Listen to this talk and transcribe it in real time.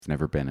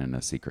never been in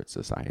a secret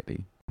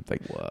society.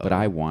 Like, Whoa. but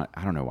I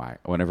don't know why.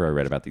 Whenever I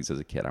read about these as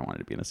a kid, I wanted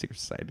to be in a secret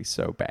society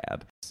so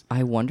bad.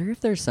 I wonder if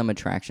there's some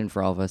attraction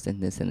for all of us in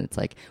this, and it's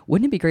like,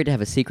 wouldn't it be great to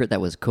have a secret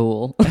that was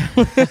cool?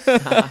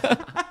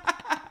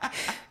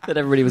 That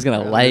everybody was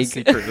going to like.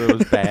 Secret that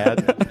was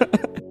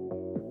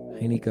bad.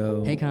 Hey,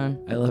 Nico. Hey,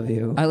 Con. I love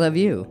you. I love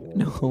you.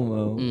 No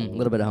homo. A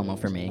little bit of homo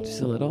for me.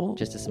 Just a little?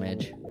 Just a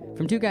smidge.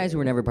 From two guys who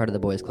were never part of the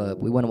boys club,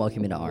 we want to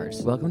welcome you to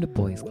ours. Welcome to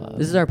Boys Club.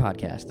 This is our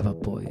podcast.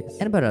 about boys.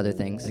 And about other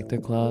things. Like their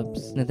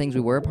clubs. And the things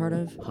we were a part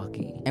of.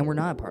 Hockey. And we're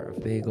not a part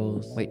of.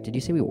 Bagels. Wait, did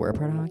you say we were a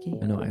part of hockey?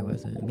 No, I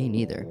wasn't. Me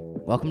neither.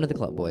 Welcome to the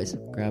club, boys.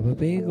 Grab a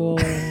bagel.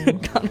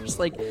 Connor's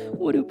like,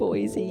 what do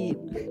boys eat?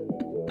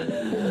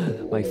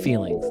 My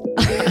feelings.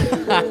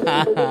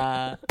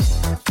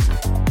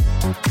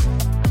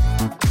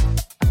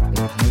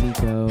 Hey,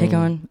 Nico. Hey,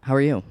 Con. How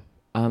are you?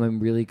 I'm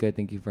really good.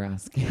 Thank you for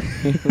asking.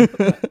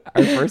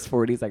 Our first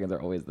 40 seconds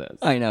are always this.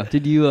 I know.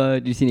 Did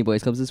you see any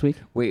boys clubs this week?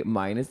 Wait,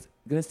 mine is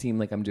going to seem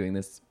like I'm doing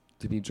this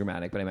to be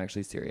dramatic, but I'm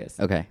actually serious.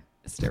 Okay.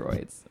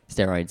 Steroids.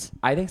 Steroids.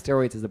 I think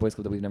steroids is the boys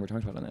club that we've never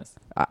talked about on this.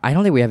 I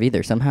don't think we have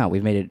either. Somehow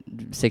we've made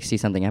it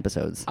 60-something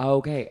episodes.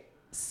 Okay.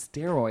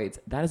 Steroids.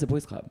 That is a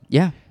boys club.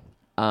 Yeah.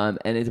 And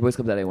it's a boys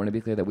club that I want to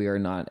be clear that we are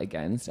not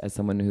against. As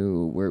someone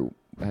who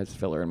has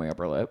filler in my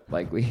upper lip,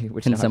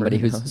 which And somebody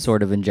who's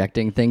sort of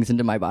injecting things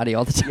into my body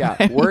all the time.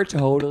 Yeah, we're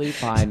totally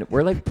fine.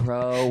 We're like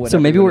pro. So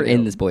maybe we're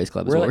in this this boys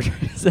club. Is We're what like, we're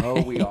trying to say.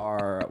 oh, we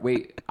are.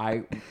 Wait,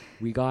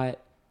 we got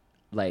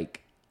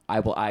like I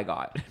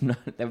got that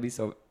would be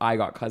so. I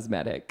got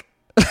cosmetic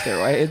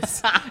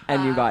steroids,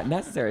 and you got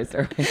necessary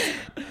steroids.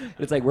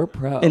 It's like we're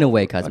pro In a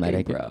way, We're fucking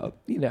cosmetic. pro.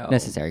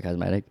 Necessary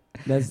cosmetic.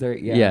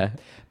 Necessary. Yeah. Yeah.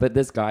 But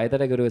this guy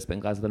that I go to a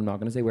spin class with, I'm not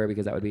going to say where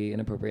because that would be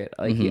inappropriate.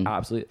 Like he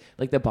absolutely,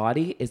 like the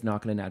body is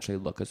not going to naturally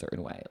look a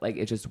certain way. Like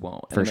it just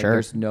won't. And For I'm like, sure.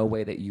 There's no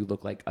way that you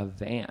look like a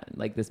van.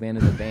 Like this man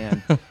is a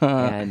van,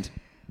 and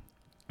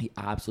he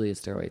absolutely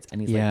has steroids, and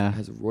he's Yeah. like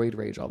has roid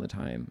rage all the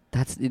time.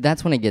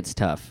 That's when it gets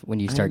tough, when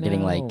you I start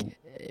getting know. like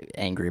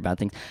angry about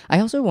things. I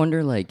also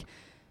wonder like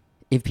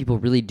if people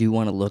really do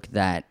want to look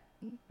that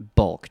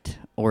bulked,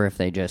 or if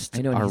they just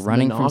I know. And are he's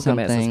running from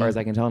monogamous, something. as far as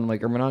I can tell. And I'm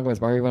like, you're monogamous.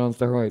 Why are you on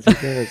steroids? Who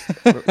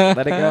cares?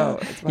 Let it go.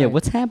 It's fine. Yeah,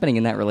 what's happening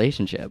in that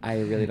relationship?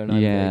 I really don't know.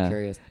 I'm Yeah. very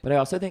curious. But I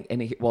also think,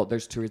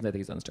 there's two reasons I think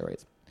he's on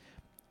steroids.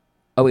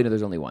 Oh, wait, no,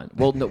 there's only one.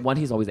 Well, no, one,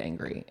 he's always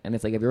angry. And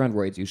it's like, if you're on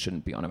roids, you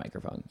shouldn't be on a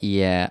microphone.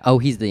 Yeah. Oh,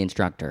 he's the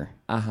instructor.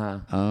 Uh-huh.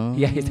 Oh.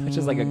 Yeah, he's not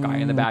just like a guy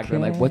in the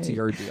background. Like, what's okay.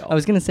 your deal? I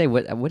was gonna say,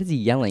 what is he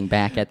yelling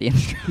back at the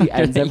instructor? He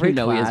ends that every you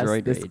know class. he has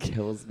roid This rage?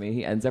 kills me.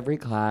 He ends every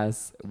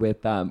class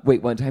with,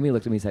 one time he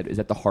looked at me and said, is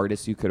that the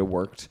hardest you could have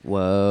worked?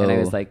 Whoa. And I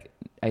was like,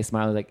 I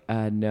smiled like,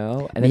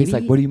 no. And then he's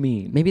like, what do you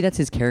mean? Maybe that's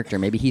his character.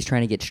 Maybe he's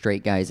trying to get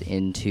straight guys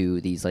into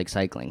these like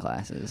cycling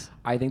classes.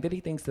 I think that he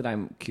thinks that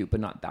I'm cute,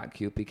 but not that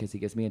cute because he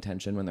gives me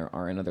attention when there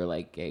aren't other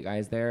like gay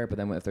guys there. But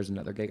then if there's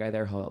another gay guy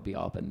there, he'll be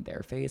all up in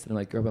their face. And I'm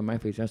like, you're up in my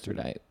face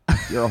yesterday.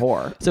 You're a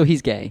whore. So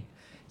he's gay.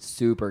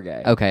 Super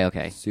gay.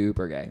 Okay.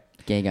 Super gay.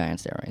 Gay guy on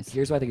steroids.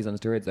 Here's why I think he's on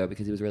steroids though,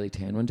 because he was really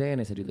tan one day,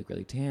 and I said, "You look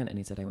really tan," and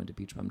he said, "I went to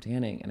beach bum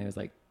tanning," and I was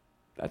like,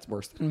 "That's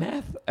worse than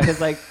meth." I was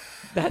like,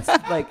 "That's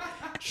like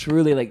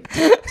truly like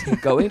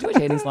going to a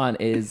tanning salon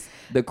is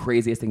the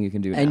craziest thing you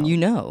can do." And now. you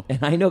know, and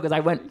I know because I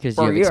went because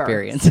for you have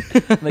years.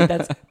 experience. Like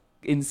that's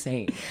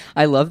insane.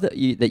 I love that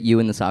you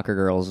and the soccer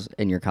girls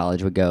in your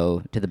college would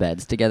go to the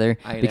beds together.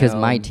 I because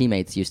know. my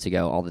teammates used to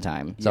go all the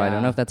time. So I don't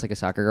Yeah. know if that's like a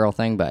soccer girl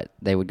thing, but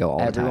they would go all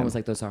the time. Everyone was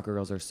like, "Those soccer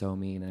girls are so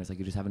mean," and I was like,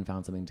 "You just haven't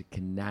found something to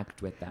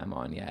connect with them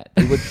on yet."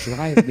 They would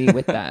drive me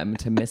with them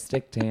to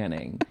Mystic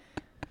Tanning.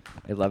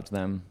 I loved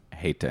them. I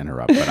hate to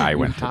interrupt, but I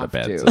went to the have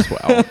beds to. as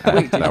well.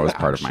 Wait, did that you was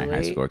part of my high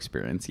actually? school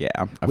experience. Yeah.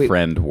 A Wait.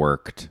 friend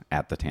worked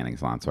at the tanning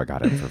salon, so I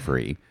got it for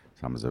free.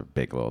 So I was a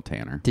big little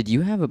tanner. Did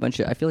you have a bunch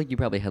of? I feel like you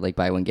probably had like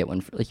buy one get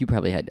one. Like you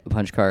probably had a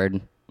punch card.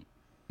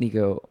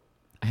 Nico,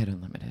 I had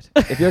unlimited.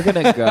 If you're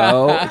gonna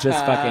go,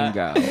 just fucking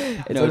go.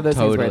 It's one of those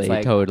things where it's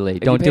like, totally.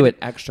 if Don't you do paid it.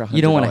 an extra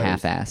You don't want to $100.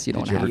 half-ass. You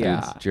don't Did you, want ever to Yeah.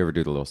 half-ass. did you ever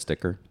do the little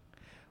sticker?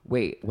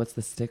 Wait, what's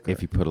the sticker?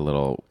 If you put a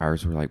little,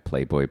 ours were like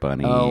Playboy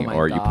Bunny, Oh my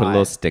or you put a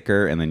little God.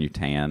 sticker and then you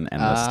tan,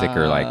 and the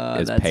sticker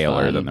like is that's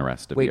paler fun. than the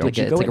rest of Wait, you. did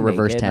you It's go like a in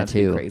reverse naked? That'd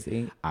be tattoo.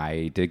 Crazy.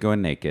 I did go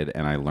in naked,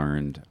 and I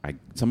learned.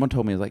 Someone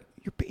told me like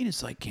your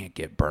penis like can't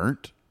get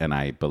burnt, and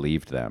I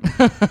believed them,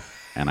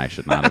 and I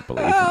should not have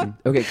believed them.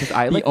 Okay, because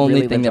I The like only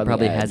really thing lived that on the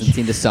probably edge. hasn't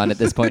seen the sun at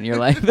this point in your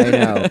life. I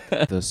know.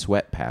 The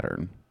sweat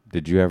pattern.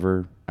 Did you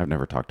ever? I've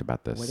never talked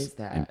about this. What is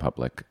that? In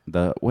public?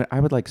 When I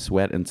would like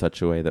sweat in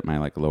such a way that my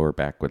like lower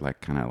back would like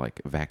kind of like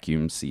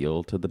vacuum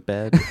seal to the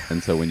bed,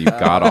 and so when you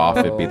got off,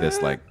 it'd be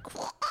this like.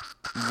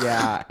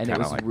 Yeah, and it Kinda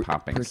was like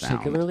popping sound.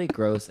 particularly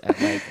gross at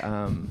like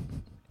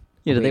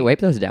Yeah, did they Wait. wipe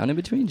those down in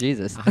between?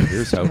 Jesus.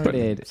 Here's hoping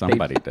started-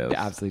 somebody they does.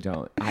 absolutely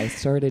don't. I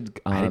started.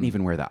 I didn't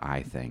even wear the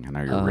eye thing. I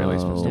know you're really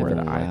supposed to wear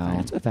the eye wow. thing.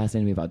 That's what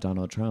fascinated me about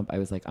Donald Trump. I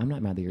was like, I'm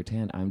not mad that you're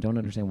tan. I don't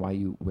understand why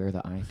you wear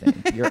the eye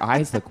thing. Your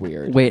eyes look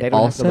weird. Wait, they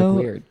don't have to also,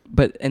 look weird.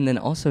 but and then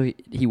also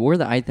he wore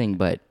the eye thing,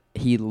 but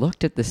he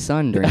looked at the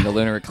sun during the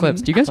lunar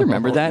eclipse. Do you guys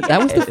remember that?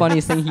 That was the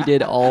funniest thing he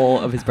did all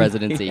of his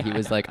presidency. He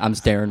was like, I'm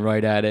staring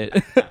right at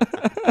it.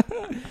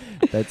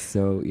 That's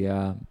so,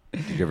 yeah.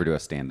 Did you ever do a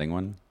standing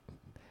one?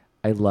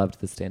 I loved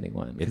the standing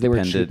one. It Because they were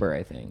depended- cheaper,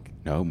 I think.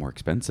 No, more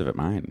expensive at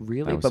mine.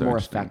 Really? That was But so more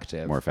interesting.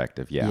 effective. More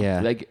effective, yeah.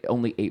 Yeah. Like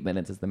only 8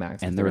 minutes is the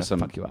max. And there was some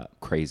fuck you up.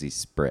 crazy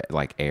spread,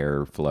 like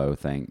air flow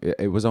thing.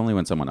 It was only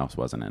when someone else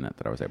wasn't in it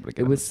that I was able to get.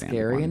 It on was the standing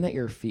scary one. in that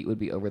your feet would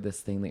be over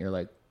this thing that you're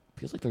like,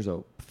 feels like there's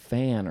a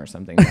fan or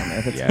something down there.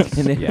 It's Yes,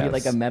 going to be yes.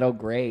 like a metal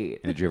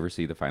grate. Did you ever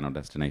see the Final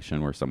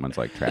Destination where someone's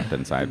like trapped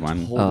inside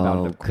one? Told about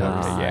Oh, it, of course.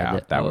 God. Yeah,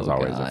 that was Oh,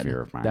 always God. a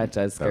fear of mine. That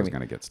does That scare I was me.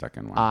 going to get stuck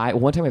in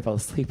one. One time I fell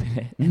asleep in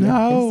it. And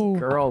No. This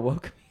girl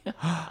woke me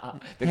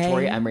up.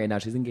 Victoria Emery, and now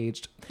she's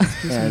engaged.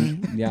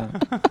 And yeah.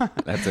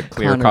 That's a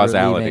clear Connor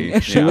causality.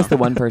 relieving. She Yeah. was the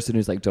one person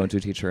who's like, don't do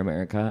Teach for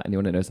America. And you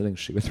want to know something?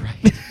 She was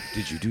right.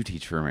 Did you do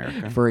Teach for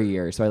America? For a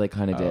year. So I like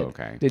kind of Oh, did.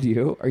 okay. Did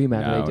you? Are you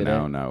mad that I did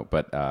it? No.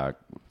 But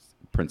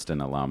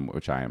Princeton alum,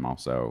 which I am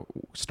also,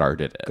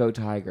 started it. Go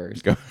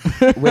Tigers. Go.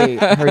 Wait,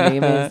 her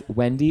name is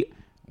Wendy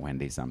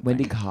Wendy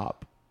Wendy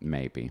Kopp.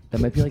 Maybe.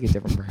 That might be like a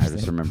different person. I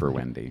just remember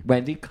Wendy.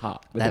 Wendy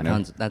Kopp. With That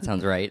an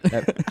sounds right.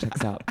 That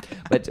checks out.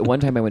 But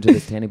one time I went to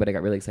this tanning, but I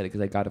got really excited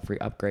because I got a free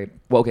upgrade.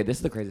 Well, okay, this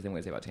is the crazy thing I'm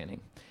going to say about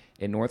tanning.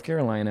 In North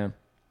Carolina,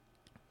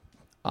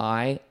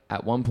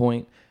 at one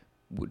point,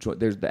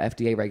 there's the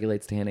FDA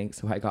regulates tanning,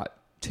 so I got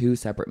 2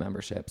 separate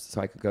memberships, so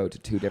I could go to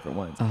 2 different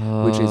ones, which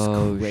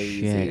Oh, is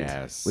crazy. shit.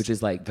 Yes. Which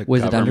is like The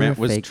Was it under a government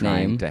was fake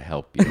trying name? to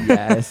help you.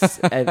 yes.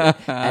 And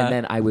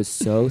then I was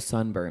so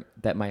sunburnt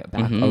that my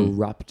back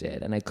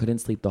erupted, and I couldn't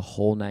sleep the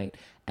whole night.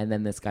 And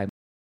then this guy,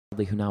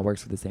 who now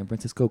works for the San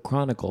Francisco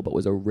Chronicle, but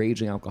was a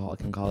raging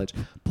alcoholic in college,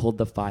 pulled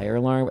the fire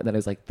alarm. And then I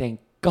was like,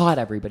 thank God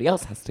everybody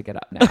else has to get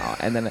up now.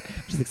 And then I'm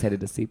just excited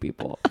to see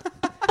people.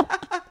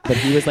 But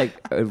he was like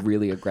a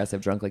really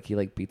aggressive drunk. Like he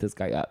like beat this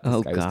guy up. This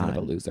Oh, guy was kind of a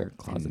God. loser. And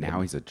Closeted.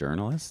 now he's a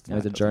journalist? Now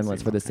he's a That doesn't journalist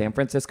seem for the okay. San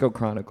Francisco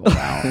Chronicle.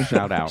 Wow.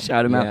 Shout out.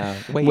 Shout him Yeah.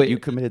 out. Wait, you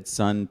committed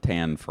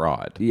suntan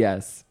fraud.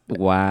 Yes.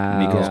 Wow.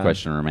 Nico's Yeah.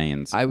 question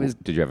remains.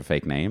 Did you have a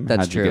fake name?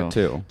 That's How'd you get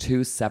true. 2?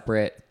 2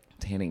 separate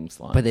tanning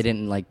salons. But they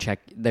didn't like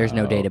check. There's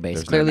no Oh, database.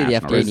 there's no Clearly, the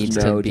national FDA register. needs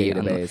There's no to be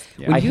on the- database.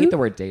 Yeah. I When you- hate the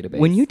word database.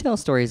 When you tell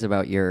stories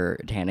about your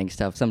tanning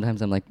stuff,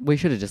 sometimes I'm like, we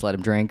should have just let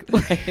him drink.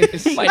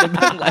 It might have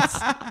been less.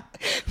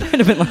 Might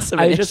have been less of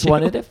an I just issue.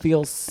 wanted to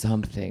feel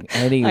something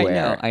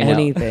anywhere, I know.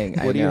 anything.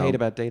 What do you hate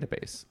about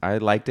database? I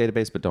like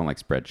database, but don't like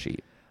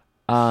spreadsheet.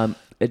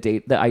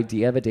 The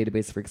idea of a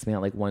database freaks me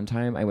out. Like one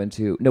time I went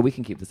to we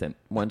can keep this in.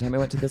 One time I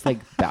went to this like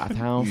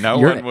bathhouse.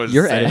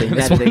 You're editing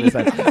this editing this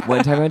out.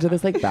 One time I went to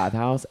this like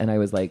bathhouse and I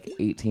was like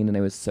 18 and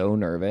I was so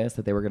nervous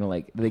that they were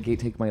gonna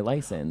take my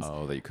license.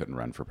 Oh, that you couldn't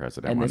run for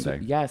president And one this, day.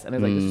 yes, and I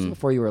was like, this is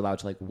before you were allowed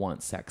to like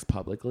want sex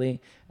publicly,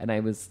 and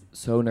I was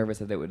so nervous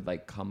that it would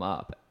like come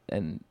up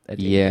and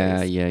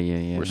Yeah,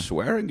 yeah. We're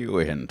swearing you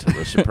in to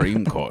the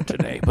Supreme Court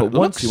today, but But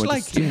once you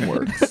went to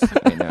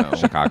Steamworks, I know.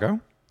 Chicago?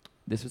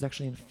 This was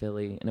actually in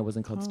Philly, and it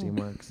wasn't called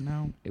Steamworks.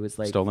 No. It was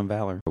like Stolen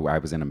Valor. I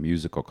was in a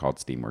musical called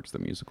Steamworks the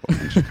Musical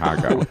in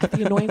Chicago. at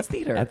the Annoyance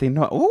Theater.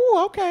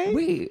 Oh, okay.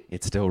 Wait,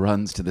 It still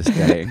runs to this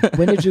day.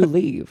 when did you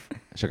leave?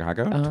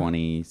 Chicago, Uh-huh.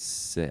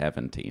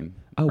 2017.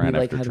 Oh, right we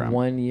like after had Trump.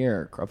 1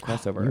 year of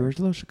crossover. You were a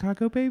little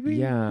Chicago baby?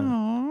 Yeah.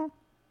 Aw.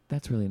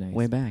 That's really nice.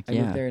 Way back, I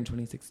yeah. moved there in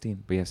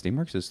 2016. But yeah,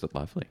 Steamworks is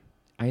lovely.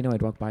 I know.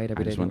 I'd walk by it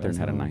every I day. just went there and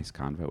had a didn't nice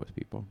convo with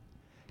people.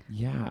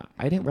 realize how- Yeah,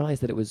 I didn't realize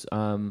that it was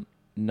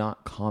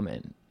not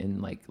common in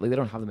like they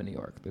don't have them in New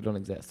York. They don't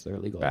exist. They're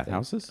illegal.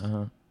 Bathhouses?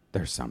 Uh-huh.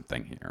 There's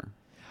something here.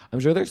 I'm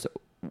sure there's.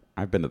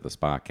 I've been to the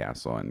Spa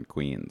Castle in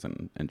Queens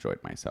and enjoyed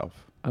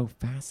myself. Oh,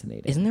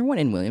 fascinating. Isn't there one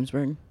in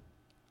Williamsburg?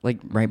 Like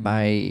right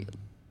by,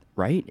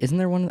 right? Isn't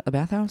there one a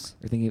bathhouse?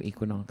 You're thinking of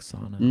Equinox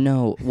Sauna.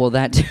 No. Well,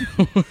 that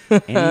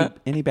too.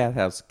 Any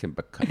bathhouse can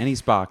become, any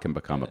spa can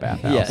become a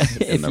bathhouse.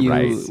 Yeah, in if the you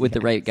right. with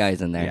the right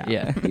guys in there.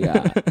 Yeah. Yeah.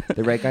 Yeah,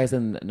 the right guys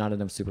and not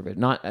enough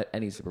supervision. Not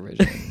any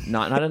supervision.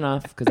 not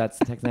enough because that's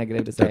text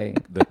negative to say.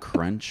 The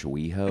Crunch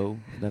WeHo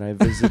that I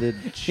visited.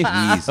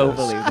 Jesus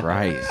believable.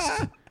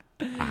 Christ.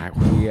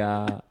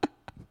 Yeah.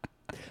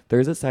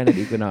 There's a sign at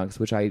Equinox,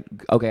 which I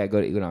go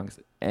to Equinox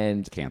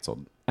and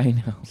Canceled I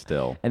know.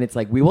 still. And it's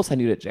like, we will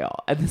send you to jail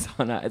at the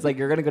sauna. It's like,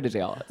 you're going to go to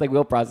jail. It's like,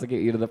 we'll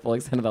prosecute you to the full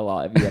extent of the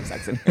law if you have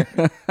sex in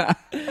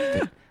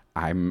here.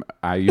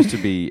 I used to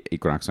be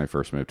Equinox when I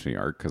first moved to New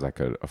York because I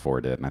could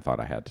afford it and I thought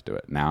I had to do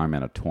it. Now I'm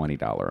in a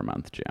 $20 a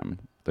month gym,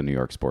 the New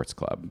York Sports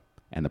Club,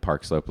 and the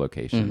Park Slope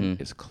location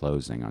is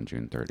closing on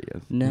June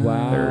 30th. No.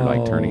 Wow. They're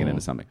like turning it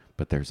into something.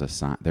 But there's a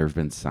sign. There's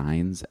been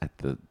signs at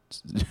the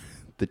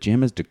the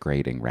gym is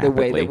degrading The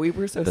rapidly. way that we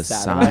were so The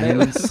sad about it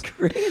was signs-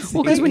 crazy.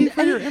 Well, because Thank you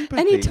for your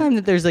empathy. anytime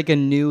that there's like a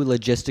new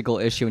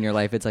logistical issue in your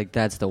life, it's like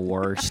that's the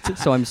worst.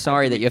 So I'm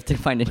sorry that you have to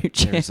find a new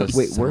gym. There's a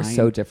Wait, we're sign-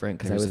 so different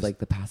because I there's was a- like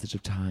the passage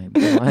of time.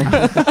 Go on.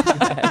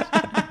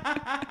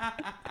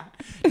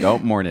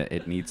 Don't mourn it.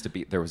 It needs to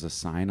be. There was a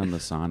sign on the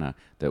sauna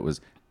that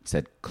was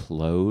said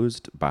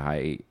closed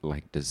by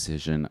like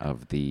decision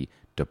of the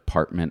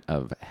Department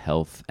of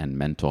Health and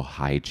Mental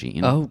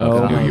Hygiene Oh,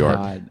 of New my York.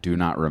 God. Do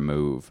not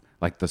remove.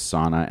 Like the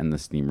sauna and the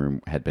steam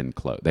room had been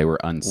closed. They were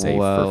unsafe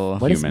Whoa.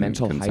 for What is human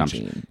mental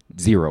consumption. hygiene?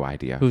 Zero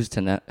idea. Who's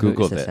to know? Googled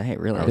Who's to it. say,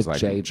 really? I was The like,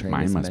 J train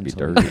mine is must be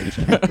mentally dirty.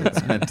 hygienic.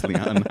 It's mentally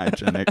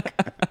unhygienic.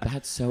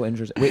 That's so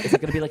interesting. Wait, is it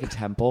going to be like a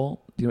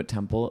temple? Do you know what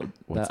temple?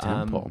 What's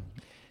temple?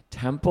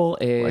 Temple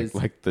is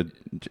Like the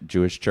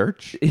Jewish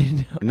church?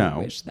 No. I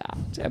wish that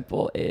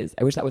temple is.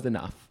 I wish that was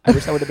enough. I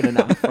wish that would have been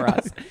enough for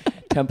us.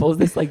 Temple is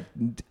this like.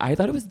 I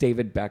thought it was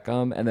David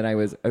Beckham, and then I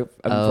was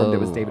informed it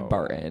was David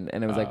Barton,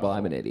 and I was like, well,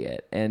 I'm an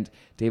idiot. And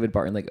David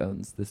Barton like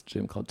owns this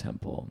gym called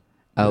Temple.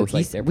 Oh, It's,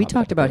 like, their we pop-up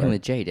talked about him everywhere.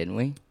 with Jay, didn't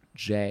we?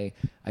 Jay,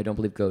 I don't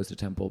believe goes to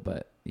Temple,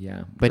 but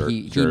yeah. But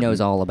he knows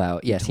Jordan. all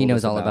about. Yes, he told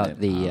knows us all about about it.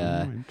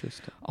 the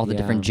Interesting. all the Yeah.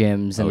 different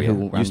gyms and Oh, yeah.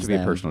 who Used runs to be a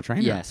them. personal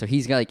trainer. Yeah, so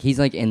he's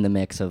like in the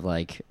mix of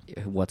like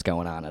what's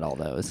going on at all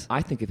those.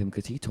 I think of him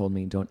because he told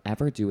me don't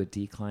ever do a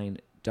decline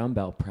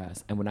dumbbell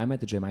press. And when I'm at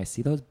the gym, I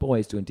see those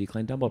boys doing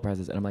decline dumbbell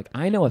presses, and I'm like,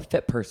 I know a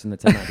fit person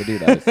that's not to do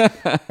those.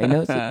 I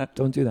know, so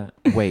don't do that.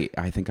 Wait,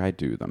 I think I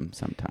do them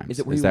sometimes. Is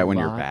it where you that when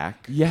you're lie?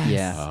 back? Yes.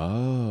 Yeah.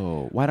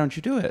 Oh, why don't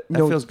you do it? That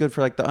No. feels good for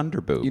like the under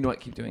boob. You know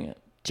what? Keep doing it.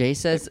 Jay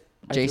says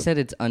I Jay feel- said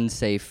it's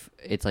unsafe.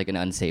 It's like an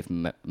unsafe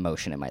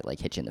motion. It might like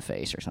hit you in the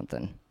face or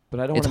something. But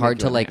I don't. It's wanna hard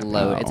make you to like unhappy.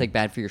 load. Oh. It's like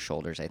bad for your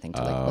shoulders, I think,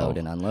 to like Oh. load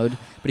and unload.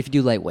 But if you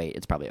do lightweight,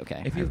 it's probably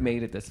okay. If you've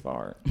made it this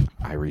far,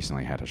 I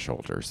recently had a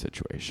shoulder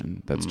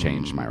situation that's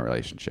changed my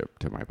relationship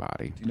to my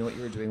body. do you know what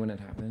you were doing when it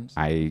happened?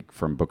 I,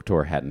 from book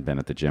tour, hadn't been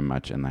at the gym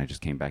much, and I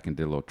just came back and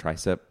did a little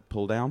tricep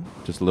pull down,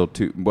 just a little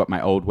too what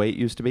my old weight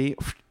used to be.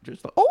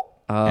 Just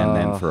and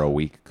then for a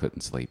week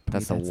couldn't sleep.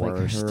 That's the Like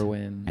worst.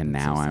 heroin. And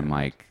That's now so I'm sad.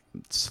 like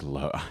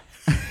slow.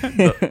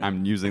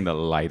 I'm using the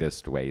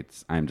lightest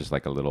weights. I'm just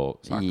like a little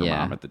soccer Yeah.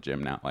 mom at the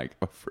gym now, like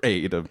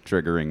afraid of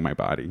triggering my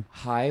body.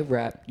 high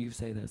rep. You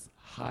say this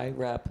high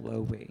rep,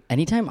 low weight.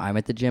 Anytime I'm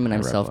at the gym and I'm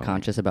I rep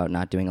self-conscious about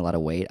not doing a lot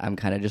of weight, I'm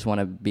kind of just want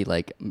to be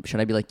like, should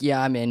I be like,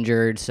 yeah, I'm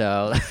injured,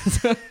 so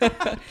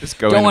Just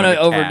go. don't want into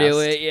to the overdo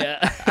cast. it.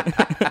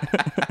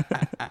 Yeah.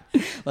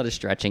 A lot of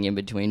stretching in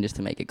between just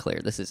to make it clear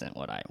this isn't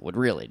what I would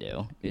really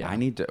do. Yeah. I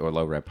need to or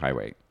low rep, high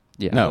weight.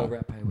 Yeah. No, Low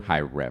rep, high weight. high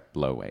rep,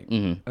 low weight.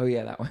 Mm-hmm. Oh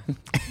yeah, that one.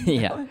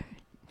 Yeah.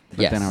 But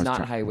Yes. then I was Not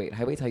try- high weight.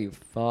 High weight's how you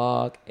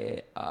fuck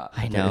it up.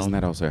 I know. Isn't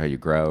that also how you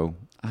grow?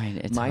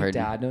 It's My hard.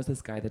 dad knows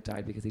this guy that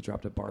died because he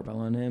dropped a barbell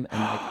on him, and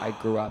like I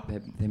grew up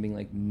him being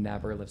like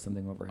never lift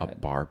something A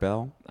overhead.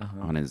 barbell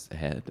Uh-huh. on his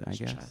head, I His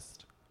guess.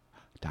 chest.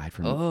 Died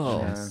from Oh,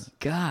 chest.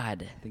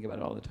 God. I think about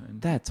it all the time.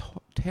 That's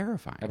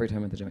terrifying. Every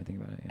time at the gym, I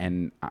think about it. Yeah.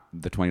 And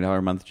the $20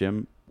 a month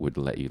gym would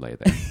let you lay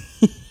there.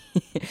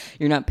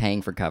 You're not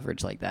paying for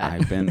coverage like that.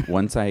 I've been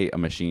once a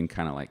machine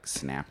kind of like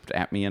snapped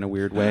at me in a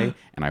weird way,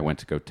 and I went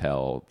to go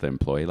tell the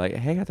employee like,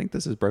 "Hey, I think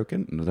this is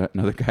broken." And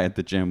another guy at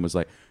the gym was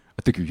like,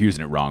 "I think you're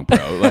using it wrong,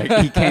 bro." Like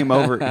he came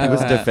over, he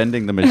was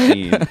defending the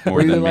machine more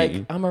Were you than like,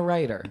 me. I'm a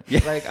writer. Yeah.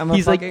 Like I'm a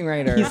He's like- fucking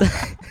writer.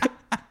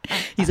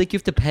 He's like, you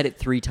have to pet it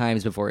 3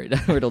 times before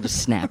or it'll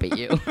just snap at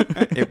you.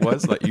 It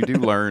was like you do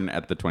learn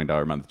at the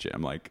 $20 a month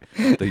gym like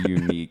the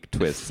unique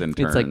twists and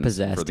turns. It's like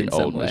possessed for the in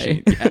old some way.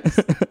 machine. Yes.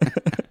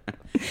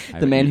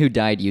 The man who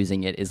died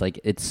using it is like,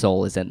 its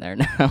soul is in there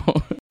now.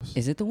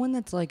 Is it the one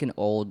that's like an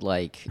old,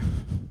 like,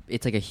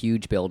 it's like a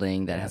huge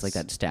building that has like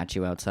Yes. that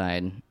statue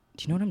outside? Do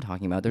you know what I'm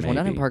talking about? There's one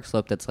down in Maybe. Park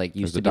Slope that's like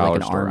used There's to a be like an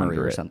dollar store armory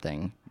under or it.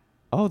 something.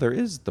 Oh, there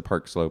is the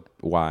Park Slope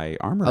Y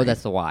Armory. Oh,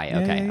 that's the Y. Yeah,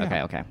 Okay, yeah,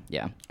 yeah. okay.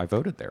 Yeah. I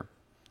voted there.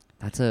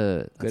 That's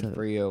a Good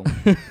for you.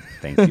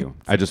 Thank you.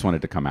 I just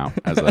wanted to come out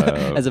as a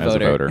As a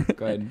voter.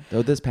 Good.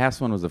 Though this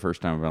past one was the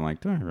first time I've been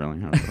like, do I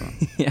really have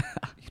to? Yeah.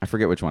 I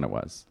forget which one it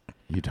was.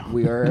 You don't.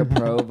 We are a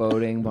pro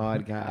voting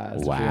podcast.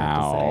 which we have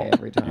to Wow. say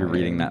every time. You're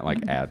reading that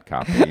like ad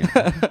copy.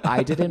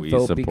 I didn't We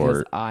vote because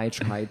support- I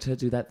tried to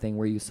do that thing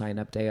where you sign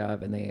up day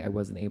of, and I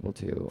wasn't able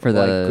to. For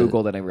Well, the- I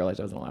Googled and I realized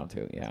I wasn't allowed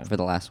to. Yeah. For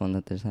the last one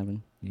that there's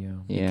happened. Yeah.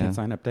 You Yeah. can't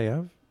sign up day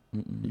of.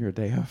 Mm-mm. You're a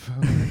day of.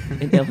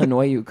 In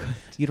Illinois, you could.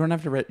 You don't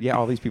have to. Yeah,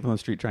 all these people on the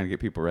street trying to get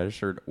people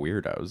registered.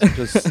 Weirdos.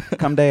 Just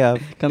come day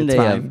of. Come It's day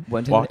of. fine.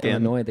 One time Walk in in.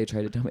 Illinois, they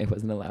tried to tell me I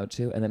wasn't allowed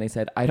to, and then I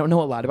said, I don't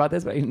know a lot about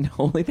this, but the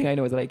only thing I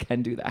know is that I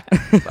can do that.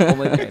 It's the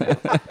only thing I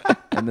know.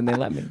 And then they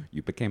let me.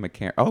 You became a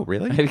Karen. Oh,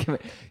 really?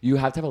 You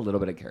have to have a little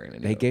bit of Karen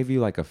in They you. gave you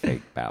like a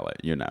fake ballot,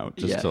 just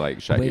Yeah. to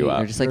like shut Wait, you They're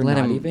up. just like, You're let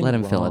not him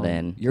even fill it wrong.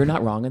 in. You're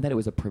not wrong in that it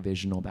was a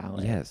provisional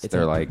ballot. Yes, It's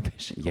they're a like,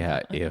 provisional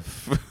yeah, ballot.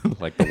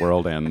 if like the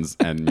world ends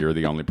and you're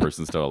the only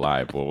person still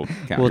alive, we'll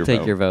count We'll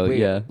take your vote. Wait,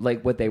 Yeah.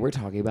 like what they were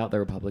talking about, the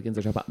Republicans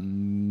are talking about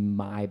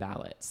my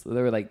ballots.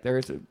 They were like,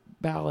 there's a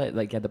ballot,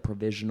 like, yeah, the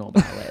provisional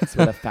ballots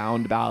or the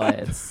found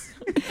ballots.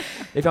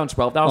 They found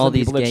 12,000 All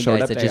these people that gay showed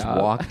guys up that day just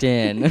of. walked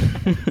in.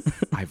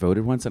 I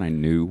voted once and I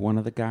knew one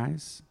of the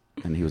guys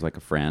and he was like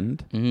a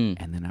friend. Mhm.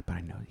 And then but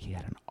I know he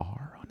had an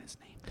R on his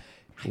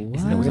name. What?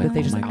 And I was Weird like, that they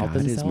oh just my out God,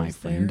 is my themselves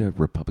friend there? a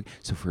Republican?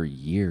 So for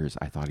years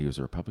I thought he was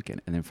a Republican.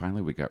 And then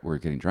finally we were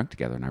getting drunk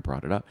together and I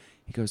brought it up.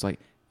 He goes like,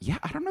 yeah,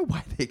 I don't know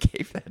why they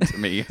gave that to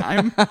me.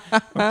 I'm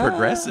a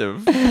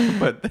progressive.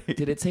 But they,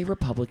 Did it say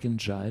Republican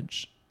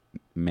judge?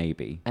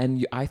 Maybe.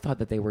 And I thought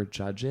that they were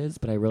judges,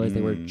 but I realized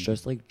they were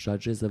just like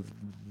judges of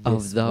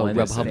this the one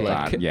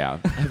Republic. thing. Yeah.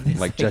 this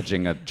Like thing.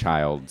 judging a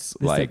child's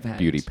This like event.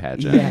 beauty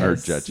pageant or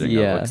Yes. judging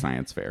Yeah. a like,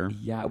 science fair.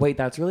 Yeah, wait,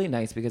 that's really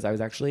nice because I was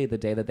actually the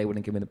day that they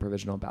wouldn't give me the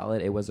provisional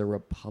ballot. It was a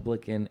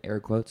Republican air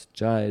quotes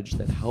judge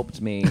that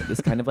helped me.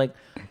 This kind of like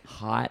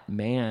hot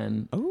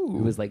man who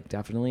was like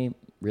definitely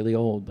really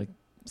old, like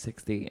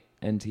 60,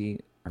 and he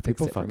Are fixed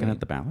people it for fucking me. at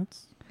the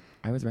ballots?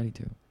 I was ready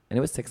to, and it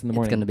was 6 in the It's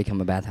morning. going to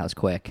become a bathhouse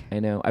quick. I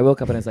know. I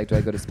woke up and I was like, do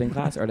I go to spin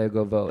class or do I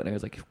go vote? And I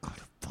was like, you've got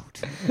to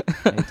vote.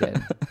 I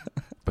did.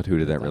 But who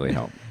did that really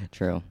help?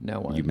 True. No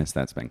one. You missed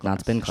that spin class. Not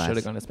spin class. Should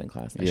have gone to spin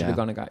class. I Yeah. should have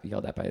gone and got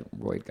yelled at by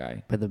Royd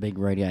guy. By the big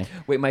roid guy.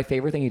 Wait, my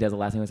favorite thing he does, the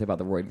last thing I say about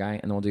the Royd guy,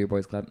 and then we'll do your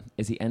boys club,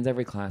 is he ends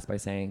every class by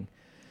saying,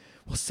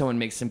 well, someone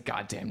makes some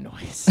goddamn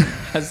noise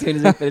as soon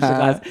as we finish the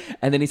class.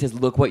 And then he says,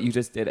 look what you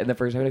just did. And the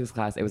first time I took his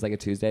class, it was like a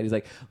Tuesday. And he's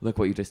like, look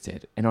what you just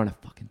did. And on a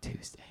fucking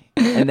Tuesday.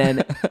 And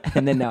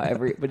then now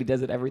but he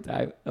does it every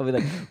time. I'll be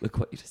like, look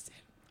what you just did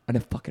on a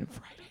fucking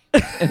Friday.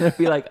 And I'll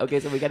be like,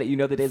 okay, so we got it. You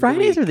know the days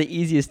Fridays of the are the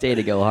easiest day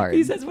to go hard. week.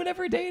 He says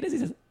whatever day it is. He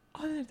says,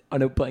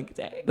 on a blank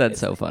day. That's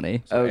so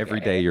funny. So Okay. every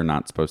day you're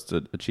not supposed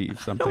to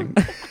achieve something.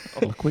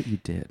 Look what you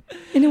did.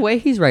 In a way,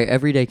 he's right.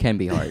 Every day can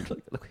be hard.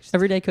 Look what you just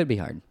Every day could be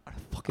hard. on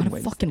a fucking On a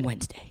Wednesday. fucking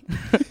Wednesday.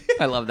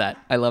 I love that.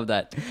 I love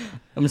that. I'm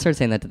going to start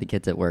saying that to the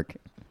kids at work.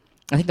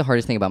 I think the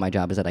hardest thing about my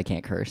job is that I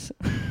can't curse.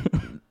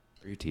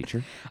 Are you a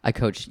teacher? I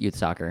coach youth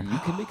soccer. You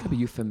can make up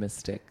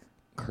euphemistic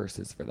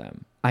curses for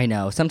them. I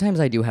know. Sometimes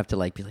I do have to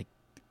like be like,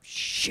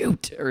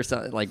 shoot, or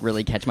something, like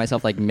really catch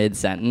myself like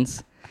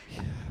mid-sentence.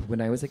 When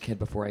I was a kid,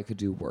 before I could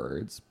do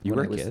words, You when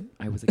were a I was, kid?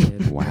 I was a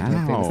kid. Wow.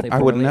 Famously, I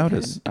wouldn't formerly a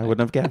notice. kid. I wouldn't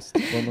have guessed.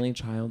 Formerly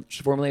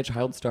a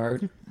child star.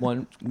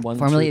 One.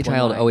 Formerly a truth, one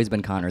child, lie. always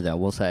been Connor, though,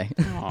 we'll say.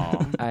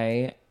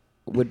 I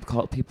would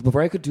call people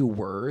before I could do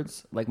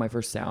words. Like my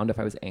first sound, if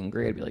I was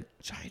angry, I'd be like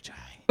jai jai.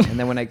 And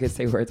then when I could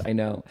say words, I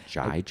know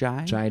Jai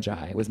jai? jai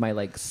jai was my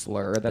like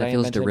slur that That I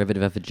feels invented.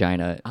 derivative of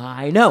vagina.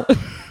 I know.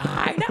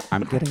 I know.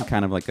 I'm getting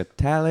kind of like a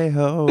tally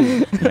ho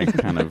like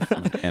kind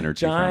of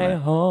energy Jai from it.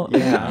 ho.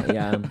 Yeah,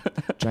 yeah.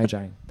 Jai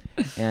jai.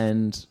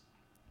 And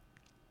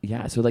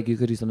yeah, so like you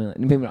could do something like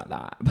maybe not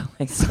that, but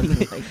like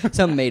something like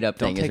Some made-up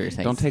Don't thing is what you're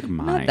saying. don't take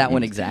mine. Not that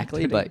one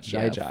exactly, but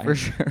Jai yeah, jai. for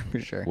sure,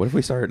 for sure. What if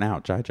we start it now?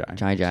 Jai jai.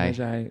 Jai jai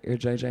jai. jai or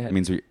jai jai. It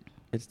means it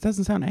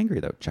doesn't sound angry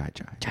though. Jai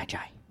jai. Jai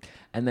jai.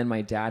 And then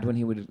my dad, when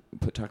he would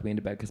tuck me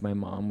into bed, because my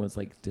mom was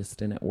like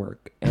distant at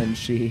work, and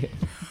she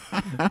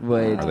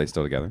would. Are they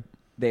still together?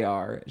 They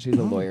are. She's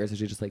a lawyer, so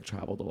she just like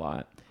traveled a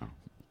lot.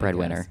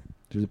 Breadwinner.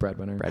 She was a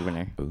breadwinner.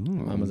 Breadwinner. Ooh.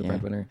 Mom was a Yeah.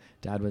 breadwinner.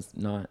 Dad was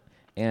not.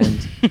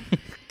 And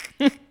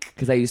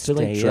because I used to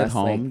like Stay dress at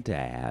home, like.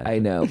 dad. I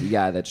know.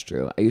 Yeah, that's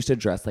true. I used to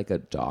dress like a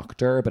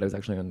doctor, but I was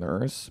actually a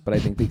nurse. But I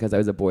think because I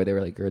was a boy, they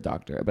were like, "You're a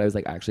doctor." But I was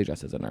like actually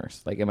dressed as a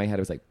nurse. Like in my head,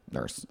 it was like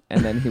nurse.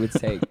 And then he would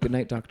say, "Good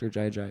night, Doctor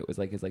Jai Jai." It was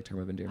like his like term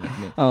of endearment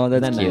to me. Oh,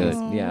 that's And then cute.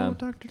 I was- yeah.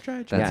 Dr. Jai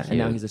That's yeah, and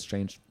now cute. he's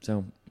estranged.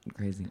 So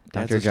crazy.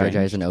 Dr. That's Jai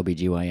Jai is estranged. an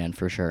OBGYN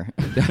for sure.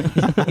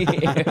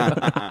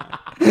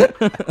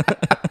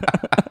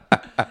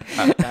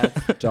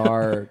 That's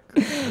dark.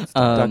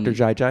 Dr.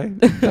 Jai Jai?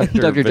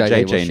 Dr. Jai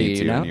Jai will see needs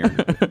you you now. in here.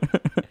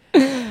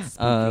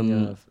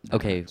 Speaking of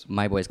Okay, that,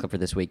 my boys club for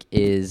this week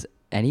is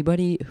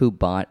anybody who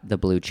bought the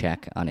blue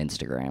check on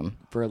Instagram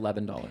for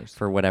 $11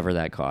 for whatever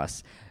that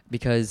costs,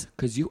 because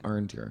because you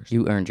earned yours.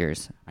 you earned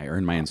yours. I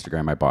earned my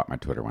Instagram. I bought my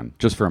Twitter one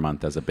just for a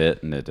month as a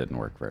bit, and it didn't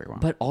work very well.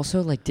 But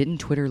also, like, didn't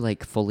Twitter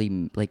like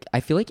fully like? I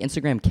feel like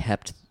Instagram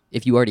kept.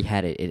 If you already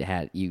had it, it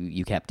had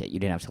you kept it. You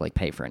didn't have to like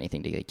pay for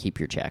anything to like, keep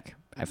your check.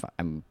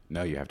 I'm.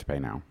 No, you have to pay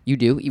now. You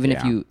do, even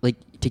if Yeah. you like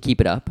to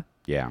keep it up.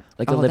 Yeah,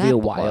 Like Oh, Olivia that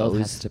Wilde blows.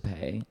 has to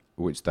pay.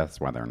 which that's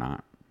why they're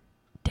not.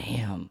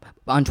 Damn,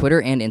 on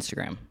Twitter and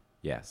Instagram,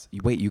 Yes.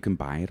 Wait, you can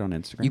buy it on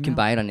Instagram. you can now?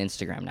 buy it on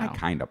Instagram I now.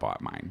 kind of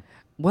bought mine.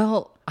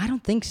 Well, I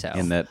don't think so.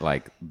 In that,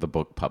 like, the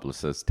book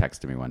publicist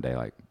texted me one day,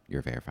 like,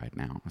 "You're verified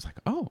now." I was like,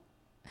 "Oh,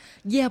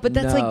 Yeah, but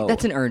that's No. like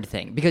that's an earned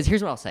thing, because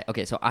here's what I'll say.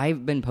 Okay, so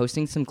I've been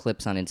posting some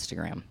clips on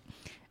Instagram.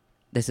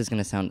 This is going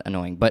to sound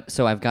annoying, but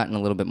so I've gotten a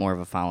little bit more of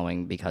a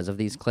following because of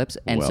these clips,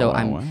 and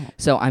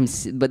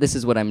but this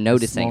is what I'm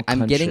noticing. Small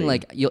I'm getting country.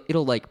 like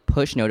it'll like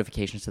push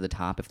notifications to the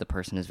top if the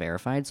person is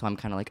verified. So I'm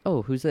kind of like,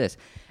 oh, who's this?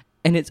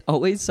 And it's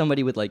always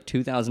somebody with like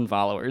 2,000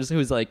 followers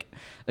who's like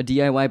a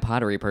DIY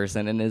pottery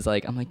person and is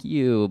like, I'm like,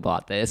 you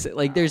bought this.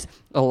 Like, there's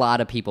a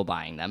lot of people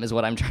buying them, is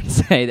what I'm trying to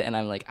say. And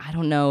I'm like, I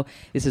don't know.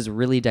 This is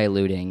really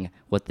diluting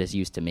what this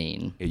used to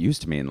mean. it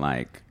used to mean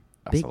like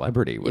a Big-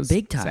 celebrity was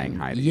big time. saying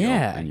hi to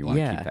Yeah, you, and you want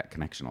to yeah. keep that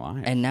connection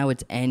alive." And now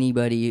it's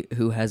anybody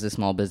who has a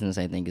small business,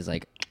 I think, is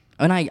like,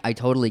 and I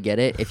totally get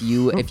it. If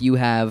you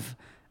have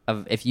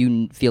if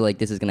you feel like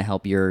this is going to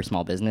help your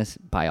small business,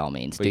 by all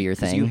means, do your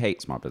 'Cause thing. you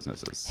hate small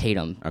businesses. Hate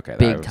them. Okay, I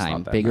Big always time.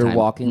 thought that. Big You're time.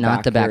 walking Not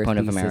back the your backbone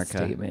of thesis America.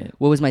 statement.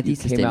 What was my You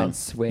thesis came statement? out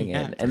swinging,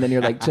 Yeah. and then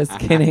you're like, just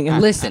kidding.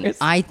 And Listen,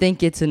 I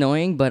think it's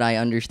annoying, but I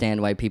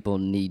understand why people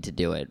need to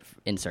do it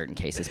in certain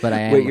cases. But I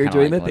am Wait, you're kinda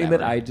doing like, the thing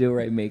whatever. that I do,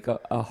 where I make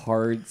a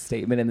hard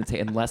statement and then say,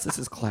 unless this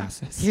is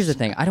classist. Here's the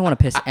thing: I don't want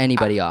to piss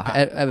anybody off.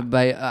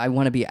 I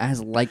want to be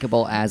as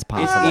likable as It's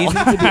possible. easy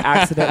to be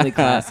accidentally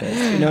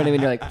classist. You know what I mean?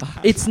 You're like,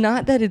 fuck. It's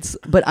not that it's,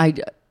 but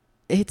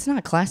it's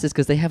not classist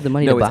because they have the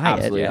money No, to it's buy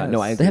absolutely it. not.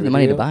 No, I They have agree the with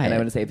money to you, buy and it. I'm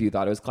going to say, if you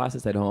thought it was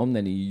classist at home,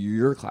 then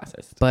you're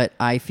classist. But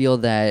I feel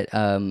that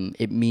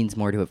it means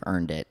more to have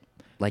earned it.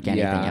 Like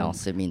anything Yeah.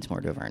 else, it means more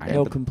to have earned it.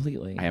 No,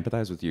 completely. I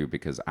empathize with you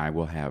because I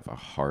will have a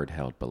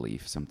hard-held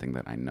belief, something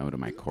that I know to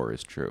my core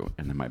is true,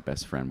 and then my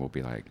best friend will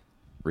be like,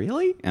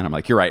 "Really?" And I'm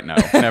like, "You're right. No,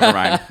 never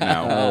mind.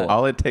 No,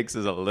 all it takes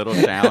is a little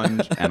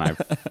challenge, and I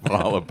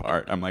fall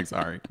apart." I'm like,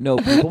 "Sorry." No,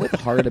 people with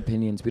hard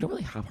opinions, we don't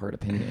really have hard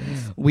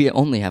opinions. We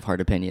only have hard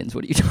opinions.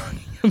 What are you talking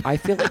about? I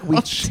feel like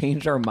we've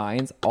changed our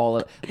minds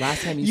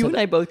last time you You said and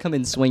I both come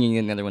in swinging,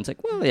 and the other one's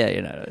like, "Well, yeah,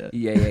 you know."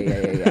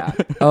 Yeah.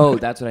 Oh,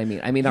 that's what I mean.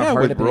 I mean, our Yeah,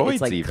 hard with opinion, roids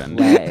it's like even.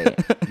 clay.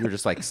 You were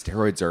just like,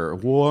 steroids are.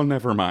 Well,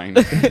 never mind.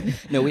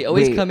 No, we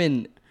always Wait. come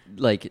in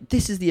like,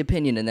 this is the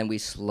opinion, and then we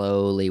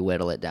slowly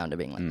whittle it down to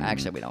being like,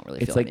 actually, we don't really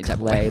It's feel like any type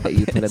of clay way that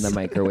you put in the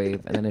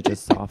microwave, and then it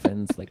just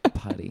softens like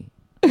putty.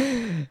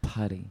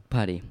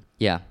 Putty.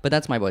 Yeah, but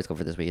that's my boys' goal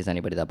for this week. Is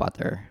anybody that bought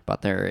their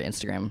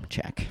Instagram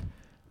check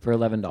For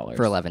 $11.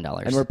 for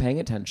 $11, And we're paying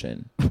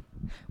attention.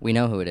 we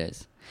know who it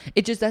is.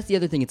 It just, that's the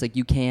other thing. It's like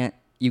you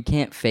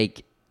can't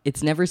fake.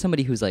 It's never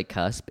somebody who's like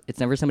cusp. It's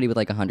never somebody with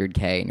like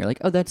 100K, and you're like,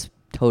 oh, that's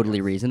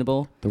totally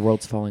reasonable. The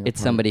world's falling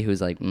It's apart. somebody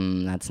who's like,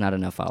 that's not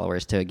enough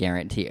followers to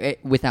guarantee it,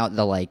 without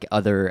the like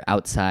other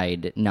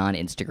outside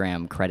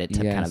non-Instagram credit to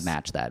kind of Yes.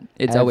 match that.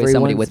 It's always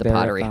somebody with a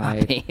Everyone's pottery verified,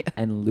 hobby,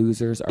 and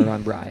losers are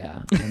on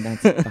Raya, and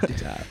that's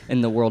fucked up.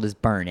 and the world is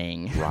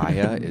burning.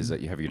 Raya is.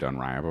 Have you done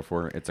Raya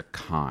before? It's a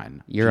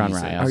con. You're on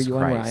Jesus Raya. Are you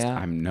on Christ. Raya?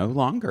 I'm no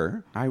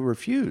longer. I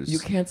refuse. You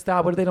can't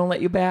stop. What if they don't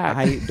let you back?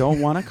 I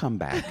don't want to come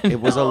back. It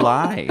was a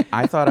lie.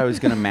 I thought I was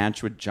going to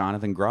match with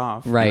Jonathan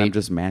Groff. Right. And I'm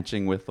just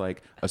matching with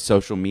like a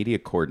social media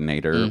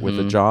coordinator with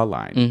a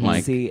jawline. Mm-hmm.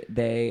 Like, See,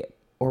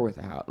 or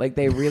without. Like,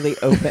 they really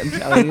opened.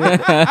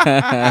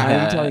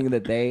 I'm telling you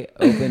that they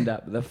opened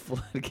up the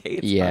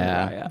floodgates.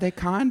 Yeah. on Raya. they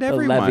conned The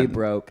everyone. levee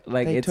broke.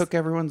 Like, They it's took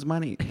everyone's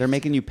money. They're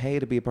making you pay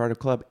to be a part of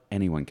club.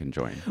 Anyone can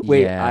join.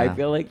 Wait, Yeah. I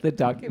feel like the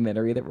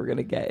documentary that we're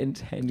gonna get in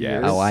 10 Yes.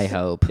 years. Oh, I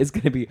hope. is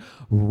gonna be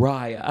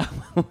Raya.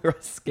 We're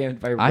scammed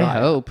by Raya. I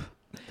hope.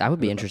 I would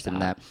be interested in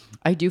that.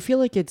 I do feel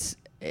like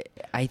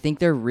I think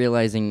they're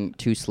realizing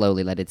too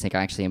slowly that it's like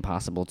actually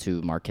impossible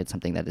to market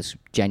something that is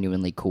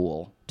genuinely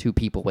cool to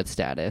people with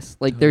status.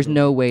 Like, there's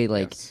no way,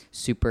 like, Yes.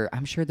 super.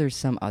 I'm sure there's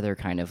some other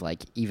kind of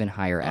like even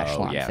higher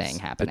echelon thing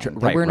happening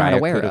that Right, we're not Raya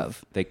aware could've-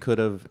 of. They could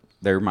have.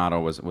 Their motto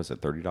was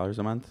it $30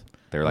 a month?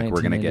 They're like,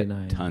 we're going to get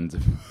 19.99. tons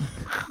of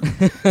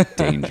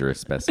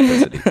dangerous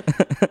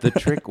specificity. The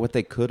trick, what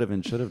they could have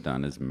and should have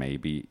done is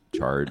maybe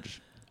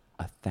charge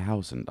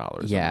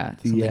 $1,000. Yeah, a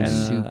month. something Yeah.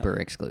 super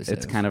exclusive.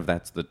 It's kind of,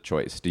 that's the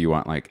choice. Do you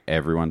want like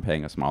everyone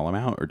paying a small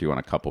amount, or do you want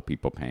a couple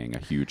people paying a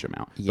huge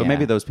amount? Yeah. So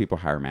maybe those people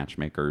hire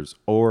matchmakers,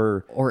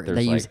 or they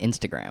there's, use like,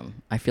 Instagram.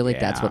 I feel like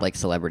that's Yeah. what like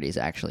celebrities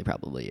actually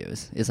probably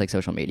use. Is like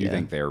social media. You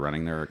think they're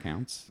running their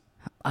accounts?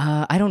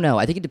 I don't know.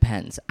 I think it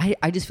depends.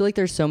 I just feel like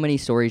there's so many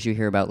stories you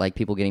hear about like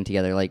people getting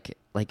together, like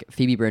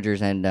Phoebe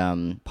Bridgers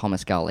and Paul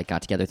Mescal like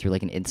got together through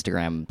like an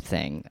Instagram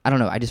thing. I don't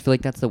know. I just feel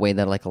like that's the way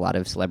that like a lot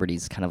of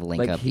celebrities kind of link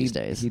Like up he, these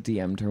days. he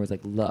DM'd her, was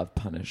like, love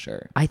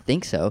Punisher. I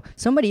think so.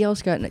 Somebody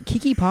else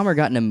Keke Palmer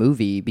got in a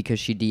movie because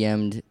she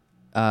DM'd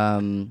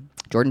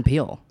Jordan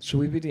Peele. Should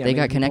we be DMing They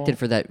got people? connected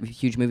for that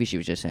huge movie she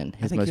was just in,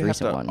 I his think most you have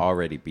recent to one.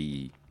 already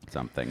be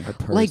something. A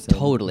person. Like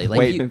totally. Like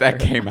Wait, you- that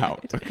came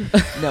out.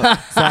 No,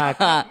 Zach.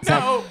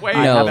 No, wait,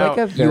 I No. have like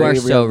a You very are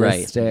so right.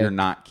 realistic- You're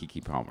not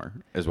Keke Palmer,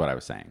 is what I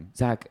was saying.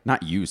 Zach,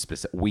 Not you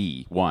specific.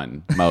 We,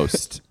 one,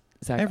 most.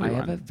 Zach, I Everyone.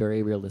 have a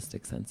very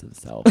realistic sense of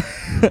self.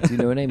 Do you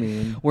know what I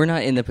mean? We're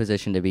not in the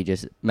position to be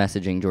just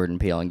messaging Jordan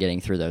Peele and getting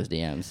through those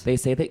DMs. They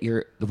say that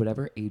you're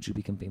whatever age you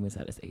become famous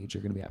at is age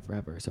you're gonna be at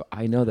forever. So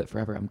I know that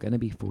forever I'm gonna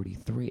be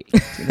 43. Do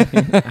you know what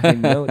I mean? I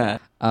know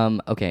that.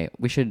 Okay,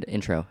 we should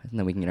intro, and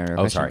then we can get our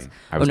Oh, questions. sorry.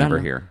 I was no, never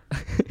no. here.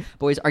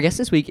 Boys, our guest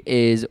this week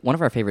is one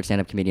of our favorite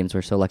stand-up comedians.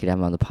 We're so lucky to have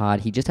him on the pod.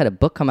 He just had a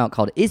book come out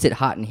called "Is It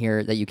Hot in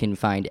Here?" that you can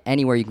find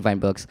anywhere you can find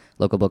books,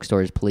 local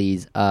bookstores.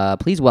 Please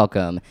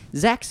welcome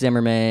Zach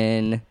Zimmerman.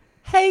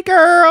 Hey,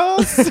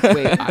 girls.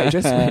 Wait, I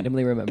just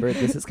randomly remembered.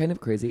 This is kind of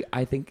crazy.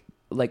 I think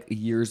like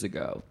years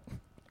ago,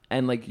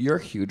 and like you're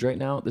huge right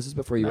now. This is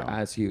before you were No.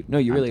 as huge. No,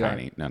 you I'm really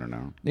tiny. are.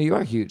 No. No, you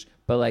are huge.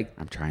 But like,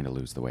 I'm trying to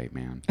lose the weight,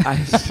 man.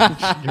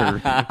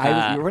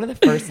 you were one of the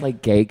first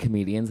like gay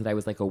comedians that I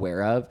was like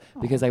aware of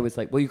because I was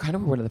like, well, you kind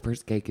of were one of the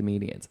first gay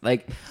comedians.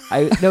 Like,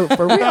 no,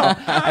 for real.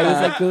 I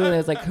was like Googling. I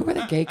was like, who are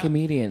the gay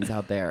comedians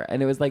out there?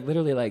 And it was like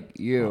literally like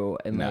you.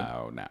 And like,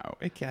 No.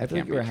 It can't, I feel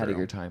like you were be ahead of true.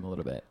 your time a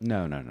little bit.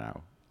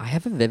 No. I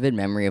have a vivid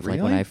mememory of like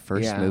when Really? I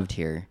first Yeah. moved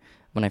here.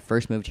 when I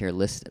first moved here,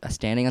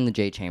 standing on the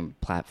J-Chain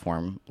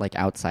platform, like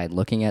outside,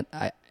 looking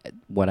at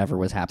whatever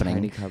was happening.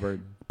 Tiny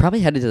cupboard. Probably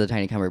headed to the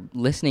tiny cupboard,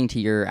 listening to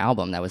your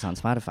album that was on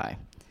Spotify,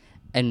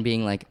 and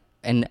being like,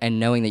 and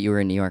knowing that you were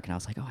in New York, and I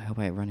was like, oh, I hope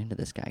I run into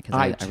this guy because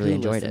I really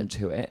enjoyed it.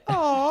 To it.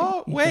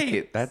 Oh,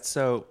 wait. That's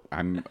so.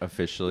 I'm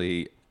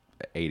officially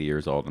 80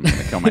 years old. I'm going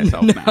to kill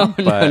myself now.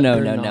 But No.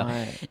 You're not.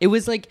 It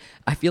was like,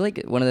 I feel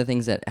like one of the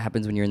things that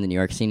happens when you're in the New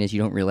York scene is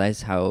you don't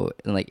realize how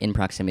like in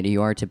proximity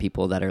you are to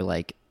people that are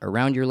like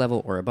around your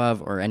level or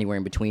above or anywhere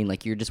in between.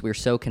 Like we're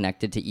so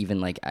connected to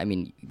even like, I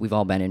mean, we've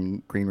all been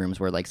in green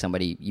rooms where like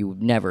somebody you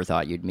never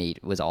thought you'd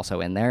meet was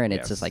also in there. And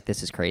it's just like,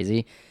 this is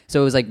crazy.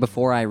 So it was like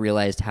before I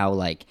realized how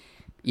like,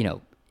 you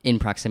know, in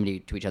proximity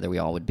to each other we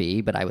all would be,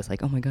 but I was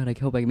like, oh my god, I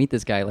hope I can meet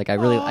this guy. Like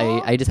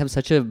I just have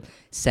such a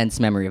sense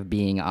memory of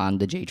being on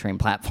the J-Train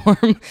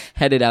platform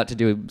headed out to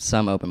do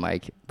some open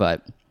mic,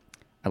 but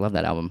I love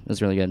that album. It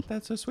was really good.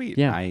 that's so sweet.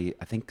 Yeah. I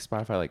think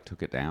Spotify like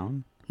took it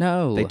down.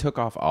 No, They took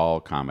off all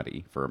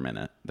comedy for a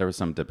minute. There was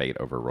some debate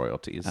over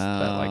royalties that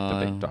like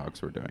the big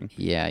dogs were doing.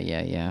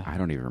 yeah I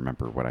don't even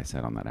remember what I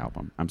said on that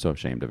album. I'm so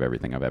ashamed of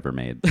everything I've ever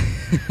made.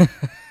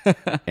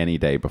 Any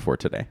day before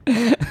today.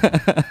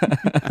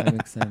 That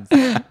makes sense.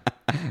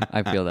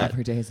 I feel that.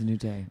 Every day is a new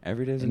day.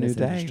 Every day is a In new this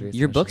day. industry,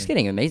 Your book's especially.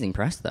 getting amazing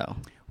press though.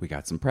 We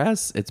got some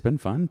press. It's been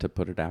fun to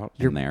put it out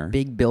Your in there.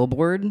 big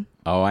billboard.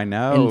 Oh, I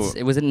know.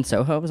 Was it in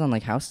Soho? It was on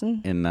like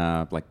Houston. In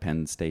like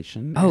Penn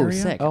Station. Oh, area.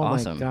 sick! Oh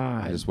Awesome. my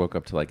god. I just woke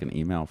up to like an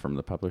email from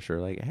the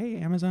publisher like, hey,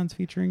 Amazon's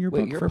featuring your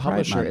Wait, book your for Pride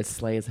publisher Month. is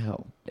slay as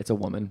hell. It's a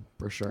woman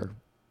for sure.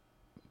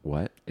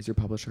 What? Is your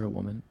publisher a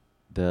woman?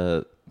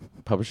 The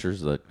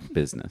publisher's a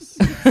business.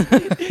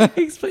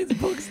 He explains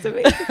books to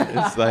me.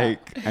 It's like,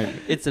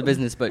 It's a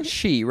business, but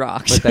she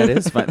rocks. but that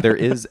is fun. There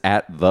is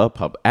at the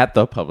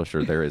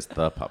publisher. There is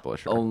the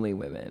publisher. Only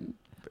women.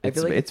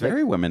 It's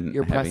very women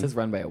Your press heavy. is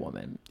run by a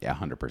woman. Yeah,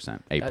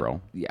 100%.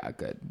 April. Yeah,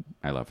 good.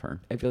 I love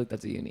her. I feel like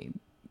that's what you need.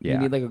 Yeah. You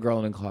need like a girl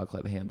in a claw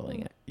clip handling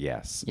it.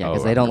 Yes. Yeah, Oh,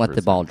 because they don't let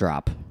the 100%. ball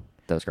drop.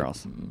 Those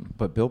girls.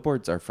 But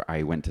billboards are.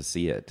 I went to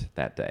see it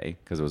that day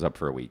because it was up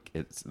for a week.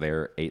 It's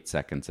there 8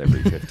 seconds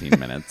every 15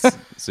 minutes,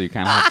 so you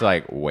kind of have to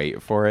like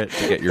wait for it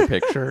to get your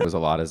picture. It was a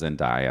lot of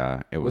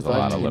Zendaya. It was With a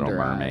lot of Tinder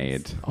Little ads.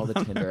 Mermaid. All the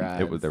Tinder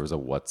ads. There was a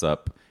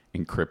WhatsApp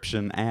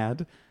encryption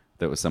ad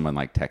that was someone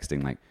like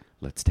texting like,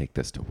 "Let's take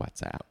this to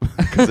WhatsApp,"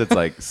 because it's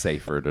like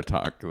safer to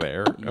talk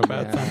there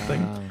about Yeah.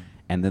 something.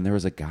 And then there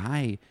was a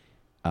guy.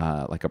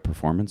 Like a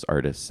performance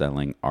artist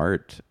selling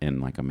art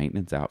in like a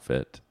maintenance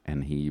outfit,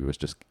 and he was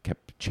just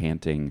kept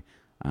chanting,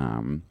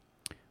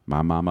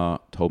 "My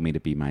mama told me to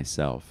be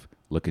myself.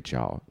 Look at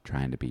y'all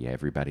trying to be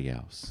everybody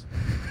else."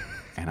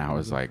 And I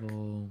was like,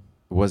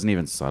 it wasn't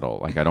even subtle.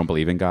 Like, I don't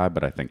believe in God,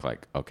 but I think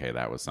like, okay,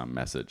 that was some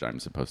message I'm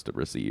supposed to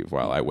receive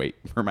while I wait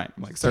for my.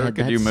 I'm like, sir, Dad,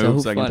 could you that's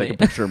move so so I can take funny. a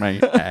picture of my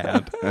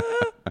ad?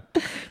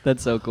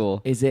 That's so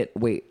cool. Is it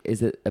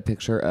a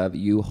picture of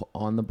you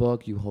on the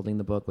book, you holding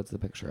the book? What's the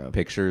picture of?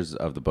 Pictures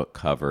of the book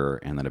cover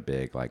and then a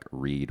big like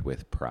 "Read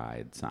with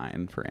Pride"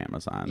 sign for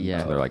Amazon.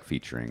 Yeah. So they're like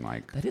featuring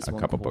like That is a one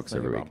couple cool books thing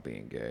every week. about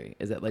being gay.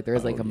 Is it like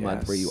there's like a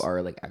month where you yes.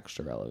 are like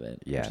extra relevant?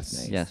 which is Yes.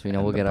 nice. Yes, we know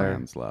And we'll the get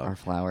brands love. our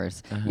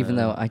flowers. Uh-huh. Even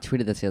though I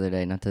tweeted this the other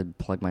day, not to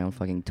plug my own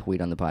fucking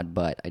tweet on the pod,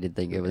 but I did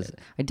think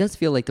it does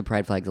feel like the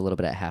pride flag's a little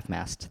bit at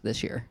half-mast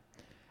this year.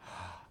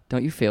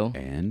 Don't you feel?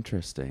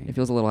 Interesting. It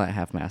feels a little at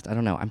half-mast. I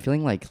don't know. I'm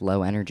feeling like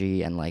low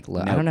energy and like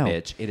low. No, I don't know.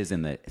 bitch, it is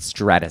in the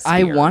stratosphere.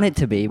 I want it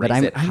to be, but Raise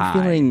I'm it high.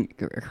 feeling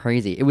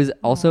crazy. It was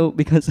also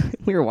because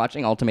we were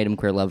watching Ultimatum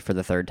Queer Love for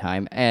the third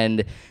time,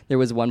 and there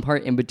was one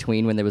part in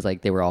between when there was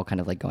like they were all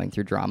kind of like going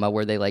through drama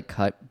where they like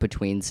cut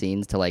between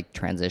scenes to like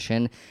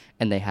transition,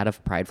 and they had a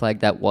pride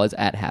flag that was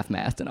at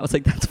half-mast, and I was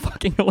like, that's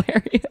fucking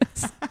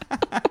hilarious.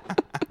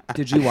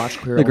 Did you watch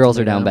Queer The girls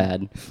are down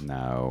Ultimatum? bad.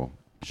 No.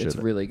 It's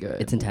really good.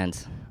 It's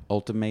intense.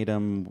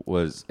 Ultimatum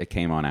it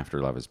came on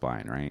after Love is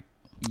Blind, right?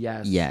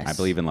 Yes. Yes. I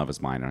believe in Love is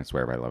Blind, and I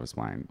swear by Love is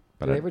Blind.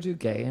 But Did they I, ever do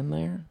gay in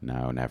there?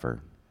 no, never.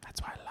 That's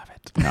why I love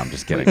it. No, I'm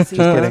just kidding. Wait, see,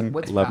 just kidding.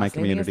 What's Love my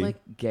fascinating is, community.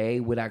 like gay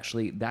would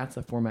actually. That's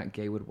a format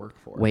gay would work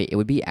for. Wait, it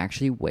would be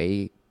actually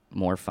way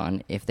more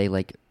fun if they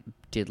like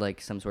did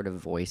like some sort of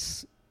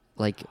voice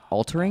like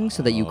altering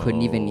so that you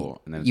couldn't even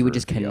Oh, and then you it's would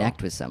just reveal.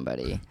 connect with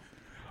somebody.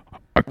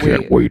 I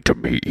can't wait to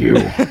meet you.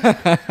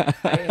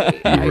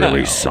 You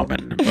really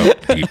summon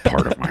a deep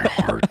part of my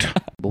heart.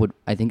 But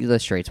I think the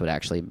straights would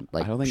actually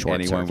like I don't think short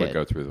anyone circuit. would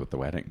go through with the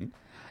wedding.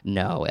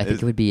 No, I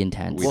think it would be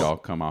intense. We'd all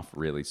come off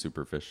really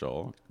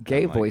superficial.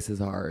 Gay and, like, voice is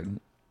hard.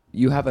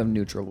 You have a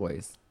neutral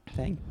voice.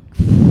 Thank.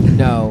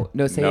 No,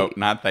 say No,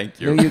 not thank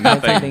you. No, you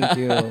can't say Nothing. thank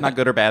you. Not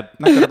good or bad.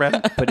 Not good or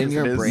bad. But in Just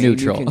your it is. brain,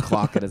 Neutral. you can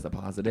clock it as a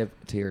positive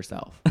to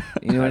yourself.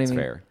 You know what I That's mean?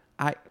 fair.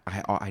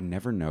 I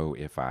never know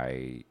if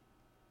I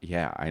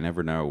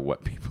never know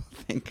what people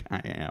think I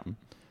am.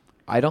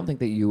 I don't think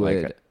that you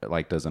would.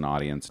 Like, does an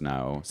audience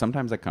know?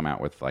 Sometimes I come out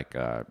with like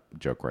a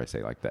joke where I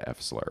say like the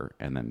F slur,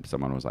 and then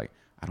someone was like,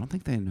 "I don't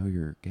think they know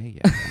you're gay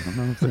yet. I don't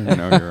know if they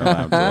know you're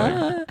allowed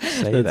to like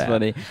say That's that."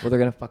 funny. Well, they're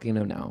gonna fucking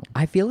know now.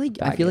 I feel like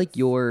Faggots.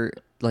 your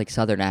like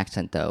southern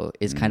accent though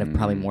is kind of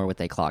probably more what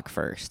they clock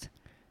first.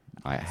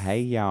 Like,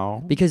 hey,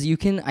 y'all. Because you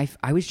can,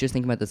 I was just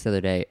thinking about this the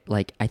other day.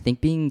 Like, I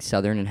think being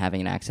Southern and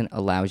having an accent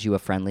allows you a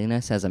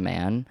friendliness as a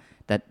man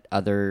that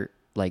other,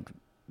 like,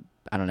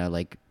 I don't know,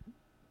 like,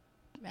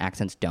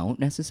 accents don't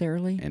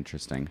necessarily.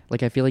 Interesting.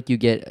 Like, I feel like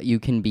you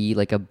can be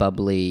like a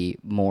bubbly,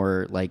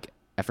 more like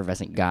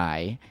effervescent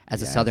guy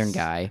as a Southern Yes.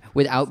 guy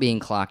without being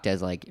clocked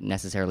as like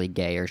necessarily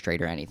gay or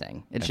straight or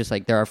anything. It's just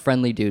like there are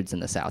friendly dudes in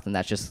the South, and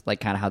that's just like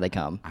kind of how they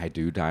come. I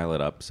do dial it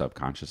up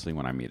subconsciously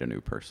when I meet a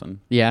new person.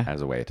 Yeah.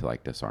 As a way to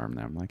like disarm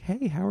them. Like,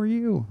 hey, how are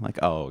you? Like,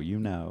 oh,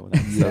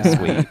 that's so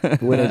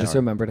sweet. When I just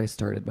remembered I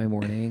started my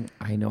morning,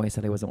 I know I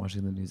said I wasn't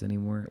watching the news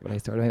anymore, but I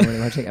started my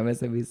morning watching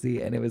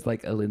MSNBC, and it was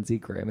like a Lindsey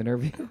Graham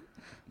interview.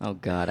 Oh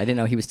God, I didn't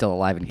know he was still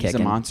alive and He's kicking.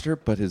 a monster,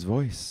 but his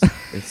voice,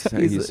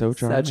 he's so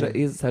charming.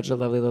 He's such a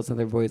lovely little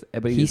Southern voice,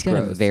 but He's got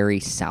a gross. very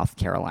South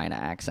Carolina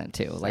accent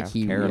too. Like South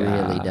he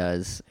Carolina. really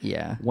does.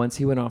 Yeah. Once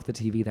he went off the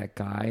TV, that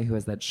guy who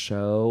has that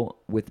show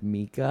with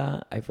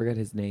Mika, I forget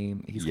his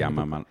name. He's kind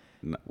of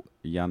a-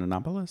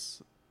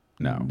 Yiannopoulos?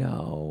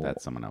 No.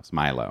 That's someone else.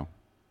 Milo.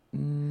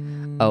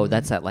 Oh,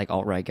 that's that like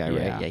alt-right guy,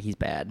 Yeah. right? Yeah, he's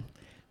bad.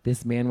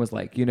 This man was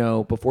like,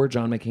 before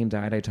John McCain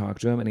died, I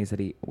talked to him, and he said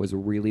he was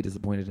really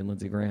disappointed in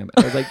Lindsey Graham. And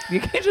I was like, you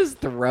can't just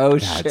throw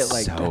shit That's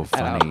like so that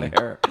funny. out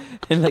there.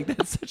 And like,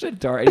 that's such a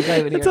dark. He's not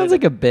even It here sounds to-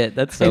 like a bit.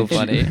 That's so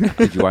funny.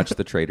 Did you watch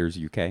The Traitors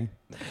UK?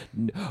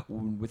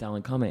 with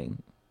Alan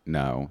Cumming.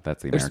 No,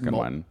 that's the There's American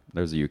one.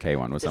 There's a UK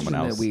one with someone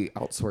else. We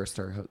outsourced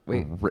our.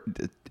 Wait,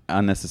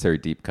 Unnecessary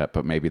deep cut,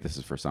 but maybe this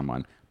is for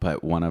someone.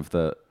 But one of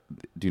the,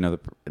 do you know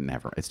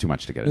never? It's too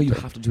much to get no, into.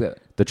 you have to do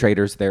it. The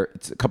traitors,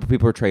 it's a couple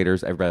people are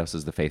traitors. Everybody else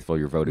is the faithful.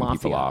 You're voting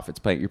people Mafia.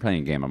 off. You're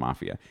playing a game of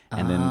Mafia.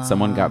 And then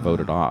someone got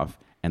voted off.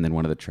 And then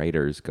one of the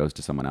traitors goes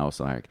to someone else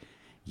like,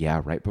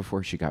 yeah, right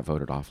before she got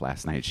voted off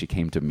last night, she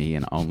came to me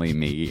and only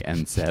me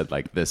and said,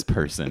 like, this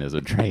person is a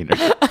traitor.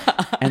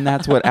 And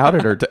that's what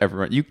outed her to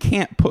everyone. You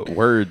can't put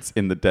words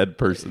in the dead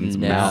person's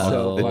No. mouth.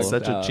 So It's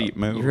such fucked a up. cheap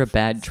move. You're a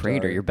bad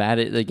trader. You're bad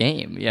at the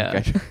game.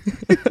 Yeah.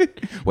 Okay.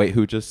 Wait,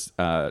 who just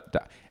I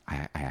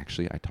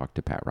talked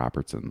to Pat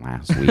Robertson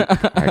last week.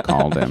 I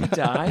called him.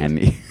 died? And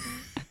he,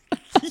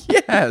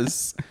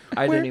 yes.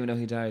 I didn't even know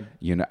he died.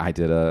 I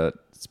did a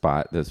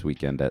spot this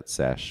weekend at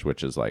Sesh,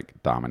 which is like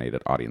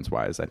dominated audience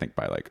wise, I think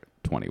by like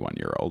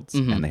 21-year-olds,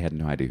 and they had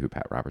no idea who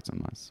Pat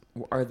Robertson was.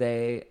 Are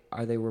they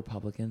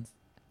Republicans?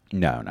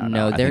 No.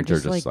 No, I they're think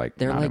just they're just like- like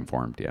they're not like-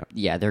 informed yet.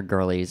 Yeah, they're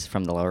girlies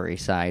from the Lower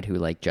East Side who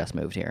like just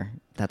moved here.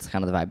 That's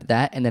kind of the vibe.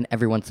 That, and then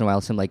every once in a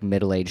while, some like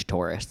middle-aged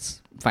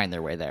tourists find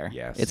their way there.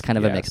 Yes, It's kind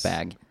of a yes. mixed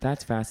bag.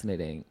 That's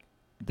fascinating.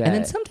 And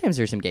then sometimes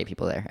there's some gay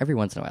people there. Every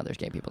once in a while, there's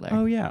gay people there.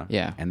 Oh yeah,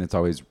 Yeah. and it's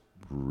always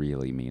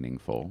really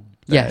meaningful.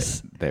 That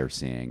Yes. they're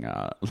seeing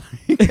like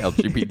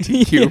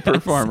LGBTQ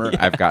performer.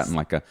 I've gotten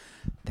like a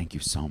thank you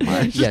so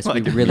much. Yes,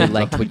 Like, we really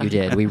liked what you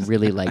did. We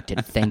really liked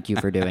it. Thank you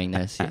for doing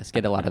this. Yes,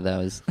 get a lot of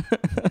those.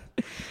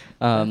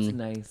 That's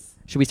nice.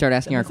 Should we start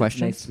asking our It's nice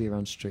questions? to be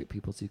around straight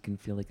people so you can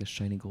feel like a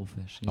shiny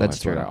goldfish. Oh,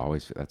 That's what true. I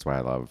always. That's why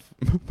I love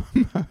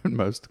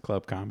most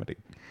club comedy.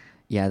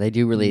 Yeah, they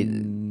do really.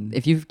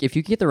 If you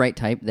get the right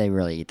type, they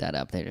really eat that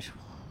up. They just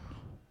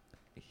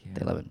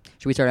they love it.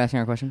 Should we start asking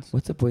our questions?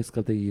 What's a boys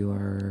club that you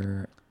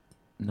are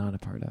not a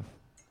part of?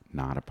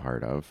 Not a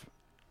part of.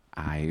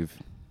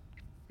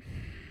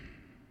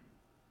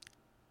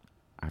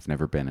 I've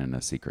never been in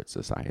a secret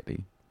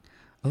society,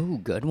 Oh,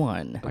 good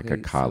one. like Okay, a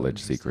so college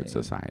secret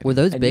interesting. society. Were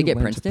those And big you at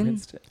went to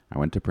Princeton? I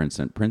went to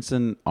Princeton.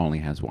 Princeton only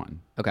has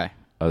one. Okay.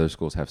 Other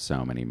schools have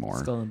so many more.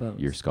 Skull and Bones.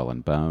 Your Skull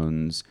and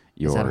Bones.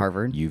 Your that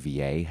Harvard?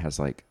 UVA has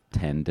like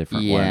 10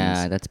 different ones.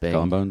 Yeah, that's big.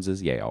 Skull and Bones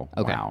is Yale.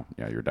 Okay. Wow.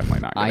 Yeah, you're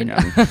definitely not I getting know.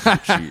 in.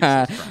 Jesus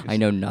Christ. I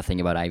know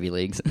nothing about Ivy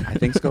Leagues. I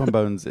think Skull and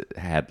Bones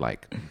had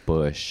like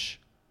Bush,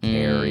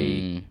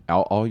 Kerry,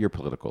 all your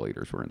political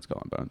leaders were in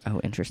Skull and Bones.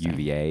 Oh, interesting.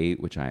 UVA,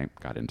 which I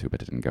got into but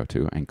didn't go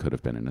to, and could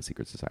have been in a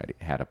secret society,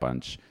 had a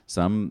bunch.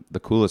 Some,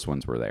 the coolest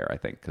ones were there, I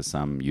think, because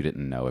some you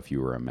didn't know if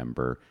you were a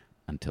member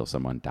until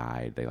someone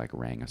died. They like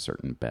rang a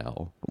certain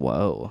bell,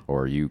 Whoa.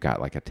 or you got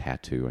like a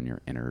tattoo on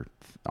your inner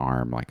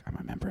arm, like I'm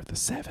a member of the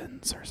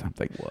Sevens or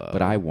something. Whoa.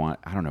 But I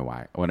don't know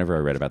why. Whenever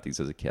I read about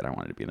these as a kid, I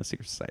wanted to be in a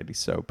secret society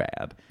so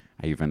bad.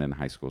 I even in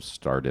high school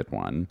started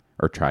one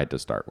or tried to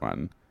start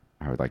one.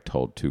 I would like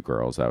told two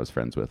girls I was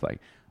friends with,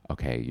 like,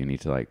 okay, you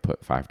need to like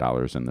put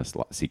 $5 in this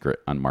secret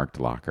unmarked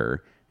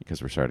locker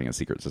because we're starting a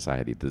secret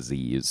society, the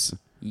Z's.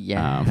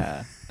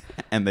 Yeah.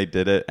 And they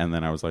did it, and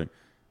then I was like,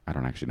 I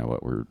don't actually know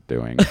what we're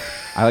doing.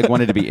 I like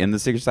wanted to be in the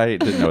secret society,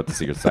 didn't know what the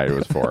secret society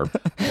was for.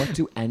 What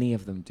do any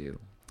of them do?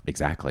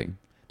 Exactly.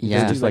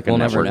 Yeah, It's just like a we'll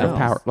never network know. of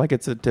power. Like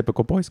it's a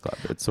typical boys club.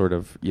 It's sort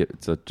of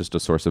just a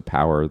source of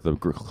power. The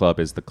club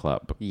is the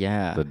club.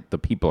 Yeah. The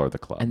people are the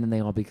club. And then they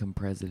all become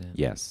president.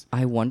 Yes.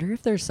 I wonder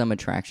if there's some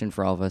attraction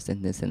for all of us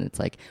in this, and it's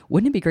like,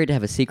 wouldn't it be great to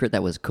have a secret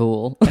that was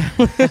cool?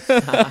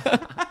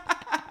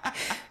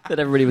 That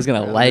everybody was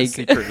gonna like.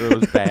 secret that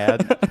was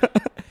bad.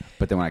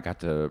 But then when I got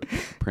to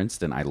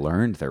Princeton, I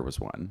learned there was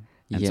one,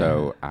 and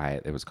so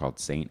it was called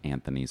St.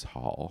 Anthony's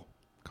Hall.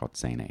 called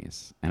St.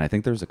 A's. And I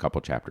think there's a couple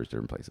chapters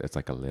different places. It's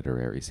like a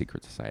literary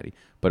secret society.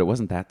 But it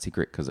wasn't that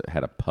secret because it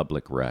had a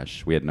public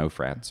rush. We had no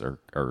frats or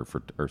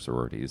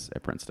sororities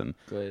at Princeton.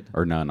 Good.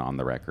 Or none on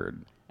the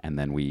record. And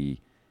then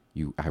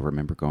I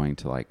remember going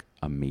to like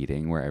a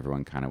meeting where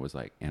everyone kind of was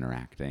like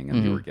interacting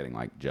and you were getting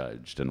like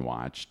judged and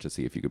watched to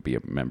see if you could be a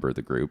member of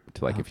the group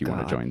to like if you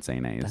want to join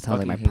St. A's. That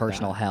sounds like my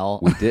personal hell.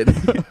 We did.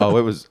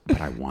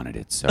 But I wanted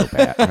it so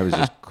bad. I was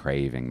just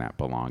craving that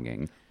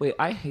belonging. Wait,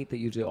 I hate that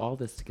you do all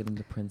this to get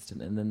into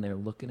Princeton and then they're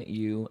looking at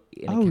you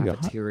in a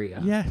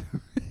cafeteria. Yeah.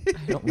 I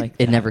don't like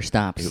that. It never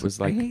stops. It was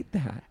like, I hate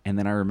that. And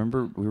then I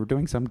remember we were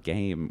doing some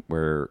game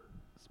where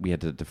we had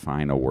to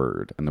define a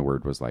word, and the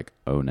word was like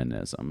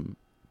onanism.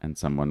 And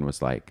someone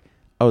was like,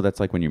 "Oh, that's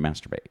like when you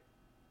masturbate."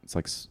 It's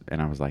like,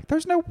 and I was like,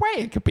 "There's no way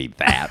it could be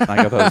that." Like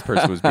I thought this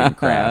person was being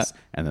crass,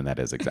 and then that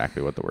is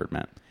exactly what the word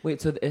meant.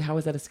 Wait, so how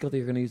is that a skill that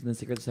you're going to use in the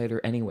secret society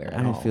or anywhere?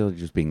 I feel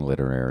just being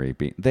literary.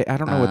 I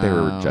don't know what they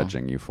were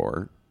judging you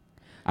for.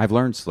 I've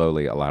learned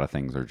slowly a lot of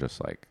things are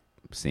just like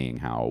seeing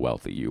how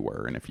wealthy you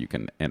were and if you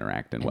can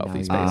interact in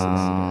wealthy spaces.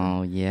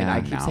 Oh, yeah. And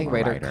I keep Now saying I'm a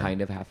writer writer.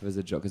 kind of half as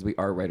a joke because we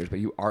are writers, but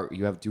you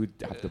have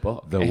the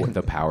book.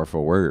 The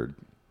powerful word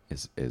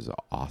is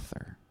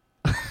author.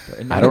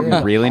 And I don't you're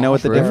an really know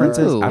what the author. difference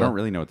is. I True. don't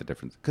really know what the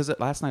difference. Because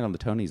last night on the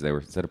Tonys, they were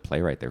instead of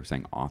playwright, they were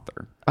saying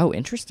author. Oh,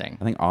 interesting.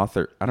 I think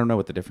author. I don't know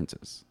what the difference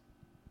is.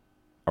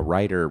 A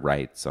writer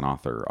writes, an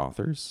author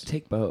authors.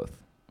 Take both.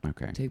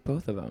 Okay. Take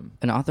both of them.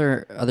 An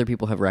author, other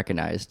people have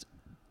recognized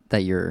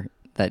that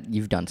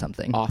you've done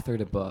something. Author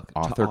to book.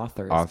 Author to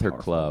author. Is author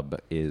powerful. club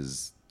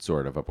is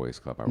sort of a boys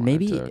club. I wanted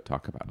Maybe- to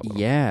talk about a little.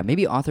 Yeah,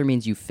 maybe author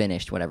means you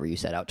finished whatever you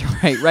set out to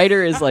write.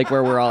 Writer is like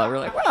where we're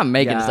like, we're not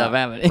making Yeah. stuff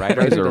happen.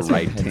 Writers are Doesn't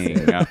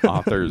writing.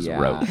 Authors Yeah.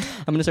 wrote.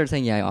 I'm gonna start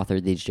saying, yeah, I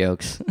authored these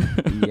jokes.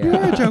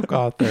 You're a joke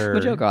author. I'm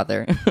a joke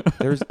author.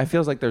 I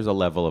feels like there's a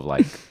level of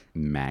like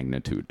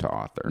magnitude to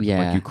author.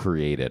 Yeah. Like you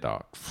created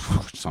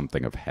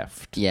something of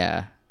heft.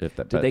 Yeah. If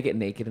that, Did they get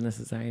naked in the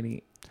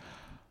society?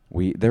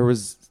 There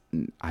was,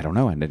 I don't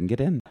know, I didn't get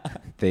in.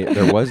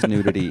 There was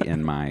nudity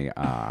in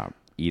my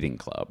eating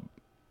club.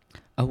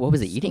 Oh, what was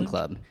the eating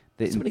club?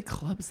 There's so many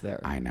clubs there.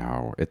 I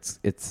know it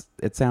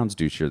sounds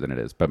douchier than it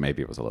is, but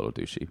maybe it was a little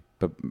douchey.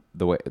 But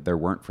the way there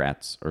weren't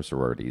frats or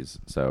sororities,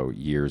 so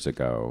years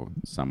ago,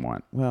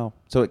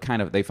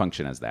 they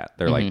function as that.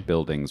 They're like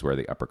buildings where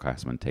the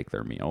upperclassmen take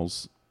their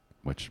meals,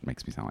 which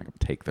makes me sound like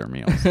take their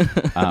meals,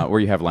 where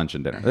you have lunch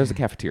and dinner. There's a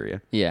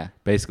cafeteria. Yeah.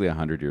 Basically,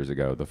 100 years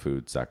ago, the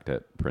food sucked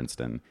at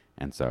Princeton,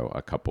 and so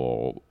a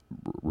couple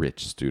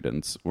rich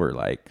students were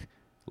like,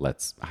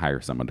 let's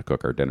hire someone to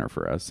cook our dinner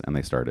for us. And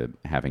they started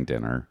having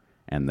dinner.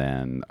 And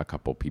then a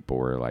couple people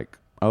were like,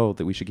 oh,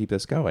 that we should keep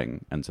this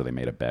going. And so they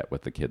made a bet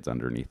with the kids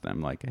underneath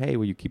them, like, hey,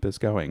 will you keep this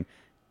going?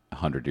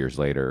 100 years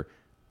later,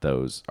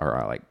 those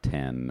are like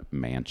 10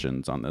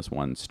 mansions on this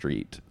one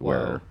street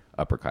where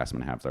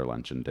upperclassmen have their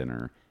lunch and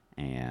dinner.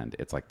 And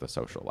it's like the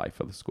social life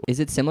of the school. Is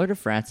it similar to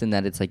frats in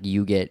that it's like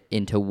you get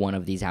into one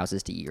of these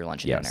houses to eat your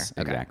lunch and dinner? Yes,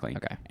 Okay. exactly.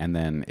 Okay. And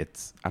then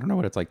I don't know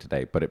what it's like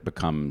today, but it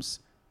becomes,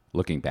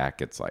 looking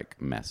back, it's like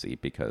messy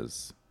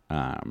because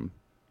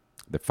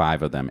the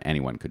 5 of them,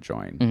 anyone could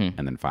join.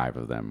 And then 5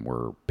 of them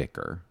were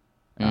bicker,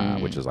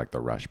 which is like the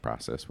rush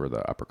process where the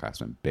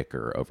upperclassmen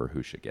bicker over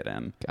who should get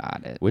in.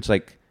 Got it. Which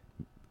like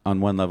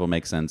on one level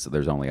makes sense.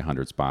 There's only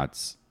 100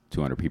 spots.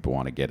 200 people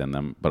want to get in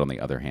them. But on the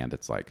other hand,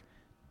 it's like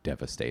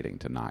devastating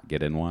to not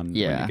get in one when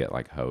Yeah. you get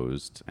like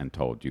hosed and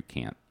told you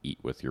can't eat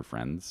with your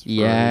friends for a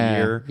Yeah.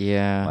 year.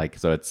 Yeah. Like,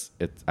 so it's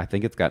I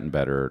think it's gotten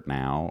better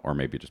now, or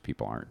maybe just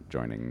people aren't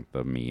joining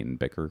the mean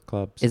bicker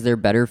clubs. Is there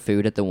better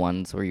food at the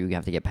ones where you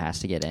have to get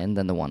past to get in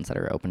than the ones that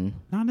are open?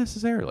 Not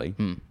necessarily.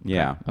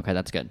 Yeah. Okay,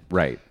 that's good.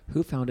 Right.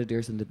 Who founded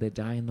Dearson? Did they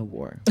die in the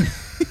war? Do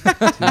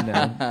you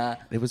know?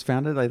 It was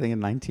founded, I think, in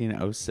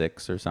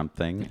 1906 or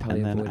something. probably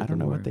And then avoided I don't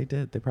the know war. what they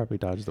did. They probably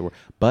dodged the war.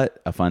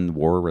 But a fun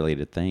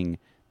war-related thing,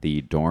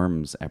 the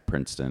dorms at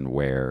Princeton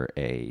where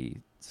a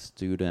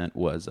student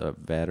was a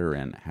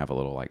veteran have a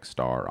little like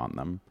star on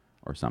them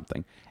or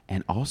something.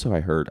 And also I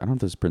heard, I don't know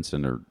if this is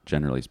Princeton or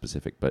generally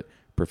specific, but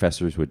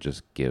professors would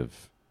just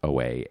give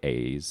away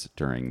A's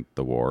during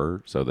the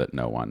war so that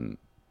no one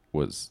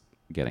was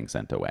getting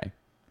sent away.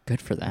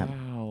 Good for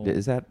them. Wow.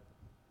 Is that...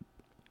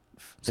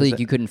 So is you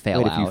that- couldn't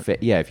fail wait, out.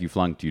 if you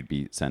flunked, you'd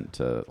be sent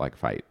to like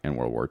fight in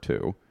World War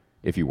II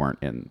if you weren't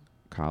in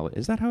college.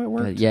 Is that how it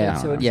worked? Yeah, I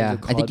don't so know. it's- yeah.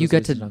 the I think you colleges get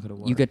used to not go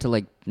to to war.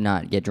 like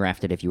not get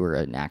drafted if you were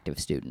an active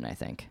student. I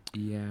think.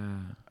 Yeah.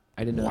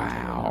 I didn't know.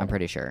 that Wow. was I'm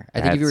pretty sure.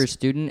 I think if you were a That's-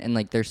 student and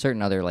like there's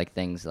certain other like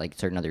things like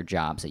certain other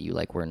jobs that you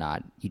like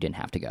you didn't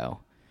have to go.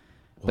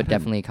 But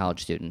definitely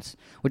college students,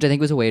 which I think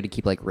was a way to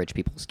keep like rich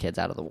people's kids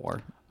out of the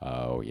war.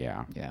 Oh,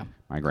 yeah. Yeah.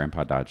 My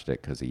grandpa dodged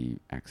it because he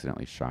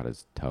accidentally shot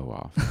his toe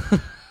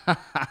off.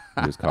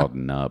 He was called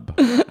Nub.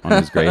 On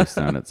his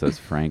gravestone, it says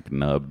Frank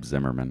Nub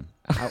Zimmerman.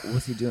 How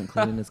was he doing?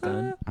 Cleaning his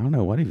gun? I don't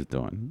know what he was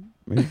doing.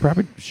 He was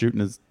probably shooting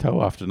his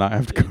toe off to not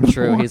have to go to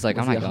True. war. He's like,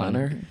 Was I'm he not a going.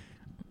 hunter?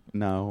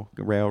 No,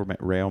 rail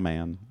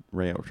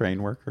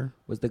train worker.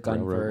 Was the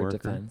gun Railroad for worker.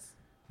 defense?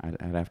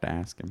 I'd have to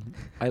ask him.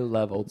 I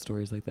love old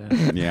stories like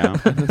that. Yeah.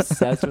 I'm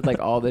obsessed with like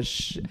all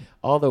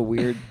the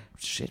weird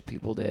shit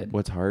people did.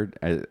 What's hard,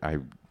 I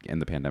in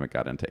the pandemic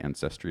got into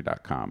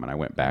Ancestry.com and I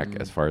went back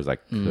as far as I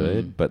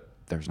could, but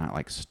there's not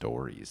like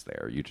stories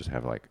there. You just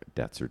have like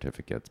death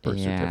certificates, birth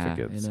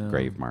certificates,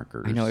 grave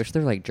markers. I know. If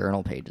they're like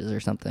journal pages or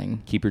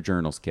something. Keep your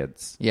journals,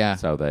 kids. Yeah.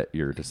 So that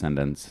your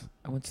descendants.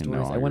 I want can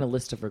stories. know I want a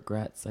list of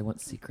regrets. I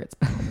want secrets,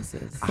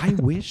 promises. I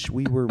wish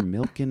we were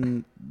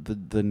milking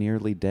the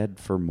nearly dead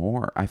for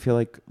more. I feel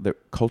like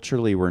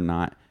culturally we're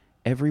not.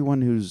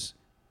 Everyone who's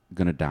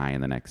going to die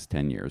in the next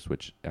 10 years,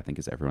 which I think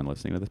is everyone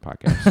listening to this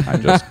podcast. I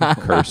just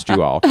cursed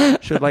you all.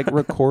 Should like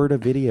record a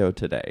video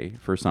today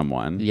for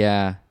someone.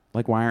 Yeah.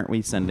 Like, why aren't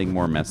we sending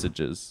more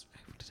messages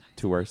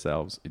to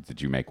ourselves?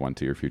 Did you make one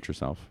to your future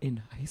self?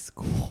 In high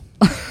school,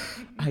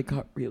 I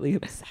got really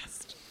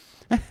obsessed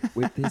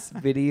with this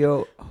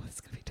video. Oh, it's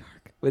going to be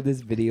dark. With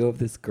this video of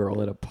this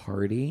girl at a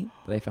party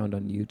that I found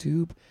on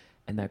YouTube.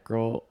 And that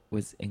girl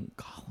was in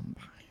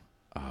Columbine.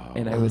 Oh,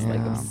 and I was like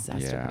obsessed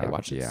with it. I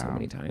watched it so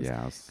many times.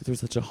 Yes. Because there's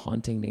such a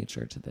haunting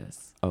nature to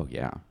this. Oh,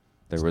 yeah.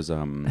 There was...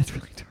 That's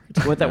really dark.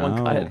 Do you want that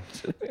one cut?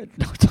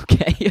 No, it's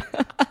okay.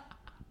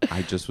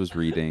 I just was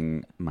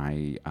reading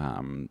my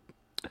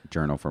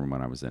journal from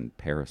when I was in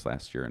Paris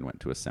last year and went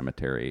to a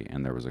cemetery,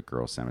 and there was a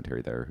girl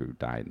cemetery there who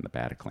died in the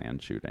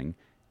Bataclan shooting.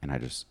 And I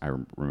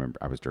remember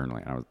I was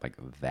journaling, and I was like,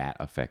 that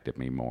affected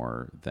me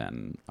more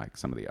than like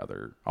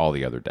all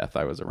the other death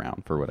I was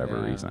around for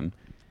whatever reason.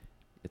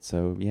 It's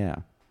so, yeah.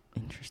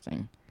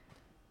 Interesting.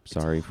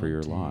 Sorry for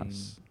your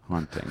loss.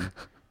 Haunting.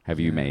 Have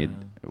you made,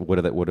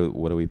 what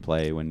do we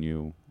play when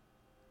you...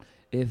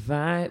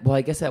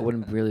 I guess that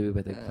wouldn't really be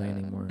what they play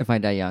anymore. If I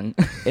die young.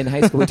 In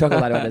high school, we talk a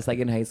lot about this. Like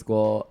in high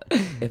school,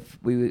 if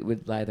we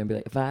would lie there and be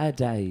like, if I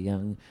die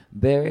young,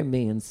 bury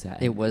me inside.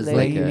 It was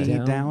Lay like me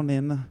down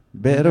in the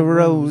bed of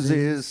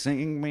roses,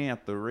 sing me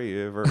at the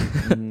river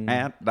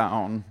at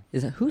dawn.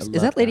 Is love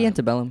that Lady that.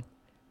 Antebellum?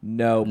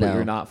 No, but No.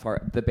 you're not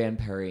far. The band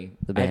Perry.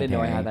 The I band didn't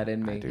know I Perry. had that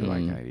in me. I do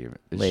like that idea.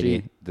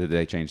 Lady. Did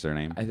they change their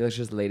name? I feel like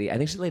she's Lady. I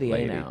think she's Lady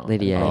Lady. A now.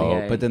 Lady A.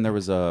 Oh, but then there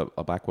was a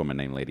black woman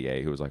named Lady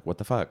A who was like, what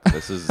the fuck?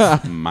 This is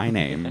my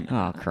name.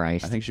 Oh,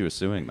 Christ. I think she was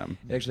suing them.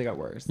 It actually got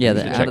worse. Yeah, We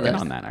the, should out check of in the,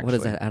 on that, what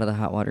is actually. that? Out of the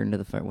hot water into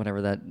the fire,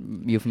 whatever that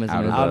euphemism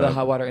Out is. of Out of the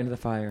hot water into the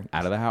fire.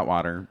 Out of the hot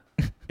water,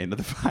 into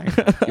the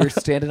fire. You're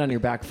standing on your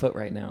back foot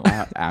right now.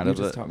 Out You of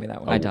just the... taught me that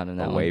one. I taught him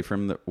that Away one.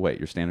 from the... Wait,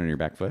 you're standing on your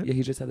back foot? Yeah,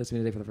 he just said this to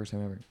me today for the first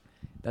time ever.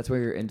 That's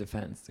where you're in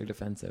defense. You're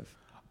defensive.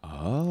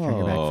 Oh. Turn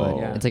your back foot.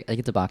 Yeah. It's like I think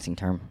it's a boxing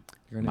term.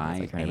 You're in My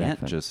defense. Turn your back aunt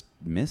foot. just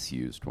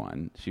misused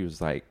one. She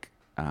was like,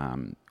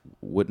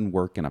 wouldn't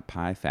work in a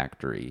pie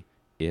factory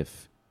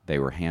if they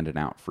were handing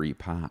out free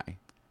pie.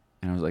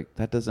 And I was like,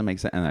 that doesn't make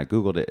sense. And I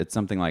Googled it. It's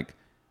something like,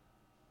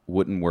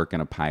 wouldn't work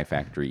in a pie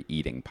factory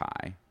eating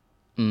pie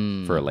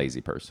for a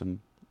lazy person.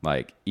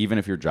 Like, even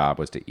if your job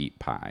was to eat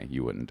pie,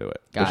 you wouldn't do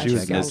it. But she Gotcha,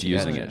 was gotcha,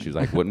 misusing gotcha. it. She was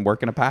like, wouldn't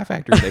work in a pie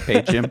factory. They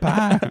paid Jim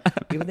pie.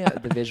 Even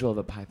the visual of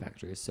a pie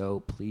factory is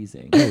so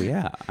pleasing. Oh,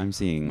 yeah. I'm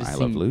seeing Just I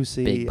Love seeing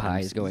Lucy. Big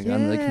pies going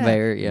on the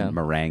conveyor. Yeah.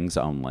 Meringues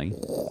only.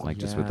 Like,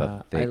 just with a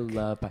Yeah, thick... I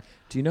love pie.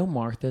 Do you know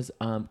Martha's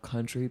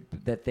country,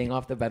 that thing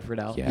off the Bedford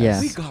L? Yes.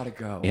 Yes. We gotta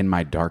go. In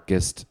my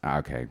darkest,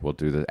 okay, we'll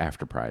do the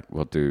after Pride.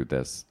 We'll do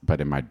this, but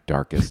in my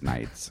darkest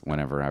nights,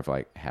 whenever I've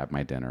like had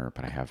my dinner,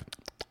 but I have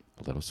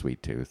a little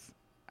sweet tooth,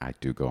 I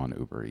do go on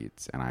Uber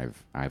Eats, and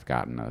I've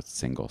gotten a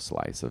single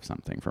slice of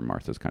something from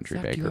Martha's Country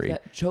Zach, you have Bakery.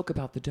 that joke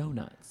about the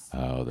donuts.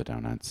 Oh, the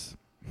donuts.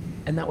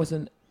 And that was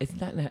isn't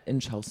that in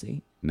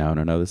Chelsea? No.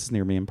 This is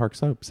near me in Park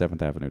Slope, 7th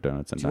Avenue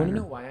Donuts and Do you want to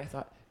Diner. know why I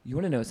thought, you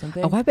want to know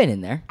something? Oh, I've been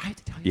in there. I have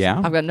to tell you Yeah?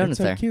 something. I've got donuts It's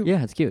so there. cute.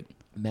 Yeah, it's cute.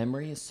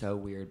 Memory is so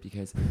weird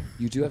because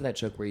you do have that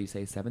joke where you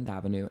say 7th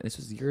Avenue. And this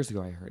was years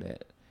ago I heard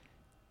it.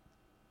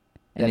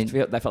 And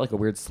That felt like a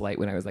weird slight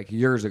when I was like,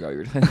 years ago.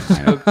 You're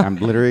I know. I'm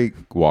literally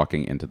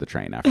walking into the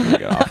train after we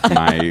get off.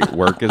 My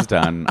work is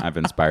done. I've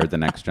inspired the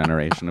next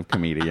generation of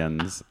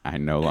comedians. I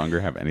no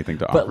longer have anything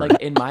to offer. But like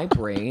in my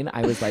brain,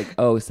 I was like,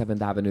 oh,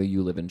 7th Avenue,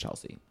 you live in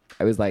Chelsea.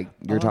 I was like,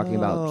 you're talking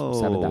about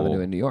 7th Avenue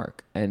in New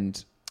York.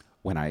 And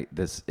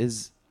this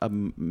is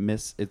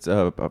it's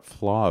a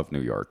flaw of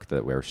New York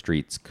where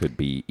streets could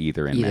be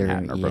either in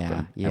Manhattan or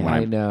Brooklyn. yeah. And when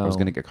I know. I was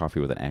going to get coffee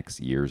with an ex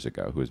years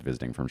ago who was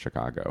visiting from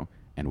Chicago,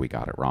 and we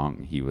got it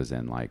wrong. He was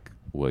in like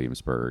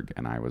Williamsburg,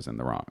 and I was in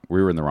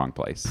we were in the wrong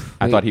place.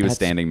 I Wait, thought he was that's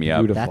standing me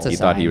up. beautiful. That's a He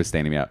thought he sign. was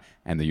standing me up,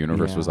 and the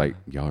universe was Yeah. like,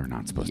 "Y'all are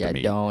not supposed Yeah, to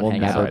meet. don't we'll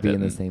hang never out. be in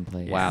the didn't. same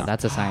place. Wow,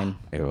 that's a sign.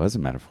 It was a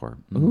metaphor.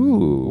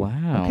 Ooh,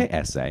 Wow. Okay,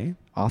 essay.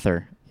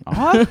 Author.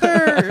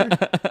 Author.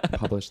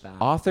 Publish that.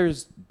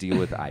 Authors deal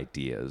with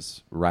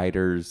ideas.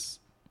 Writers.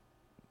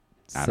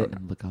 I Sit don't know.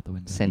 and look out the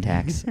window.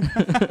 Syntax.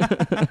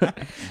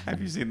 Have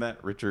you seen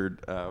that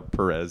Richard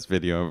Perez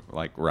video of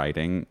like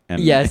writing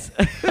and Yes.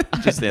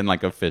 just in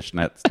like a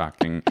fishnet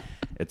stocking?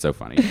 It's so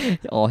funny.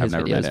 All his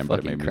I've never met videos him, but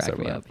it fucking made me so crack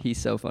me laugh. up. He's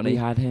so We funny.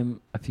 had him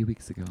a few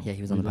weeks ago. Yeah,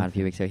 he was on the pod a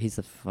few weeks ago. He's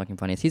the fucking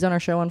funniest. He's on our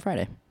show on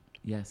Friday.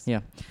 Yes.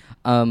 Yeah.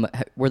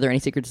 Were there any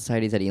secret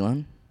societies at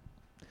Elon?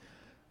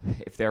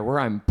 If there were,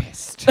 I'm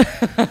pissed.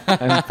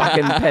 I'm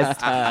fucking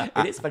pissed.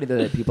 It is funny though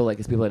that people like,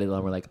 because people at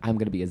Elon were like, I'm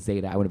gonna be a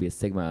Zeta, I want to be a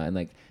Sigma, and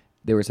like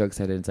they were so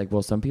excited. It's like,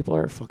 well, some people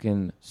are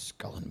fucking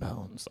skull and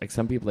bones. Like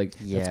some people, like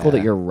it's cool that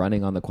Yeah. you're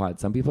running on the quad.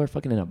 Some people are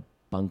fucking in a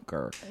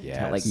bunker,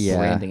 like Yeah.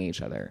 branding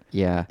each other.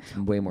 Yeah. It's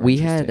way more. We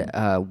interesting.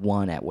 had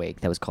one at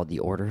Wake that was called the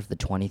Order of the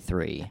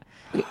 23.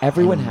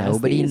 Everyone And has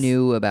nobody these?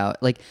 knew about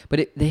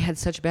but they had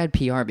such bad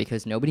PR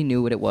because nobody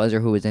knew what it was or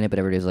who was in it, but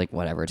everybody was like,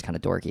 whatever, it's kind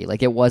of dorky.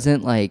 Like it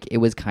wasn't like, it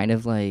was kind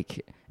of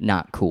like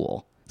not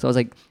cool. So I was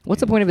like, what's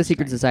the point of a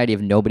secret society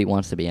if nobody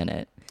wants to be in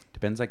it?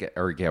 Depends, like,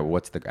 or yeah,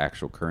 what's the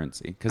actual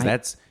currency? Because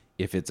that's,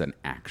 if it's an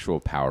actual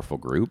powerful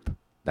group,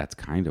 that's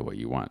kind of what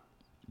you want.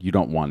 You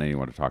don't want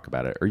anyone to talk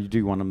about it, or you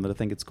do want them to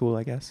think it's cool,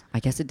 I guess. I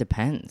guess it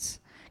depends.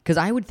 Because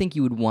I would think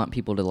you would want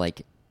people to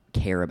like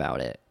care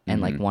about it and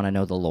like want to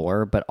know the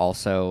lore, but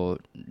also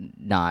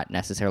not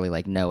necessarily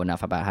like know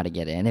enough about how to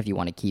get in if you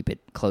want to keep it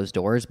closed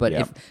doors. But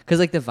Yep. because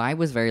like the vibe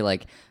was very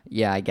like,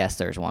 yeah, I guess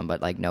there's one,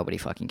 but like nobody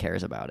fucking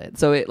cares about it.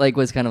 So it like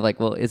was kind of like,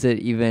 well, is it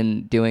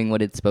even doing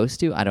what it's supposed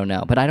to? I don't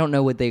know. But I don't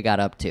know what they got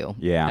up to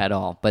at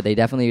all. But they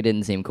definitely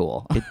didn't seem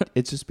cool.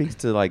 It just speaks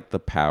to like the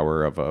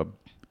power of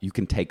you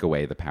can take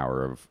away the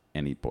power of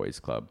any boys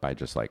club by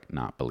just like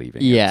not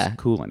believing Yeah. it's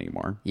cool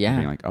anymore. Yeah.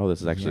 Being like, oh,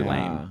 this is actually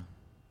lame.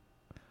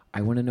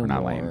 I want to know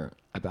Not more lame.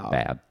 about.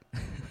 Bad.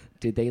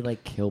 Did they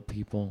like kill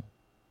people?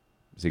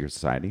 Secret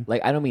society.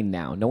 Like, I don't mean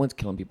now. No one's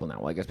killing people now.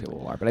 Well, I guess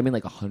people are, but I mean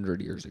like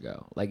 100 years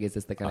ago. Like, is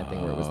this the kind of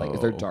thing where it was like, is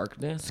there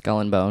darkness? Skull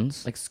and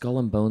Bones. Like Skull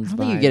and Bones. I don't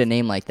think you vibes? get a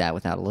name like that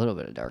without a little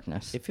bit of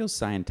darkness. It feels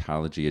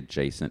Scientology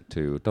adjacent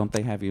to. Don't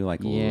they have you like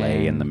Yeah.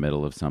 lay in the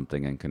middle of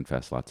something and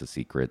confess lots of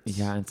secrets?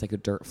 Yeah, it's like a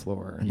dirt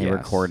floor. And they Yes.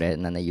 record it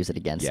and then they use it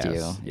against Yes, you.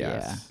 yes.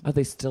 Yeah. Oh,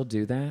 they still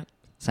do that?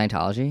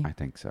 Scientology? I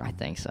think so. I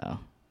think so.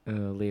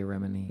 Leah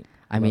Remini.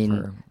 I Love mean,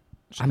 her.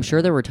 I'm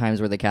sure there were times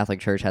where the Catholic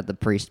Church had the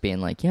priest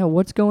being like, yeah,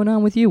 what's going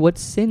on with you? What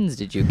sins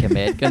did you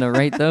commit? Gonna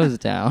write those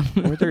down.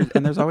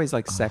 And there's always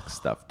like sex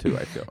stuff too,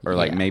 I feel. Or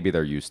like Yeah. maybe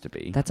there used to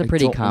be. That's a I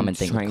pretty don't- common I'm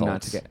thing with trying not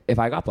cults. to get. If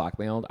I got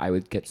blackmailed, I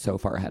would get so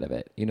far ahead of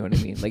it. You know what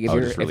I mean? Like if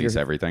Just release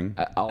everything.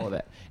 all of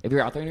it. If you're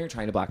out there and you're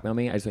trying to blackmail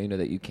me, I just want you to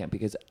know that you can't,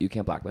 because you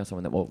can't blackmail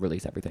someone that won't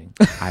release everything.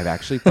 I've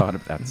actually thought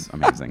of that's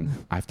amazing.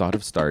 I've thought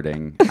of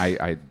starting.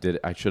 I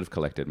should have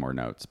collected more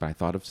notes, but I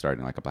thought of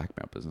starting like a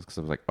blackmail business because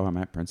I was like, oh, I'm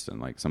at Princeton.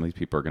 Like some of these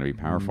people are going to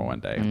be powerful one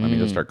day. Let me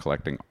just start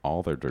collecting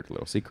all their dirty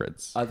little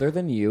secrets. Other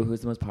than you,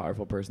 who's the most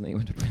powerful person that you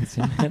went to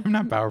Princeton with? I'm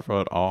not powerful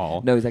at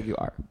all. No, exactly, you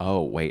are.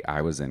 Oh wait,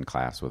 I was in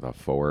class with a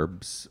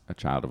Forbes, a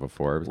child of a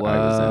Forbes. I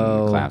was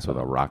Whoa. in class with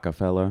a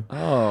Rockefeller.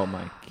 Oh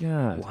my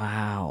god.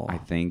 Wow. I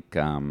think.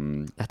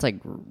 That's like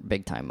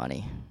big time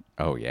money.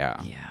 Oh yeah.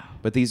 Yeah.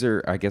 But these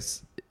are, I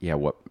guess. Yeah.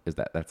 What is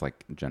that? That's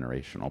like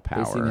generational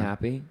power. They seem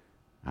happy.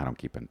 I don't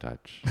keep in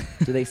touch.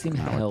 Do they seem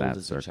Not with held that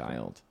as a circle.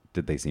 child?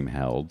 Did they seem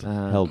held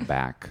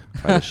back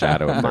by the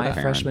shadow of their My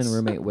parents? freshman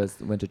roommate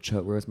went to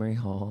Choate Rosemary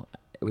Hall,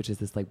 which is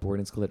this like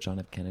boarding school that John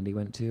F. Kennedy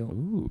went to.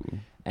 Ooh.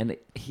 And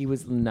he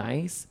was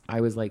nice.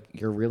 I was like,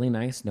 you're really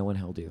nice. No one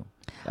held you.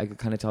 I could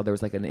kind of tell there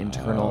was like an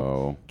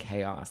internal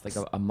chaos, like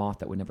a moth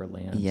that would never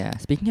land. Yeah.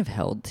 Speaking of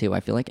held too, I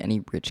feel like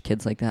any rich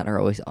kids like that are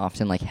always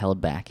often like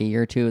held back a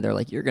year or two. They're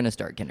like, you're gonna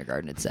start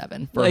kindergarten at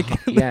 7. Like,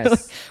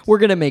 yes. we're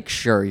gonna make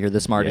sure you're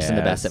the smartest and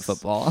the best at Yes.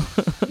 football.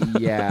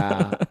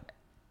 Yeah.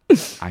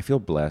 I feel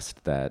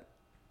blessed that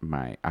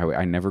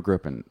I never grew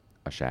up in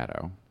a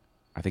shadow.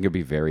 I think it'd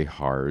be very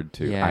hard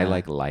to. Yeah. I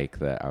like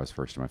that I was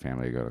first in my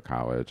family to go to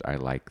college. I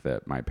like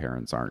that my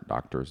parents aren't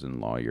doctors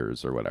and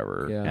lawyers or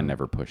whatever, Yeah. and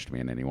never pushed me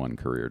in any one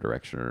career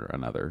direction or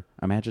another.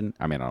 Imagine.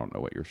 I mean, I don't know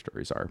what your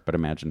stories are, but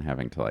imagine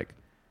having to like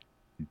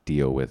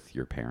deal with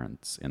your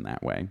parents in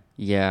that way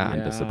Yeah. and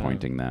Yeah.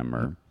 disappointing them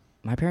or.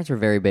 My parents were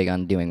very big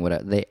on doing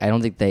what they. I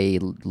don't think they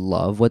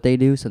love what they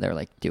do, so they're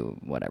like, do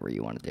whatever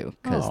you want to do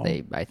because Oh.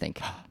 they. I think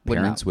would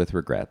Parents not. with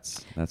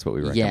regrets. That's what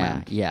we Yeah,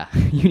 recommend. yeah.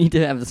 You need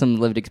to have some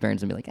lived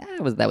experience and be like,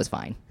 that was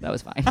fine. That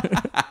was fine.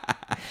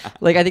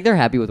 Like I think they're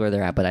happy with where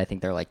they're at, but I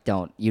think they're like,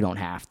 you don't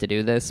have to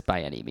do this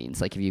by any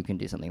means. Like if you can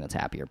do something that's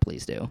happier,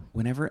 please do.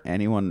 Whenever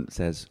anyone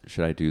says,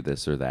 should I do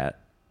this or that,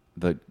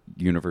 the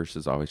universe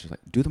is always just like,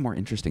 do the more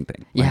interesting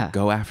thing. Like, Yeah.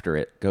 go after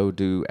it. Go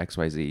do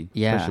XYZ.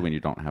 Yeah. Especially when you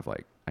don't have,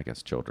 like, I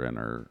guess, children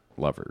or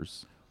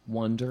lovers.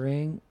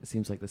 Wondering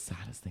seems like the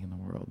saddest thing in the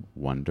world.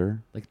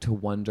 Wonder. Like to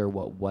wonder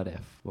what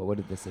if? What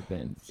would this have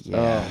been? Yeah.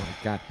 Oh my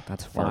god.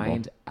 That's horrible.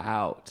 Find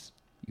out.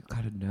 You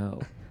gotta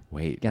know.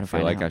 Wait, Gotta I feel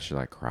find like out. I should,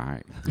 like,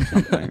 cry or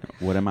something.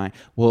 What am I?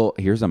 Well,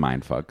 here's a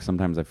mind fuck.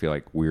 Sometimes I feel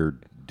like we're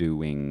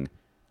doing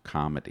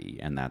comedy,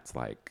 and that's,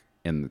 like,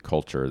 in the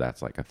culture,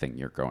 that's, like, a thing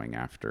you're going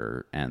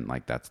after, and,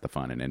 like, that's the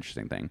fun and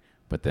interesting thing.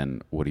 But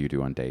then what do you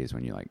do on days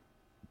when you, like,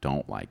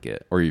 don't like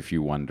it, or if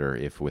you wonder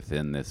if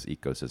within this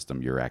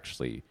ecosystem you're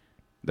actually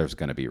there's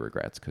going to be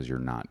regrets because you're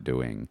not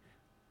doing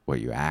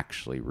what you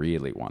actually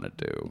really want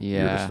to do.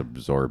 You're Yeah. just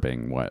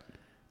absorbing what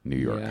New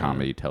York Yeah.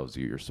 comedy tells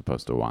you you're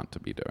supposed to want to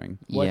be doing.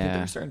 Well, I think there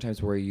Yeah. are certain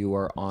times where you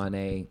are on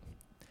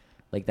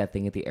like that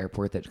thing at the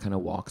airport that kind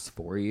of walks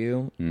for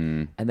you,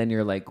 and then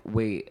you're like,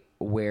 wait,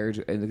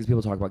 and because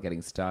people talk about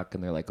getting stuck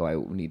and they're like, oh, I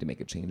need to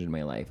make a change in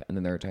my life. And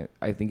then there are times,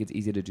 I think it's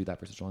easy to do that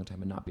for such a long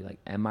time and not be like,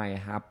 am I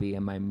happy?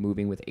 Am I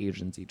moving with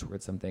agency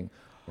towards something?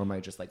 Or am I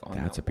just like on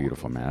That's a that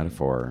beautiful walking thing?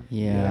 metaphor.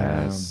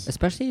 Yeah. Yes.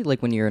 Especially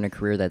like when you're in a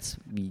career that's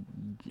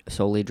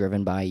solely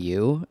driven by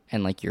you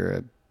and like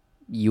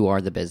you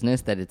are the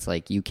business, that it's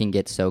like you can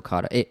get so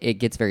caught up. It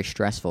gets very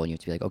stressful and you have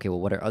to be like, okay, well,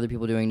 what are other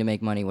people doing to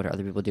make money? What are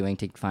other people doing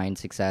to find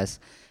success?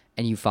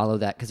 And you follow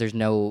that because there's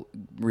no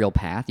real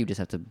path. You just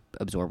have to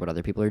absorb what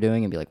other people are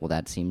doing and be like, well,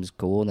 that seems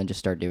cool. And then just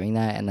start doing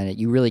that. And then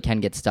you really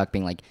can get stuck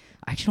being like,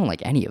 I actually don't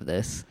like any of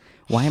this.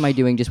 Why am I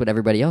doing just what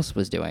everybody else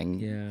was doing?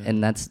 Yeah.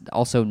 And that's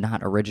also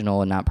not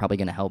original and not probably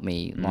going to help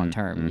me long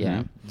term. Mm-hmm.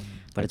 Yeah.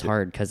 But it's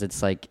hard because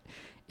it's like,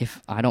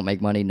 if I don't make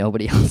money,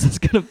 nobody else is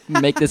going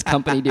to make this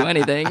company do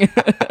anything.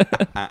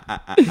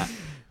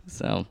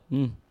 So,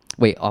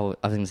 wait, I was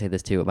going to say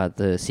this too about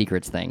the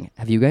Secrets thing.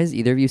 Have you guys,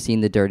 either of you,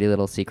 seen the Dirty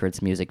Little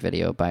Secrets music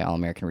video by All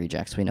American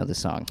Rejects? We know this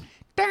song.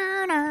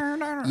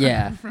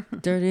 Yeah.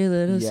 Dirty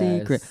Little Yes.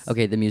 Secret.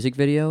 Okay, the music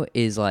video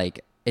is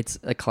like, it's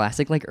a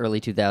classic like early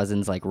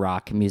 2000s like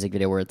rock music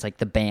video where it's like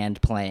the band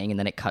playing and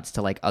then it cuts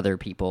to like other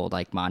people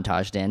like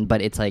montaged in.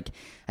 But it's like,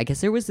 I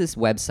guess there was this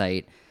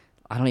website,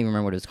 I don't even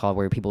remember what it was called,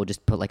 where people would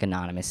just put like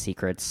anonymous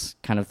secrets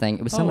kind of thing.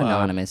 It was some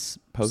anonymous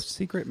Post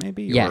secret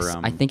maybe. Yes, or,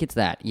 I think it's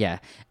that. Yeah,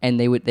 and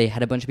they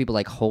had a bunch of people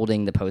like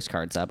holding the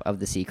postcards up of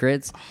the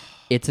secrets.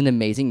 It's an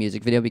amazing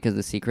music video because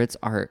the secrets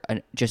are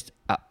just.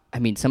 I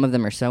mean, some of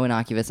them are so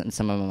innocuous, and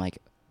some of them like,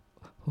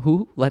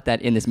 who let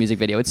that in this music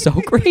video? It's so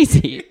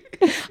crazy.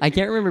 I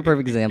can't remember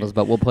perfect examples,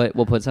 but we'll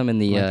put some in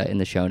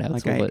the show notes.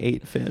 Like We'll I put-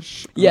 ate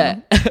fish.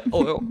 Yeah,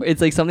 Or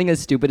it's like something as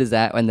stupid as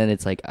that, and then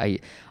it's like I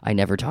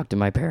never talked to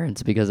my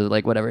parents because of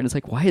like whatever, and it's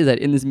like, why is that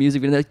in this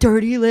music video? And they're like,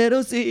 dirty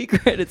little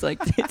secret. It's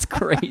like it's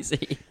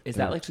crazy. Is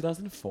that like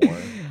 2004?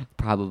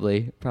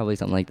 Probably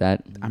something like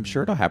that. I'm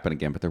sure it'll happen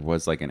again, but there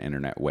was like an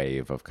internet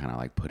wave of kind of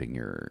like putting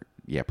your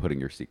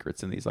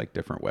secrets in these like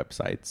different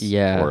websites.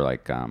 Yeah. Or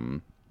like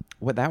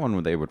what that one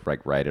where they would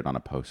like write it on a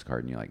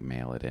postcard and you like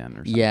mail it in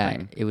or something.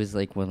 Yeah, it was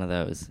like one of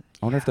those.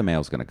 I wonder if the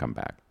mail's gonna come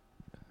back.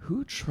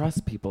 Who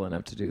trusts people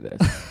enough to do this?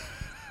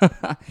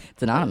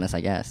 It's anonymous,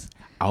 I guess.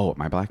 Oh,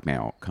 my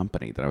blackmail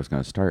company that I was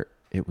gonna start.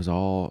 It was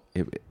all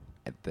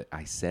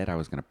I said I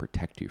was gonna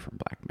protect you from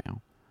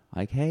blackmail.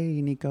 Like,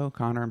 hey, Nico,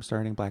 Connor, I'm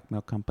starting a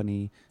blackmail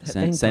company.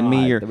 Thank Send me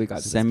God your that we got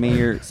to this send me point.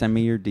 your send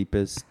me your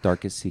deepest,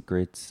 darkest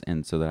secrets,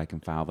 and so that I can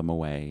file them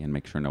away and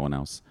make sure no one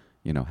else,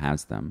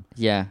 has them.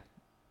 Yeah.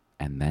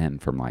 And then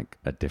from like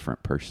a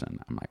different person,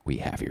 I'm like, we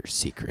have your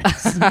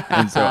secrets,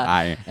 and so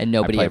And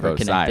nobody I play ever both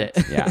connect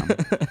sides. it. Yeah,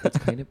 That's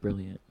kind of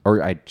brilliant.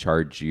 or I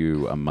charge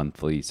you a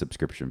monthly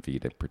subscription fee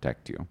to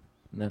protect you.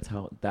 And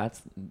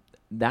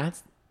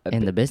that's a In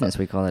the bit- business,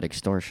 we call it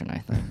extortion, I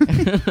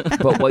think.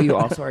 But what you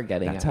also are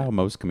getting That's at, how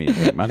most comedians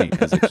make money,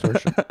 is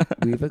extortion.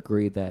 we've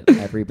agreed that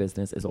every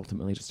business is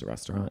ultimately just a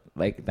restaurant.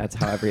 Like that's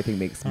how everything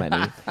makes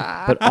money.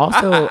 But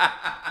also,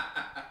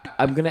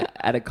 I'm gonna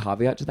add a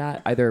caveat to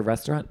that: either a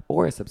restaurant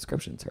or a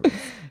subscription service.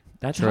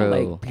 That's how True.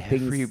 like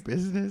things.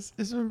 business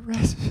is a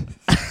restaurant.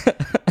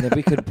 And if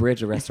we could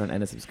bridge a restaurant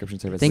and a subscription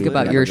service, Think we would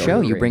about never your go show.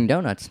 You hungry. bring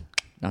donuts.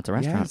 Not the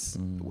restaurant. Yes.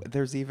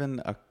 There's even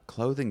a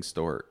clothing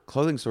store.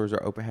 Clothing stores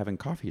are open, having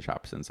coffee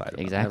shops inside of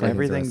them. Exactly.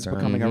 Everything's Everything's a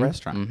becoming a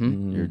restaurant.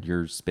 restaurant.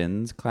 Your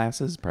spins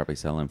classes probably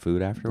selling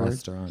food afterwards.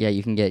 Restaurant. Yeah,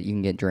 you can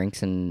get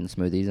drinks and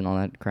smoothies and all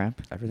that crap.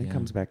 Everything Yeah.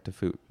 comes back to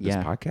food. This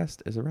Yeah.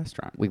 podcast is a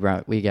restaurant. We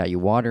got you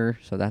water,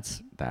 so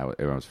that's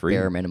It was free.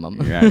 bare minimum.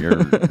 Yeah,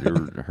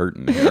 you're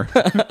hurting here.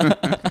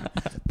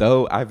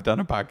 Though I've done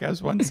a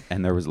podcast once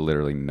and there was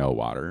literally no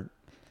water.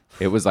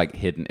 It was like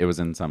hidden. It was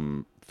in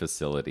some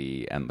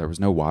facility and there was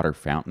no water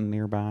fountain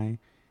nearby.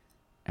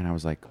 And I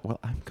was like, well,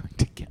 I'm going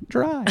to get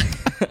dry.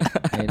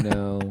 I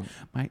know.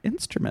 My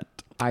instrument.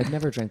 I've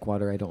never drank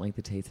water. I don't like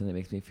the taste, and it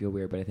makes me feel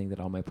weird. But I think that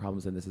all my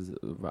problems, and this is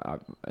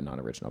not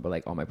original, but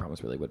like all my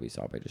problems really would be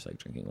solved by just like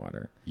drinking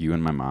water. You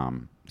and my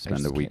mom spend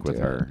just a week can't with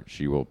do her.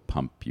 She will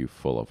pump you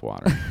full of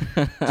water.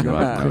 Do you You remember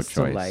have no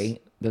Crystal choice.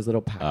 Light? Those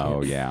little packets.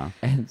 Oh, yeah.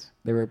 And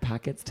there were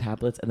packets,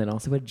 tablets, and then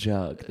also a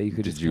jug that you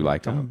could Did just you kind of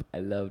like 'em? dump. I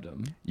loved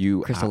them.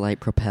 You Crystal Light,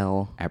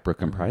 Propel. At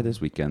Brook and Pride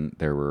this weekend,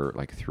 there were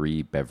like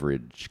 3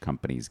 beverage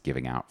companies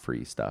giving out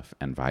free stuff,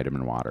 and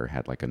Vitamin Water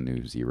had like a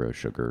new 0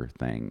 sugar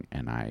thing,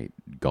 and I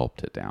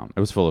gulped it down. It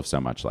was full of so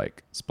much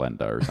like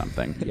Splenda or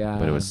something. Yeah.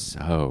 But it was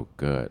so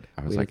good.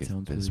 I was Wait, like, it is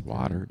sounds this really good.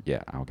 water?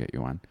 Yeah, I'll get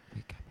you one.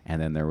 And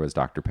then there was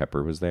Dr.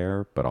 Pepper was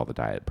there, but all the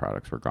diet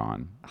products were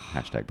gone.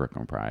 Hashtag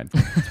Brooklyn Pride.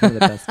 It's one of the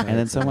best. And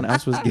then someone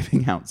else was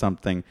giving out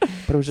something, but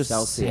it was just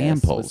Celsius.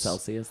 samples. Was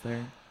Celsius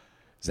there?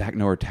 Zach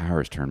Noah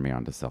Towers turned me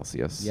on to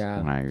Celsius Yeah.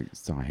 when I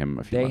saw him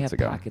a few They months have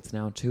ago. packets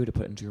now too to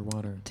put into your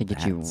water. To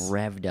get you That's-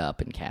 revved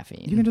up in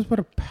caffeine. You can just put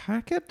a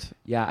packet?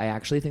 Yeah, I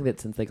actually think that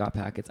since they got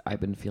packets, I've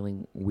been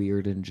feeling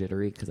weird and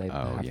jittery because I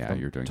Oh, have yeah, them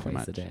you're doing too twice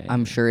much. a day.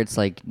 I'm sure it's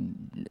like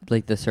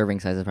the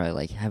serving size is probably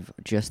like have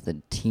just the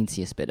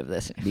teensiest bit of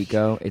this.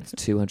 Nico, it's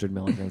 200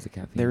 milligrams of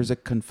caffeine. There's a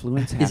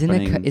confluence Isn't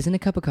happening. isn't a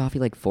cup of coffee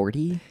like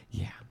 40?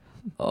 Yeah.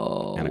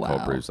 Oh, And a wow.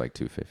 cold brew is like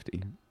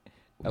 $2.50.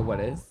 what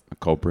is? A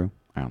cold brew,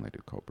 I only do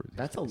cold brew.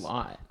 That's a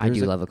lot. I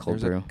do love a cold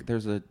brew.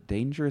 There's a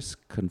dangerous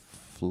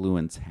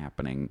confluence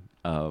happening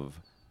of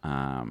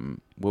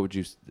what would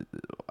you,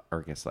 or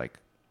I guess like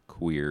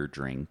queer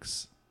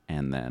drinks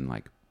and then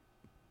like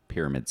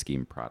pyramid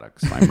scheme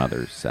products my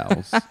mother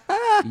sells.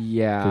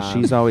 Yeah. Because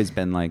she's always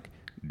been like,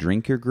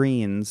 drink your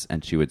greens,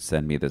 and she would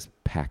send me this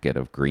packet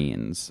of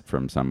greens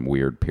from some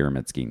weird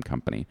pyramid scheme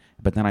company.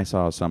 But then I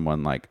saw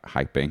someone like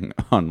hyping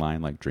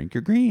online, like, drink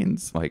your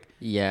greens, like,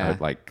 Yeah.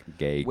 like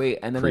gay Wait,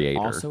 and then creator.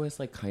 it also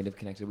is like kind of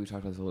connected. We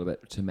talked about this a little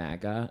bit to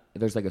MAGA.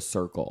 There's like a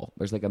circle.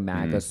 There's like a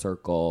MAGA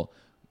circle,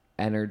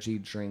 energy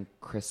drink,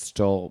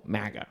 crystal,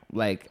 MAGA.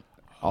 Like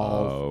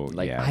all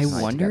like yes. I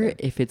tied wonder together.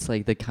 if it's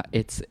like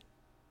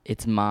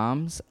it's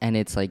moms and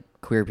it's like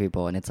queer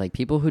people and it's like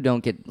people who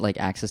don't get like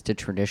access to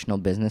traditional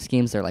business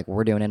schemes. They're like,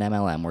 we're doing an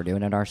MLM, we're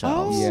doing it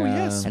ourselves. Yeah.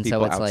 yes. And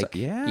People so it's outside- like,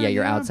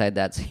 you're outside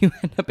that, so you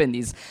end up in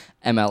these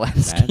MLM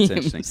That's schemes.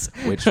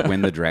 interesting. Which,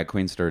 when the drag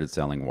queen started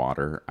selling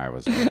water, I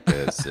was like,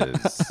 this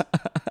is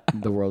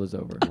the world is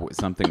over.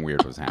 something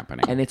weird was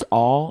happening. And it's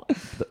all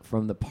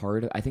from the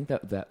part of, I think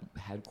that the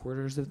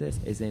headquarters of this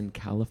is in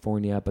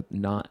California, but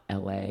not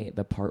LA,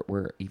 the part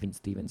where even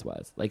Stevens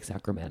was, like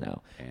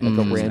Sacramento. Like a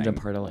Interesting. random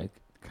part of like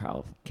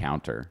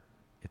Counter,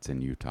 it's in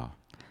Utah.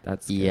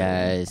 That's scary.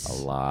 Yes.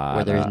 A lot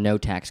Where there's of- no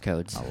tax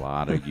codes. A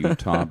lot of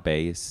Utah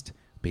based,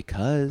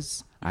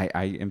 because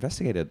I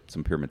investigated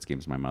some pyramid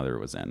schemes my mother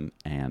was in,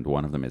 and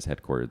one of them is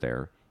headquartered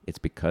there. It's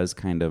because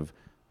kind of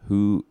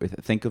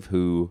think of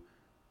who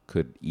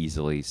could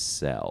easily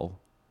sell.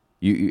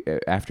 You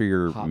after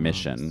your Hot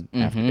mission,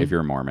 moms. if you're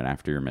a Mormon,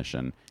 after your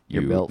mission,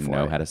 You're you built for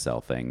know it. how to sell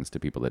things to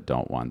people that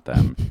don't want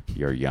them.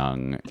 You're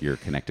young. You're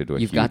connected to a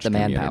You've huge got the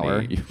community.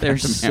 manpower. You've got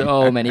There's the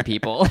so many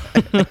people.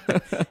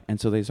 And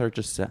so they start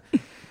just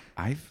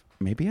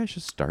maybe I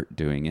should start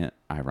doing it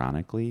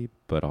ironically,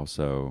 but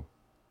also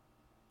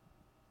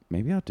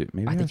maybe I'll do.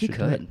 Maybe I think you should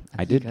do it. could.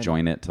 I did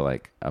join it to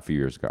like a few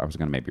years ago. I was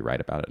going to maybe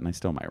write about it, and I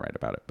still might write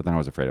about it. But then I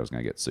was afraid I was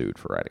going to get sued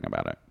for writing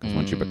about it, because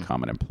once you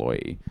become an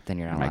employee, Then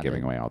you're not am I allowed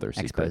giving to away all their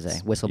expose,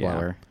 secrets?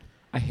 whistleblower. Yeah.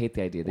 I hate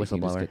the idea that you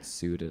can just Whistleblower. get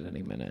sued at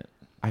any minute.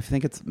 I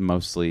think it's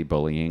mostly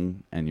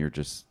bullying, and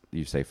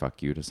you say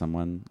fuck you to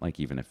someone, like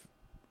even if,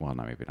 well,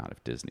 no, maybe not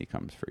if Disney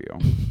comes for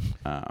you.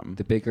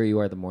 The bigger you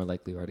are, the more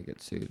likely you are to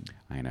get sued.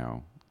 I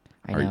know.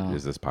 I know.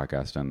 Is this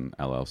podcast an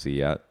LLC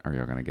yet? Are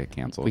you going to get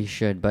canceled? We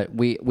should, but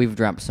we've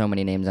dropped so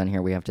many names on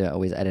here. We have to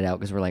always edit out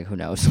because we're like, who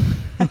knows?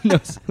 Who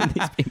knows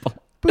these people?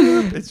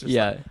 Boop. It's just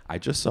Yeah. like, I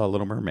just saw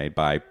Little Mermaid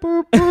by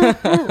boop, boop,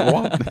 boop.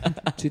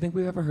 What? Do you think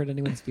we've ever hurt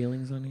anyone's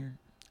feelings on here?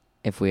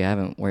 If we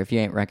haven't, or if you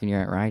ain't wrecking, you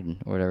ain't riding,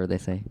 or whatever they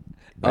say.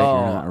 But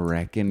you're not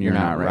wrecking. You're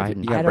not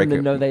riding. You I gotta don't break even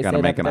it. know they gotta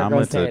say make that. an They're going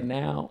omelet. to say it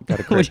now.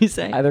 Gotta What'd you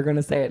say? They're going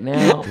to say it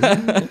now.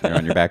 You're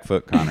on your back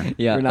foot, Connor.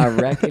 Yeah. You're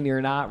not wrecking.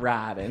 You're not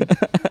riding.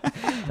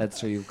 That's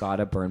true. You've got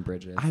to burn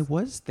bridges. I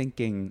was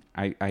thinking,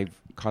 I've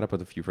caught up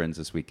with a few friends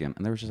this weekend,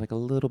 and there was just like a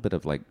little bit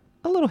of like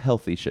a little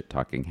healthy shit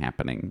talking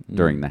happening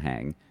during the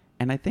hang.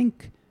 And I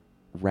think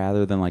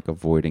rather than like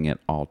avoiding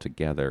it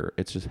altogether,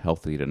 it's just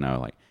healthy to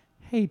know like,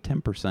 hey,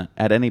 10%,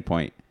 at any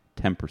point,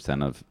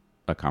 10% of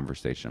a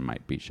conversation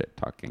might be shit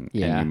talking.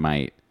 Yeah.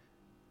 And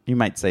you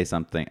might say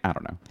something, I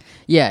don't know.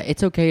 Yeah,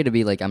 it's okay to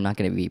be like, I'm not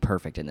going to be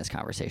perfect in this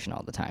conversation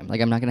all the time.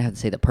 Like, I'm not going to have to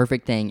say the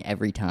perfect thing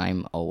every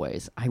time,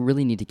 always. I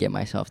really need to get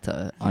myself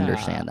to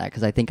understand that,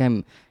 because I think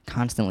I'm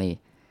constantly,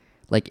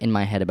 like, in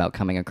my head about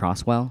coming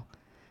across well,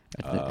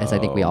 as I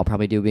think we all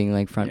probably do, being,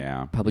 like,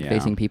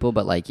 public-facing people.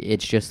 But, like,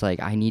 it's just,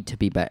 like, I need to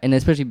be better. And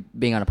especially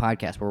being on a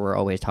podcast where we're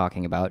always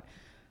talking about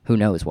who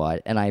knows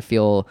what. And I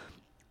feel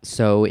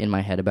so in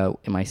my head about,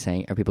 am I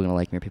saying, are people going to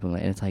like me, are people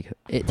going to, and it's like,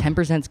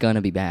 10% is going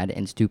to be bad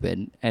and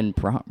stupid and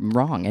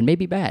wrong and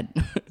maybe bad.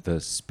 The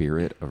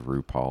spirit of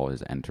RuPaul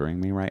is entering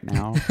me right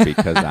now,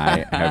 because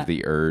I have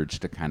the urge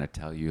to kind of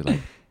tell you, like,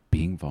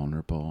 being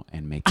vulnerable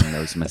and making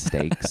those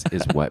mistakes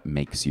is what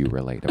makes you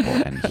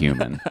relatable and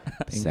human.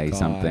 Say God.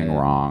 something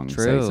wrong,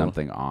 True. say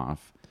something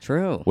off.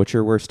 True. What's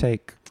your worst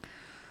take?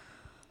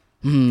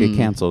 Get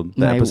canceled.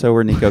 The My- episode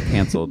where Nico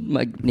canceled.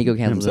 Nico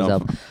cancels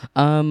himself.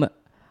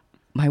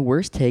 My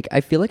worst take, I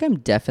feel like I'm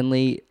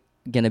definitely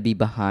going to be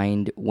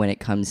behind when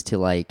it comes to,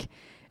 like,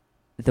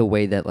 the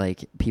way that,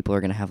 like, people are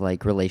going to have,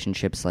 like,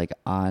 relationships, like,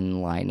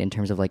 online, in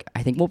terms of, like,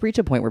 I think we'll reach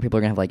a point where people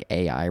are going to have, like,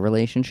 AI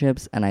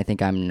relationships, and I think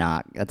that's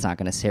not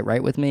going to sit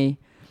right with me.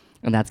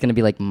 And that's going to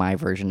be, like, my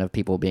version of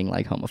people being,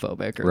 like,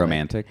 homophobic. Or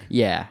Romantic? Like,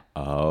 yeah.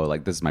 Oh,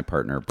 like this is my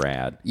partner,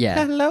 Brad.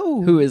 Yeah.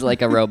 Hello. Who is,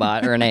 like, a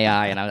robot or an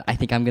AI, and I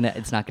think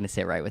it's not going to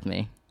sit right with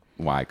me.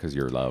 Why? Because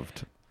you're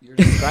loved. You're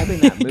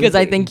describing that movie. Because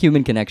I think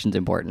human connection's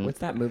important. What's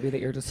that movie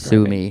that you're describing?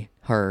 Sue me.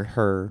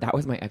 Her. That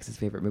was my ex's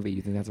favorite movie.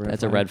 You think that's a red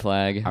That's flag? a red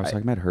flag. I was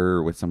talking about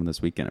her with someone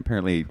this weekend.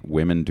 Apparently,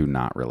 women do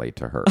not relate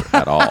to her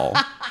at all.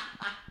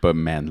 But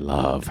men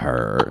love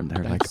her. And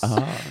they're like,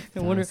 oh. I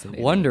wonder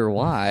Fascinating.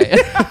 why.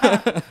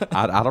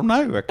 I don't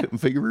know. I couldn't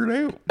figure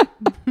it out.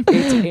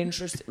 It's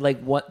interesting,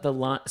 like what the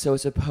line. So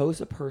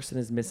suppose a person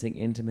is missing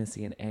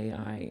intimacy, and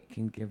AI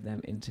can give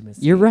them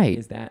intimacy. You're right.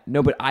 Is that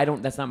no? But I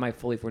don't. That's not my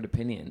fully formed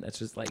opinion. That's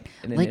just like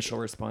an Like, initial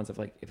response of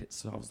like if it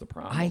solves the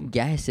problem. I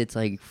guess it's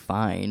like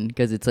fine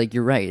because it's like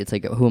you're right. It's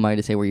like who am I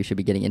to say where you should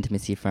be getting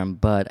intimacy from?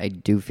 But I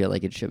do feel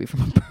like it should be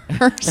from a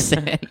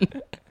person.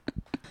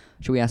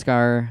 Should we ask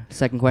our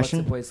second question?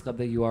 What's the boys club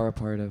that you are a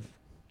part of?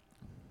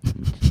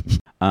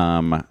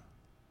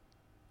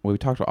 Well, we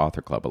talked about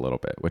Author Club a little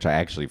bit, which I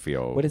actually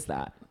feel What is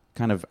that?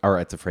 kind of, or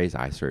it's a phrase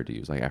I started to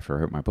use like after I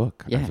wrote my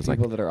book. Yeah, I was like,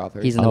 People that are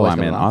authors. He's in the oh, Boys I'm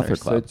Club in of Author Authors.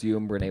 So Club. it's you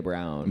and Brene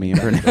Brown. Me and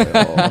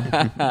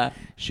Brene.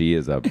 She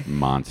is a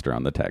monster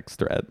on the text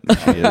thread.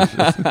 She is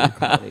just,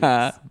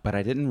 but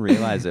I didn't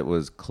realize it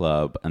was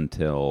club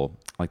until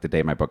like the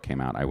day my book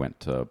came out. I went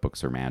to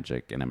Books Are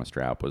Magic and Emma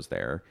Straub was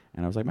there,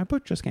 and I was like, my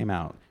book just came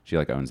out. She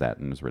like owns that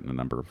and has written a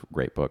number of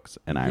great books,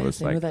 and I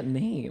was I like, know that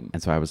name.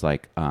 and so I was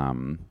like,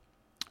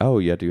 oh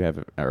yeah, do you have?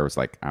 Or it was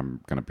like, I'm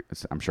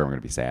sure I'm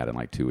gonna be sad in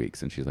like 2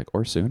 weeks, and she's like,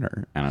 or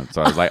sooner. And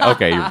so I was like,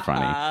 okay, you're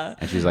funny.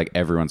 And she's like,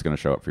 everyone's gonna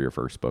show up for your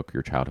first book.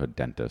 Your childhood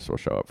dentist will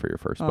show up for your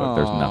first book.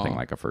 There's nothing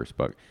like a first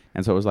book.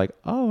 And so it was like,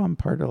 oh, I'm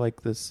part of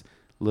like this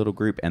little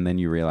group. And then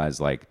you realize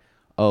like,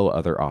 oh,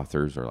 other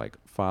authors are like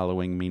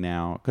following me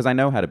now because I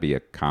know how to be a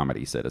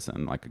comedy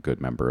citizen, like a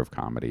good member of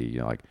comedy.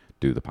 You know, like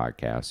do the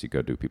podcast, you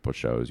go do people's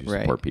shows, you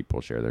support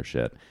people, share their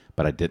shit.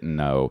 But I didn't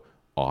know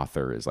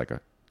author is like a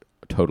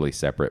totally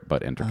separate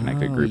but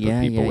interconnected group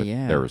of people with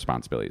their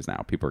responsibilities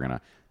now. People are going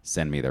to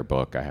send me their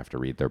book. I have to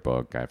read their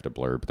book. I have to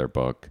blurb their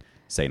book,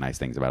 say nice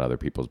things about other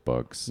people's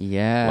books.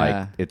 Yeah.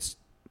 Like it's,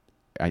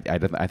 I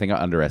think I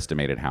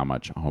underestimated how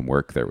much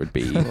homework there would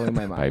be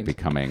by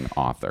becoming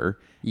author.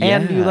 Yeah.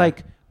 And you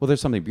like, well,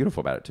 there's something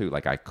beautiful about it too.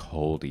 Like I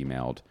cold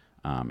emailed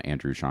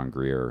Andrew Sean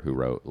Greer, who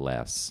wrote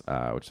Less,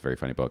 which is a very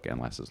funny book, and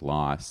Less is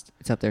Lost.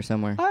 It's up there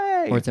somewhere.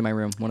 Hey! Or it's in my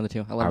room. One of the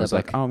two. I love that was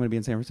book. like, oh, I'm going to be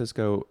in San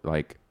Francisco,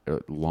 like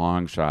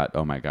long shot.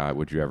 Oh my God,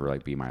 would you ever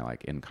like be my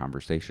like in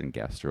conversation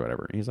guest or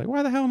whatever? And he's like,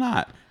 why the hell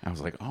not? And I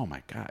was like, oh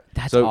my God.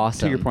 That's so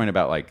awesome. To your point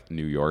about like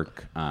New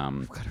York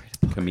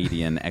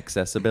comedian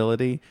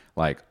accessibility,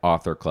 like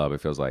Author Club,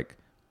 it feels like,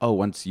 oh,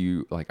 once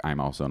you like, I'm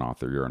also an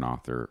author, you're an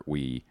author.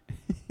 We,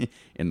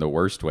 in the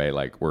worst way,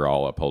 like we're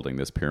all upholding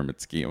this pyramid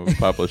scheme of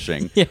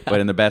publishing, but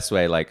in the best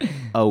way, like,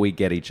 oh, we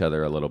get each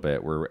other a little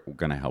bit. We're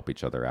going to help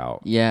each other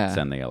out. Yeah.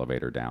 Send the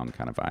elevator down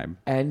kind of vibe.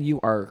 And you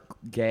are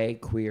gay,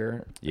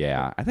 queer.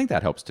 Yeah, I think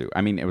that helps too.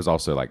 I mean, it was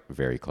also like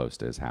very close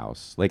to his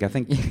house. Like, I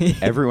think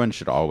everyone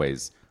should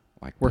always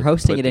like. We're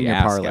hosting it in your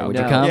parlor. Would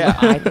you come? Yeah,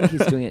 I think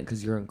he's doing it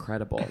because you're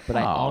incredible. But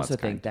I Oh, also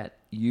that's think that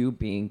you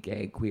being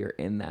gay, queer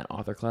in that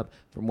author club,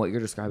 from what you're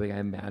describing, I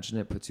imagine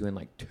it puts you in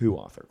like 2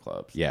 author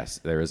clubs.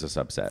 Yes, there is a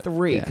subset.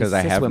 3, because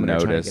I cis have women are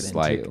trying to noticed, get in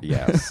like, too.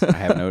 yes, I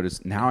have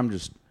noticed. Now I'm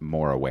just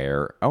more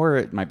aware, or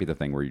it might be the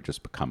thing where you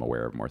just become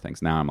aware of more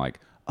things. Now I'm like,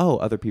 oh,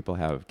 other people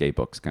have gay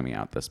books coming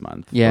out this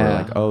month. Yeah.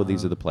 Or like, oh,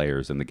 these are the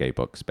players in the gay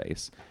book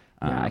space.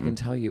 Yeah, I can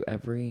tell you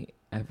every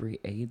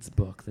AIDS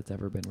book that's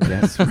ever been written.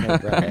 Yes,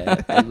 I've read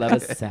it. I love a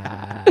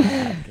sad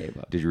gay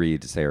book. Did you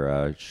read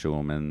Sarah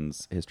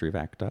Schulman's History of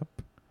ACT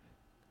UP?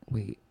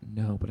 Wait,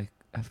 no, but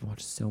I've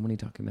watched so many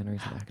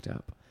documentaries of ACT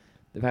UP.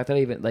 The fact that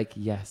I even like,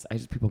 yes, I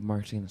just people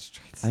marching in the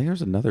streets. I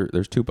think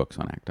there's 2 books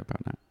on ACT UP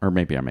on that, or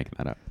maybe I'm making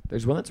that up.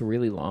 There's one that's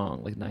really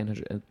long, like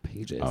 900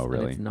 pages. Oh,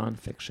 really? And it's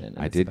nonfiction.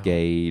 I did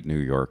Gay New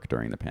York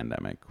during the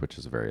pandemic, which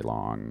is a very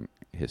long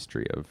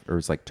history of, or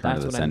it's like turn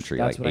of the century,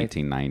 like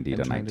 1890 to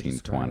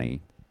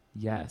 1920.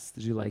 Yes.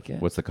 Did you like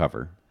it? What's the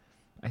cover?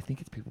 I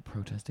think it's people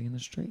protesting in the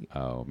street.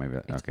 Oh, maybe.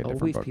 It's Okay,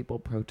 different always book. people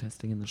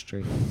protesting in the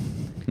street.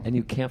 And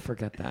you can't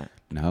forget that.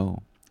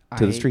 No.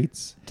 To the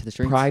streets. To the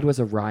streets. Pride was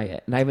a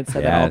riot. And I haven't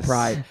said that all Yes.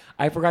 Pride.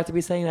 I forgot to be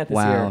saying that this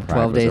Wow. year.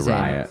 12 was a days in.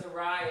 riot. It was a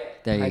riot.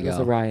 There Pride you go. was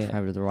a riot.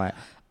 Pride was a riot.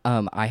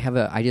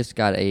 I just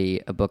got a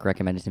book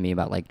recommended to me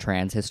about like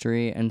trans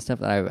history and stuff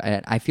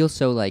that I feel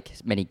so like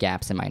many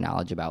gaps in my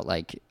knowledge about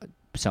like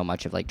so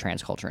much of like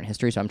trans culture and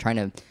history. So I'm trying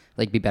to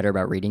like be better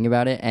about reading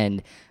about it.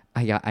 And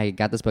I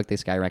got this book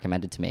this guy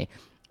recommended to me,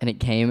 and it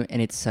came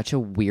and it's such a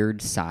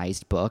weird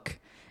sized book.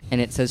 And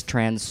it says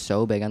trans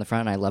so big on the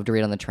front, and I love to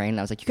read on the train. And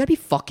I was like, you gotta be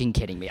fucking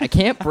kidding me. I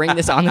can't bring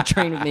this on the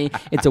train with me.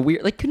 It's a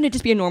weird, like, couldn't it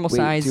just be a normal Wait,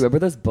 size? do you remember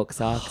those book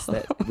socks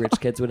that rich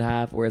kids would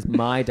have? Whereas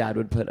my dad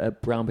would put a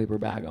brown paper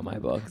bag on my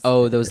books.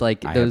 Oh, those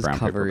like, I had those brown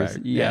paper covers.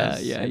 bag. Yeah,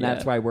 Yes. yeah, And yeah.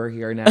 that's why we're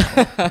here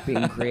now,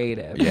 being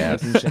creative.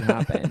 Yes. Making shit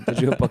happen.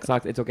 Did you have book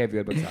socks? It's okay if you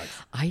had book socks.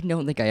 I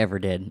don't think I ever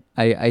did.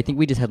 I think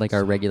we just had like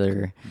our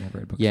regular. Never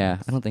had book Yeah,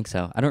 socks. I don't think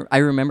so. I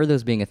remember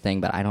those being a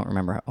thing, but I don't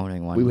remember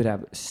owning one. We would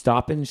have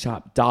Stop and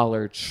Shop,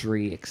 Dollar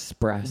Tree,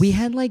 Express. We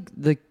had like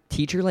the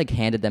teacher like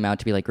handed them out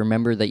to be like,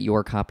 remember that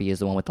your copy is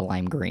the one with the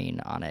lime green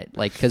on it,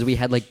 like because we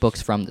had like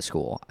books from the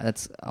school.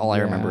 That's all I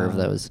remember of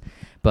Yeah. those.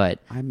 But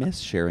I miss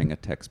sharing a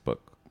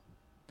textbook.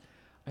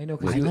 I know I'd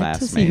because with like to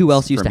see classmates who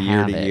else used from to year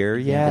have to it. year.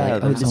 Be Yeah, like, oh,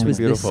 there's this something was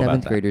the beautiful about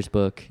 7th that. grader's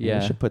book. We Yeah.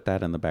 should put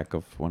that in the back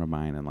of one of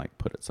mine and like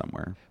put it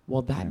somewhere.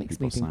 well, that Have makes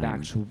me people think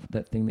back sign. to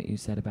that thing that you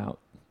said about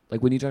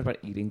like when you talked about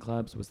eating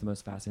clubs was the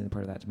most fascinating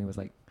part of that to me was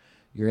like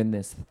you're in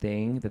this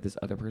thing that this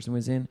other person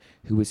was in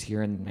who was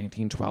here in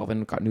 1912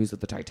 and got news of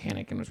the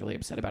Titanic and was really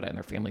upset about it and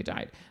their family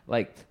died.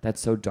 Like, that's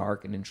so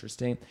dark and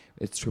interesting.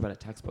 It's true about a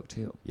textbook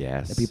too.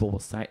 Yes. That people will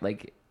cite,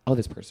 like, oh,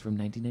 this person from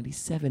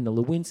 1997, the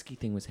Lewinsky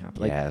thing was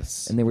happening. Like,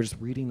 Yes. and they were just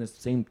reading the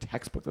same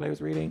textbook that I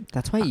was reading.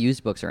 That's why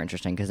used books are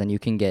interesting, because then you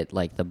can get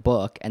like the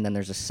book, and then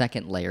there's a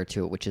second layer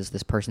to it, which is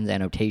this person's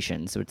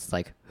annotation. So it's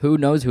like, who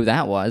knows who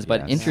that was?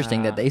 But Yes.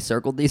 interesting that Yeah. they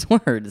circled these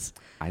words.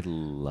 I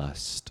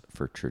lust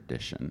for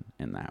tradition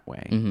in that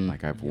way. Mhm.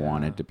 Like I've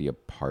wanted to be a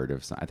part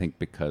of I think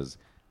because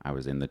I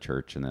was in the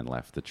church and then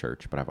left the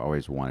church, but I've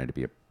always wanted to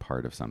be a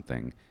part of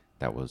something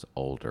that was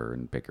older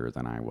and bigger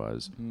than I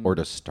was, or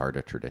to start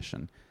a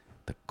tradition.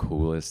 The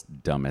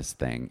coolest, dumbest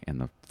thing in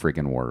the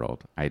friggin'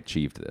 world. I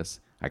achieved this.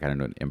 I got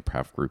into an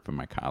improv group in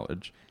my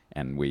college,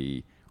 and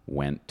we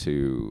went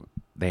to,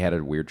 they had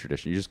a weird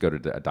tradition. You just go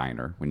to a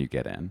diner when you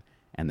get in.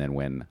 And then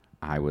when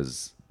I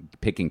was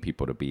picking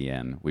people to be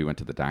in, we went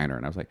to the diner,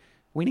 and I was like,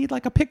 we need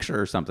like a picture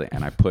or something.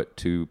 And I put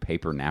 2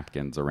 paper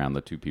napkins around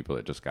the 2 people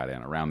that just got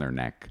in, around their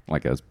neck,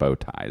 like as bow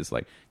ties.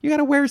 Like, you got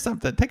to wear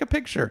something. Take a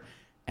picture.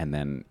 And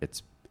then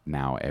it's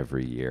now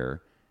every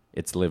year.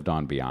 It's lived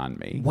on beyond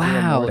me.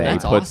 Wow, They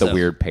that's put awesome. the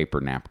weird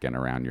paper napkin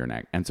around your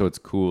neck. And so it's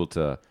cool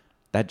to,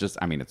 that just,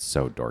 I mean, it's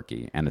so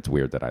dorky and it's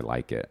weird that I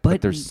like it.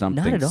 But there's But not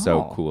something at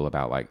so all. cool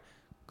about like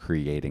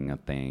creating a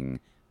thing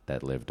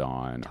that lived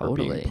on or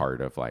Totally. being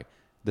part of like,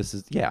 this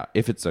is, yeah,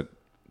 if it's a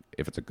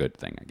good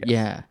thing, I guess.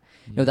 Yeah.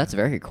 No, that's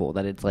very cool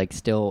that it's like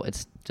still,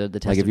 it's stood the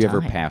test Like if of you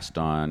ever time. passed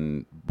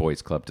on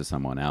Boys Club to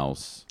someone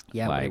else,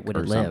 Yeah, like, would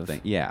it or live?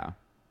 something. Yeah.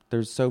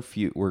 There's so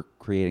few, we're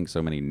creating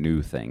so many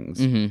new things.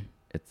 Mhm.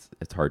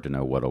 It's hard to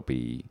know what'll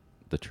be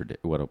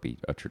what'll be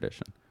a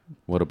tradition.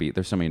 What'll be,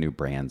 there's so many new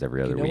brands every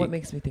other You know week. what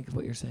makes me think of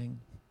what you're saying?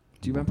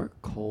 Do you remember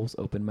Cole's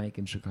open mic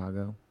in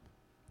Chicago?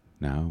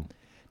 No.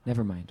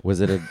 Never mind.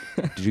 Was it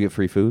did you get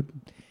free food?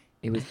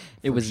 It was.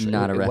 It for was sure-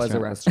 not a It was a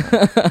restaurant.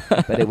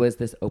 restaurant, but it was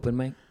this open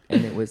mic,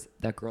 and it was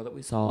that girl that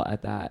we saw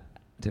at that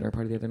dinner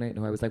party the other night.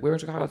 No, I was like, we were in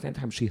Chicago at the same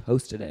time. She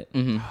hosted it,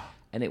 Mhm.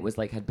 and it was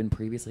like had been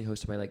previously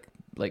hosted by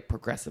like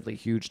progressively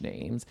huge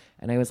names.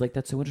 And I was like,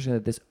 that's so interesting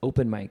that this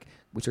open mic,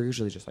 which are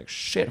usually just like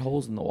shit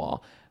holes in the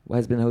wall,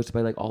 has been hosted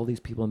by like all these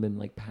people and been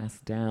like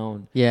passed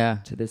down Yeah.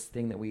 to this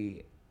thing that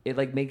it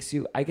like makes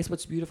you, I guess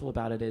what's beautiful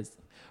about it is,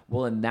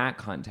 well, in that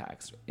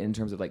context, in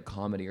terms of like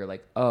comedy, or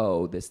like,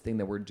 oh, this thing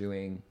that we're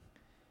doing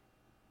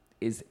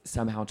is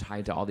somehow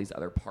tied to all these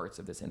other parts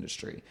of this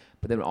industry.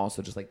 But then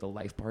also just like the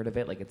life part of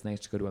it, like it's nice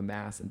to go to a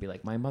mass and be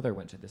like, my mother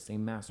went to the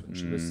same mass when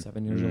she was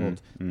 7 years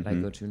old that I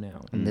go to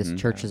now. And this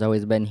church has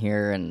always been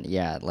here, and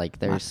yeah, like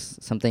there's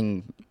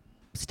something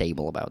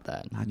stable about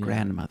that. My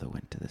grandmother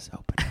went to this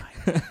open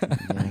mic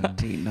in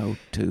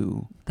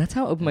 1902. That's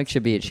how open mic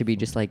should be. It should be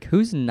just like,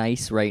 who's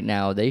nice right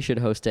now? They should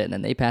host it, and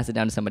then they pass it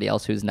down to somebody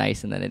else who's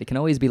nice, and then it can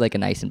always be like a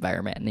nice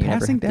environment, and you never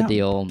Passing have down. to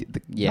deal.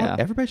 Yeah.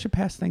 Everybody should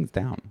pass things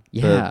down.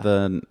 Yeah.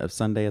 The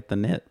Sunday at the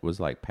Knit was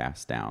like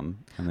passed down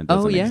and it Oh,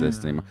 doesn't yeah.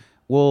 exist anymore.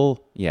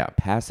 Well, yeah,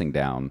 passing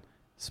down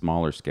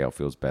smaller scale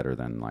feels better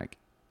than like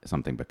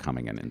something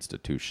becoming an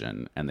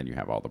institution and then you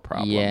have all the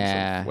problems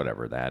Yeah. of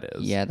whatever that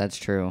is. Yeah, that's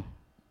true.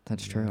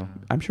 That's true.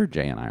 I'm sure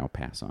Jay and I will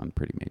pass on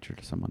pretty major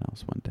to someone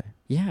else one day.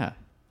 Yeah.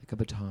 Like a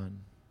baton.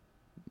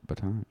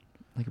 Baton.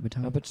 Like a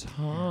baton. A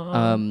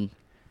baton.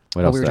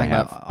 What Oh, else we were do I talking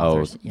have? about Oh,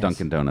 authors, yes.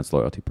 Dunkin' Donuts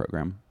loyalty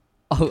program.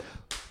 Oh,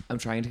 I'm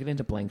trying to get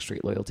into Blank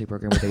Street loyalty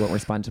program, but they won't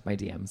respond to my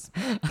DMs.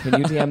 Can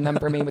you DM them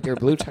for me with your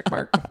blue check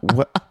mark?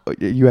 What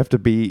you have to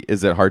be?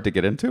 Is it hard to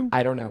get into?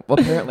 I don't know. Well,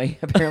 apparently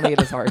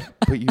it is hard.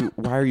 But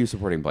why are you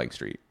supporting Blank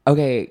Street?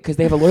 Okay, because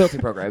they have a loyalty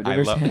program. Do you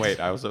understand?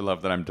 I also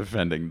love that I'm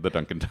defending the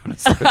Dunkin'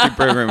 Donuts loyalty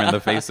program in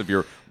the face of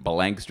your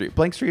Blank Street.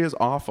 Blank Street is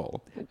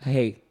awful.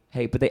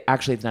 Hey, but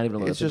it's not even a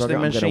loyalty It's just a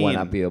program. I'm machine.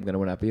 I'm gonna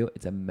one up you.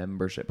 It's a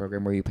membership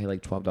program where you pay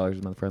like $12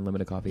 a month for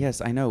unlimited coffee. Yes,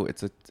 I know.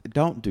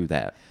 Don't do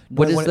that.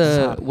 what is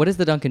when what is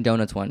the Dunkin'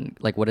 Donuts one?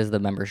 Like, what does the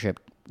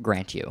membership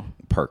grant you?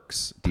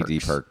 Perks,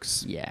 DD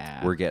perks.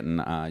 Yeah. We're getting.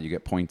 You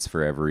get points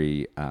for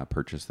every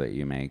purchase that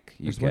you make.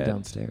 You There's get. one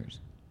downstairs.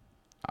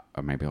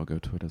 Maybe I'll go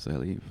to it as I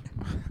leave.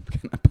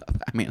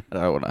 I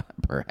don't want to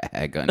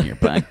brag on your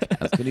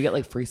podcast. Can you get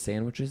like free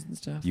sandwiches and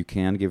stuff? You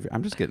can give.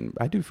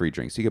 I do free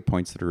drinks. You get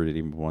points that are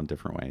redeemable in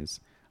different ways.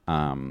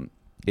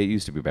 It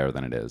used to be better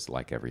than it is,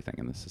 like everything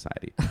in this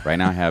society. Right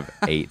now I have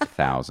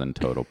 8,000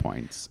 total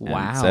points. And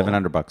Wow.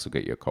 $700 will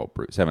get you a cold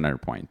brew. 700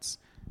 points.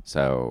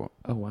 So,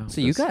 Oh wow. So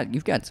you've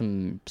got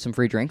some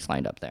free drinks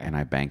lined up there. and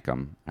I bank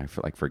them. I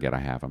forget I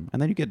have them.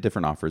 And then you get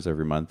different offers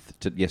every month.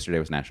 Yesterday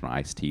was National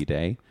Iced Tea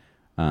Day.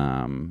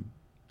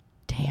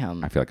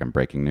 Damn. I feel like I'm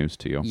breaking news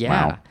to you.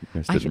 Yeah. Wow. I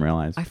just didn't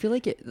realize. I feel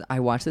like I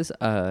watched this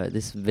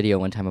video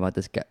one time about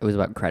this guy. It was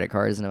about credit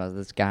cards, and about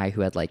this guy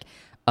who had like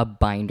a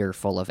binder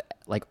full of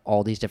like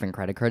all these different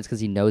credit cards because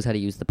he knows how to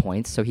use the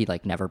points, so he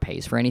like never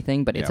pays for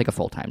anything, but it's Yeah. like a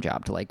full-time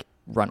job to like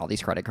run all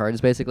these credit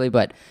cards basically.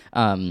 But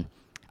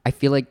I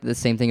feel like the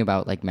same thing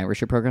about like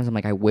membership programs. I'm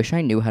like, I wish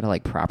I knew how to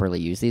like properly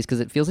use these because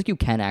it feels like you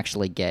can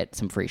actually get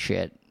some free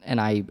shit and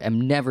I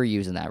am never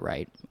using that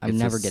right. I'm It's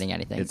never a s- getting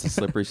anything. It's a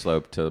slippery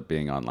slope to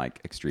being on like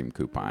extreme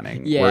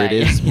couponing. Yeah, where it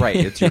is yeah. right.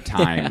 It's your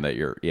time that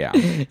you're. Yeah,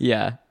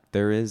 Yeah.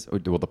 there is. Well,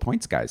 the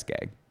points guy's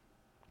gay.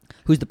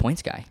 Who's the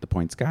points guy? The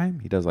points guy.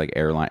 He does like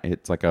airline.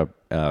 It's like a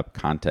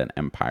content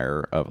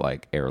empire of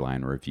like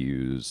airline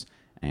reviews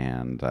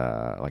and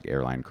like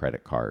airline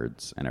credit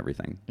cards and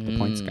everything. The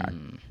points guy.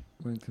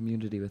 We're in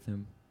community with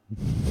him.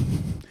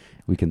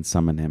 We can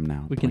summon him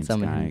now. We can Points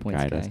summon guy, him,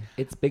 points guide us. guy.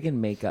 It's big in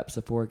makeup.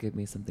 Sephora gave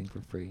me something for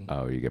free.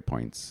 Oh, you get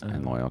points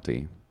and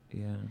loyalty.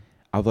 Yeah.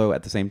 Although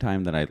at the same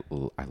time that I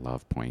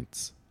love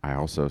points, I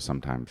also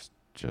sometimes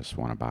just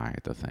want to buy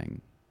the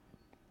thing.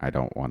 I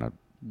don't want to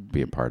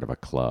be a part of a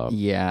club.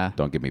 Yeah.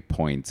 Don't give me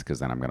points because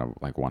then I'm gonna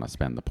like want to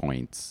spend the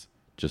points.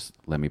 Just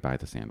let me buy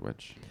the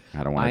sandwich.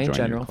 I don't want I to in join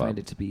your general club. find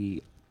it to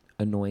be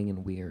annoying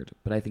and weird,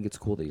 but I think it's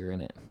cool that you're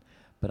in it.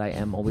 But I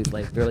am always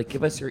like, they're like,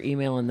 give us your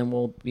email and then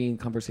we'll be in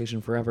conversation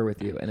forever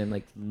with you. And I'm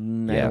like, I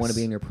don't want to be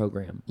Yes. in your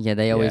program. Yeah,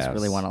 they always Yes.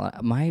 really want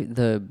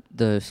to.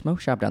 The smoke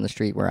shop down the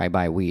street where I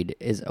buy weed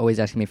is always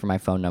asking me for my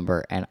phone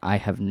number, and I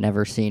have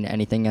never seen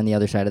anything on the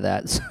other side of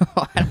that. So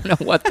I don't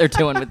know what they're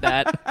doing with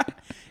that.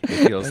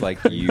 It feels like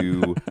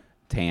you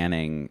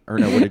tanning, or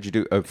no? What did you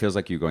do? Oh, it feels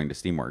like you going to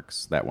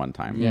Steamworks that one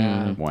time.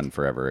 Yeah. one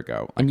forever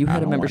ago. And you Like, I had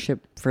a don't want-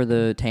 membership for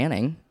the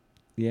tanning,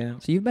 Yeah.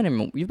 so you've been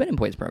in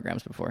points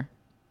programs before.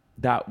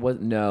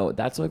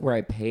 That's like where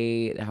I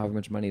pay however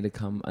much money to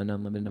come an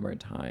unlimited number of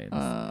times.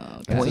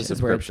 That's Points a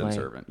is where it's subscription like-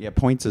 servant. Yeah,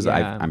 points is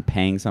Yeah. I'm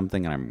paying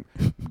something and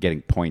I'm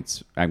getting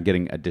points. I'm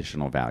getting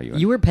additional value.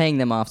 You were paying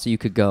them off so you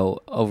could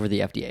go over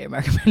the FDA. Am I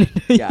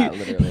recommending? Yeah,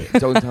 literally.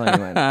 Don't tell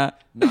anyone.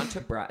 Not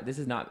to brag. This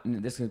is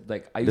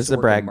like I used This is to a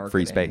work in brag-free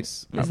marketing.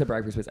 space. This is a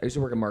brag free space. I used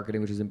to work in marketing,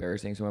 which is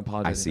embarrassing, so I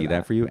apologize. I see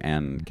that for you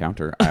and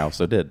counter. I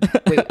also did.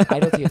 Wait, I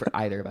don't see it for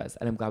either of us,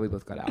 and I'm glad we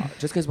both got out.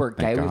 Just because we're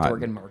gay, Thank we have to God.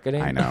 work in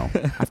marketing. I know.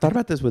 I've thought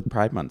about this with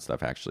Pride Month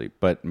stuff actually,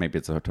 but maybe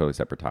it's a totally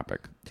separate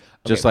topic.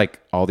 Just Okay.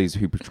 like all these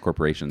huge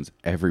corporations,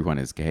 everyone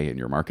is gay in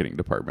your marketing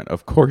department.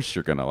 Of course,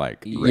 you're gonna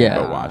like Yeah.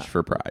 rainbow wash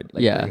for Pride.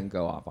 Like, Yeah. we can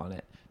go off on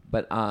it,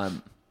 but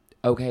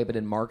okay. But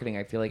in marketing,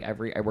 I feel like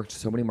I worked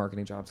so many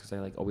marketing jobs because I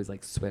like always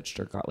like switched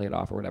or got laid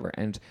off or whatever,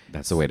 and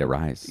That's the way to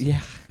rise.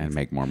 Yeah. and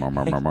make more.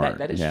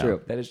 That is Yeah.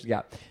 true. That is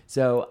yeah.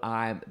 So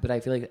but I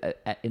feel like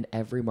in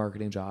every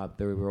marketing job,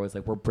 they were always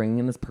like, we're bringing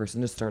in this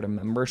person to start a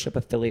membership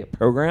affiliate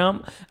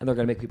program, and they're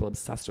gonna make people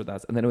obsessed with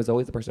us. And then it was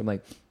always the person I'm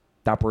like,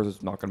 that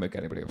person's not gonna make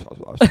anybody obsessed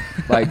with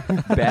us.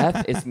 Like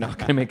Beth is not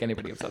gonna make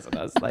anybody obsessed with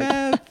us.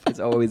 Like it's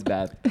always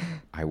Beth.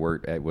 I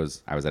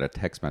was at a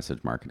text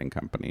message marketing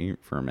company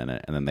for a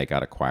minute, and then they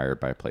got acquired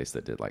by a place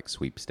that did like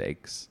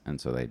sweepstakes, and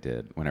so they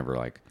did whenever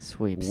like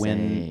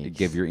Sweepstakes.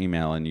 give your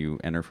email and you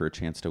enter for a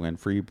chance to win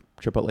free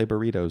Chipotle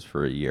burritos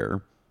for a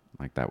year.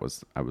 Like I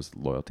was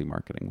loyalty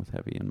marketing with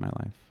heavy in my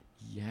life.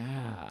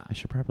 Yeah. I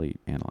should probably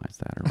analyze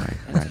that or write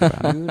It's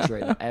about it. huge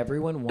right now.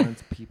 Everyone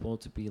wants people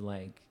to be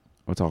like,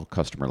 Well, it's all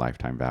customer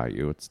lifetime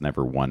value. It's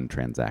never one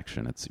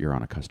transaction. It's you're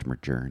on a customer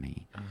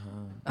journey.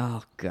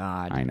 Oh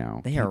God, I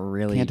know. They are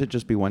really. Can't it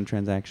just be one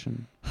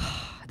transaction?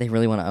 They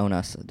really want to own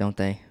us, don't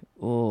they?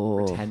 Oh,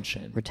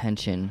 retention.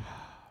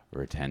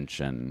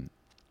 Retention,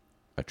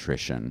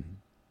 attrition.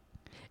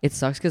 It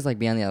sucks because like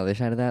being on the other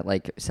side of that,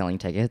 like selling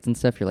tickets and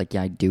stuff, you're like,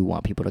 yeah, I do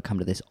want people to come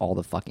to this all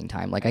the fucking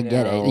time. Like I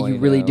get it. know, You I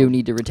really know. do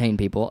need to retain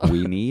people.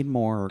 We need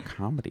more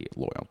comedy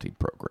loyalty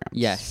programs.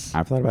 Yes.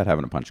 I've thought about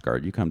having a punch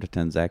card. You come to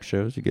 10 Zach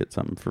shows, you get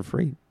something for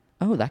free.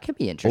 Oh, that could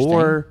be interesting.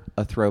 Or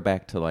a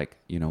throwback to like,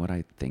 you know what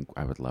I think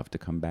I would love to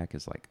come back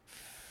is like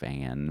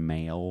fan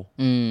mail.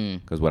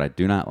 Because what I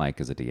do not like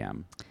is a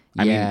DM.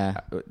 Yeah.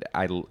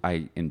 I mean,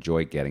 I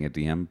enjoy getting a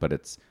DM, but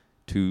it's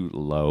too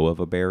low of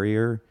a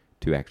barrier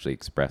to actually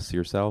express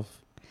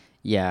yourself.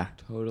 Yeah.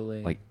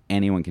 Totally. Like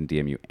anyone can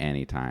DM you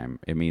anytime.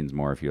 It means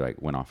more if you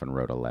like went off and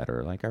wrote a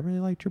letter like I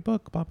really liked your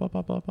book, blah blah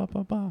blah blah blah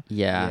blah blah.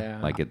 Yeah.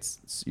 Like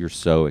you're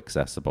so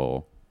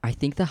accessible. I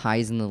think the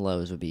highs and the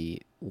lows would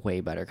be way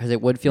better because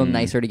it would feel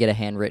nicer to get a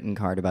handwritten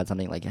card about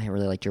something like, I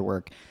really liked your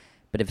work.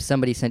 But if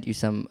somebody sent you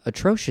some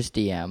atrocious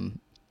DM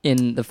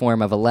in the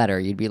form of a letter,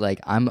 you'd be like,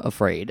 I'm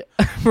afraid.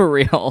 For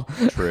real.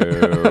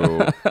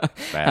 True.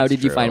 How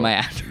did you That's find true. my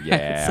address?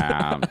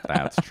 Yeah,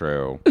 that's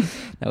true.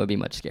 That would be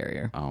much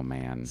scarier. Oh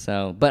man.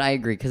 So, but I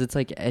agree because it's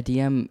like a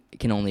DM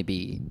can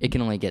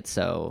only get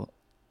so,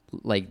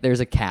 like, there's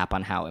a cap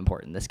on how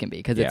important this can be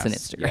because it's an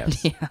Yes,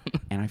 Instagram yes.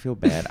 DM. And I feel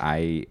bad.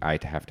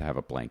 I'd have to have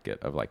a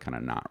blanket of like kind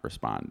of not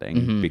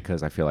responding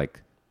because I feel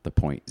like the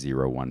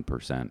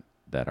 0.01%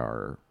 that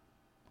are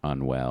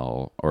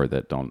unwell or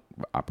that don't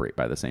operate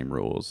by the same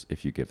rules,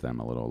 if you give them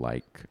a little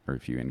like or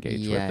if you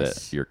engage with it,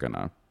 Yes. you're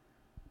gonna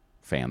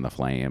fan the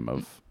flame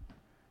of.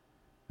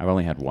 I've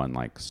only had one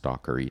like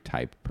stalkery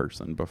type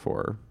person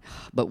before.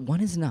 But one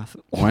is enough.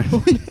 One,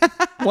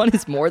 One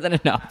is more than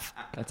enough.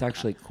 That's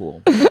actually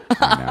cool.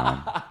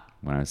 I know.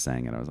 When I was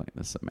saying it, I was like,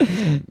 "This is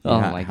amazing." Oh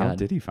Yeah, my How God.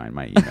 did he find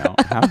my email?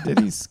 How did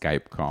he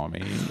Skype call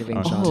me Giving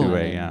on shots. 2 Oh,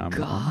 a.m.?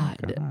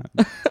 God.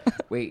 God.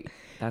 Wait,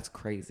 that's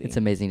crazy. It's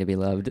amazing to be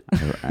loved.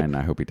 And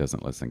I hope he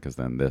doesn't listen because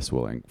then this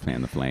will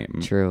fan the flame.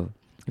 True.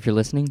 If you're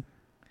listening,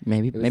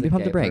 Maybe was maybe a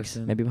pump the gay brakes.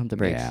 person. Maybe pump the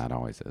brakes. Yeah, it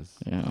always is.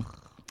 Yeah.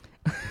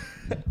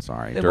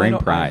 Sorry. Then why During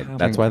don't I Pride. have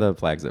That's them? why the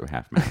flags at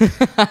half mast.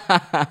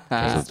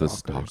 Because of the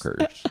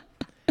Stalkers.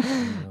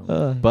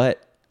 stalkers.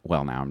 But,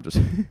 well, now I'm just,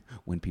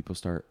 when people,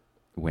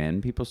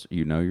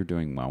 you know you're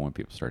doing well when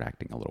people start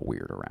acting a little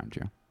weird around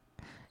you.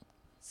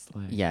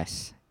 Slay.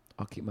 Yes,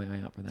 I'll keep my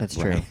eye out for that. that's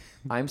Right. true.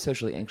 I'm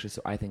socially anxious,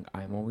 so I think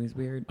I'm always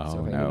weird. Oh, so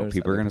if I no. notice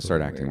People are other going to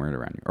start being acting weird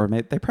around you. Or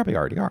they probably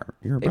already are.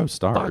 You're They both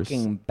stars.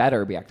 fucking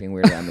better be acting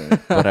weird around me.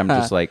 But I'm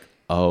just like,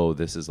 oh,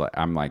 this is like,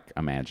 I'm like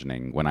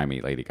imagining when I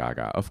meet Lady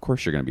Gaga, of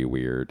course you're going to be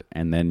weird.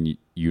 And then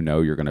you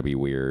know you're going to be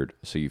weird.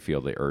 So you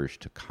feel the urge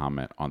to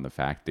comment on the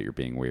fact that you're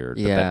being weird.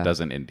 But Yeah. that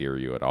doesn't endear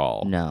you at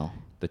all. No.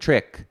 The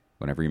trick,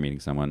 whenever you're meeting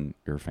someone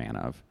you're a fan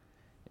of,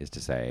 is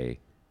to say,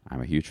 I'm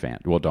a huge fan.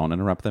 Well, don't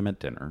interrupt them at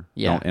dinner.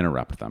 Yeah. Don't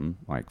interrupt them.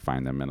 Like,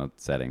 find them in a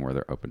setting where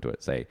they're open to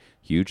it. Say,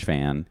 huge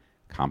fan,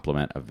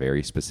 compliment a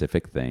very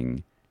specific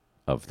thing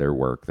of their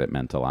work that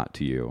meant a lot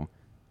to you.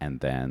 And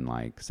then,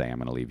 like, say, I'm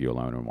going to leave you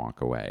alone and walk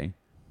away.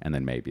 And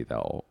then maybe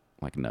they'll,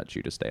 like, nudge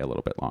you to stay a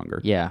little bit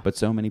longer. Yeah. But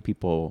so many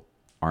people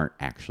aren't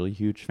actually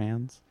huge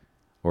fans.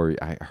 Or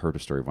I heard a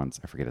story once,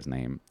 I forget his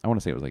name. I want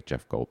to say it was like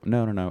Jeff Gold.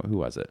 No. Who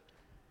was it?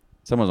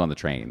 Someone was on the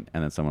train,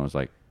 and then someone was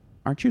like,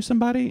 aren't you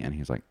somebody? And he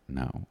was like,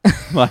 no.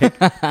 Like,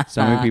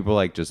 so many people,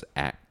 like, just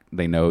act.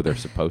 They know they're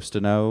supposed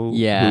to know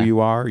Yeah. who you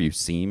are. You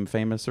seem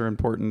famous or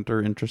important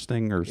or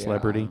interesting or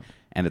celebrity. Yeah.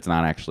 And it's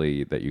not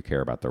actually that you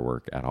care about their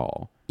work at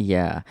all.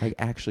 Yeah. Like,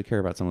 actually care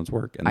about someone's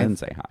work and then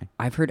say hi.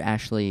 I've heard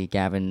Ashley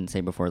Gavin say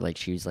before, like,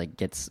 she's like,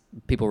 gets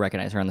people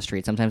recognize her on the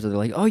street. Sometimes they're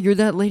like, oh, you're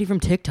that lady from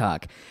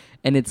TikTok.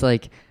 And it's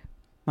like,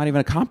 Not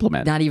even a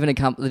compliment. not even a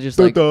compliment. Just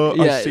like,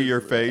 I see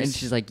your face. And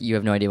she's like, you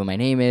have no idea what my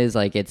name is.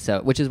 Like, it's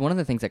which is one of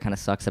the things that kind of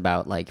sucks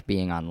about like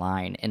being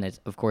online. And it's,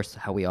 of course,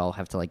 how we all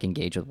have to like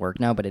engage with work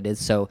now. But it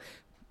is so,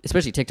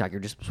 especially TikTok,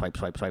 you're just swipe.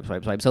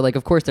 So, like,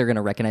 of course, they're going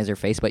to recognize your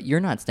face, but you're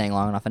not staying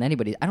long enough on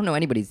anybody. I don't know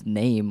anybody's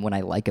name when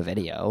I like a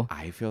video.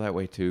 I feel that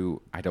way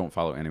too. I don't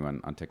follow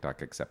anyone on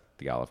TikTok except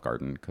the Olive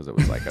Garden because it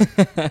was like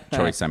a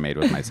choice I made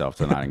with myself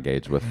to not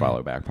engage with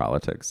follow back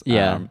politics.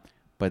 Yeah.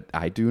 But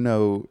I do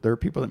know there are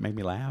people that make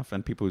me laugh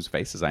and people whose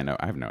faces I know.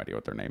 I have no idea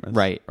what their name is.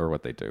 Right. Or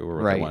what they do or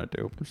what Right. they want to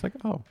do. I'm just like,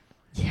 oh.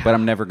 Yeah. But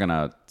I'm never going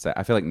to say,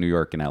 I feel like New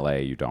York and LA,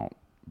 you don't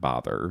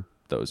bother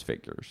those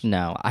figures.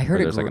 No, I Or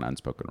heard there's like an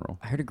unspoken rule.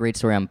 I heard a great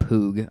story on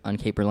Poog on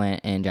Caperland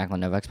and Jacqueline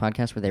Novak's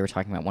podcast where they were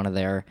talking about one of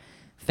their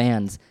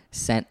fans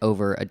sent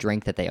over a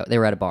drink that they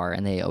were at a bar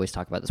and they always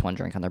talk about this one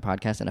drink on their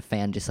podcast, and a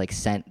fan just like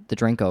sent the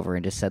drink over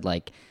and just said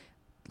like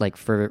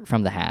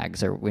from the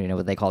Hags, or you know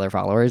what they call their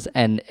followers,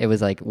 and it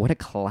was like, what a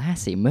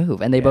classy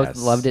move, and they both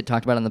Yes. loved it,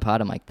 talked about it on the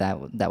pod. I'm like,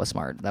 that was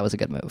smart, that was a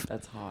good move.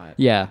 That's hot.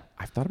 Yeah.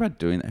 I've thought about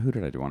doing that. Who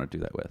did I want to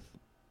do that with?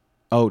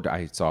 Oh,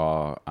 I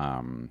saw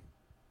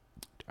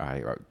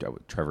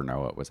Trevor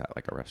Noah was at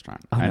like a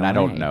restaurant, Oh, and no I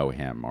don't way. know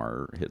him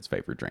or his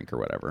favorite drink or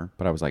whatever.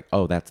 But I was like,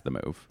 oh, that's the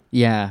move.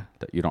 Yeah,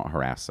 That you don't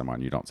harass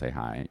someone, you don't say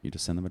hi, you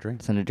just send them a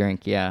drink. send a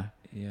drink. Yeah.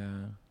 Yeah.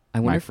 I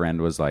wonder My if-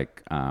 friend was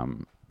like,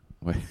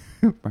 my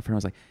friend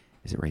was like,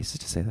 is it racist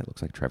to say that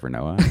looks like Trevor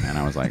Noah? And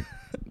I was like,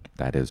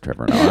 that is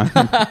Trevor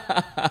Noah.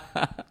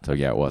 So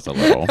yeah, it was a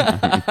little.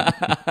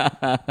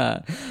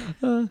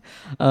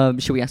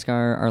 should we ask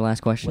our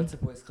last question? What's the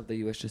boys club that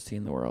you wish to see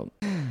in the world?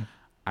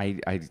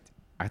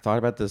 I thought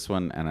about this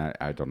one, and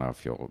I don't know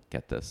if you'll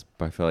get this,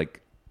 but I feel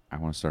like I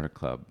want to start a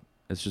club.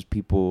 It's just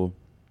people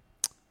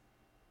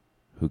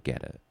who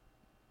get it.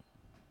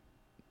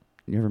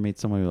 You ever meet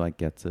someone who like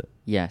gets it?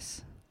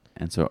 Yes.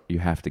 And so you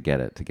have to get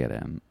it to get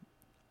in.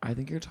 I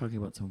think you're talking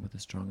about someone with a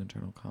strong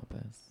internal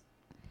compass.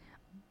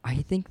 I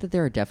think that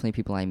there are definitely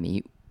people I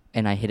meet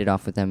and I hit it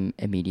off with them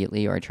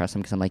immediately, or I trust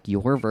them because I'm like,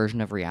 your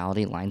version of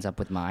reality lines up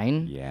with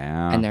mine.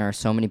 Yeah. And there are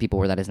so many people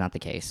where that is not the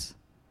case.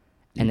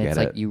 And You it's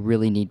get like, it. you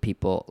really need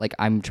people. Like,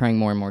 I'm trying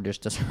more and more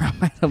just to surround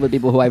myself with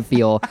people who I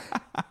feel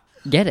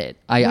get it.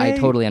 I Right.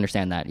 totally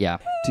understand that. Yeah.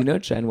 Do you know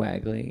Jen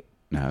Wagley?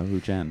 No,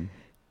 who, Jen?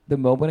 The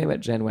moment I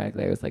met Jen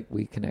Wagley, I was like,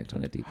 we connect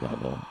on a deep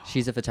level.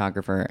 She's a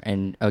photographer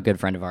and a good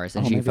friend of ours,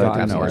 and Oh, she maybe I do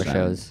photographs know our her then.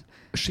 shows.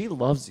 She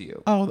loves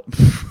you. Oh,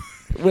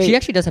 Wait, She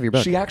actually does have your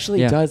book. She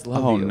actually Yeah. does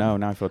love oh you. no,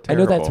 now I feel I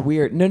know terrible. that's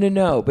weird.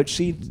 No. But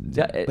she.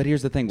 But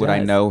here's the thing: would I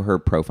does. know her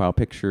profile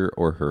picture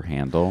or her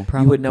handle?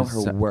 You would know her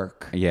So-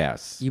 work.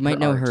 Yes. You might Her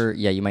know art. her.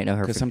 Yeah, you might know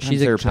her. Because sometimes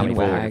She's there a are comedy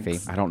people photography,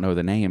 I don't know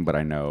the name, but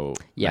I know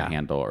Yeah. the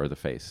handle or the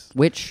face.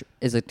 which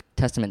is a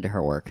testament to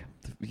her work.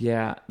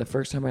 Yeah, the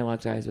first time I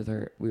locked eyes with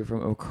her, we were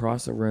from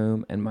across a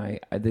room, and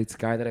this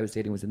guy that I was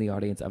dating was in the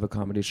audience of a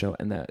comedy show,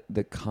 and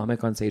the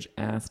comic on stage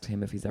asked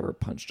him if he's ever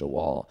punched a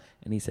wall,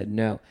 and he said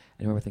no. And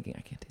I remember thinking,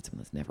 I can't date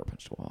someone that's never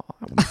punched a wall.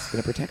 It's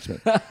gonna protect me.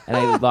 And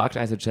I locked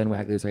eyes with Jen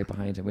Wagley, who was right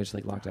behind him. We just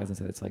like locked eyes and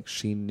said, it's like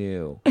she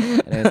knew,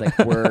 and I was like,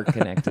 we're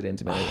connected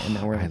intimately, and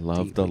now we're. I Like,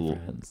 love the deeply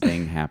friends.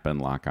 thing happen,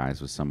 lock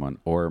eyes with someone,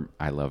 or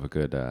I love a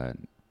good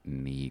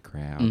knee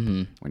grab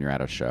when you're at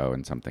a show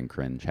and something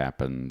cringe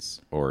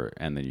happens,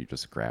 and then you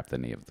just grab the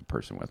knee of the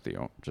person with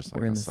you, just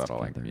like We're in a this subtle,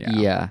 like, together. yeah.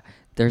 Yeah.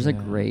 There's a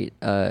great,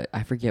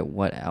 I forget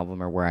what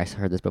album or where I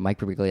heard this, but Mike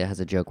Birbiglia has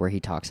a joke where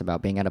he talks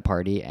about being at a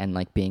party and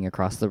like being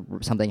across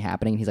something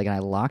happening. He's like, and I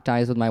locked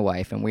eyes with my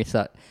wife and we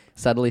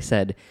subtly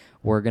said,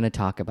 we're going to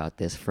talk about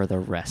this for the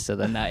rest of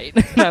the night.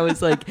 And I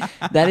was like,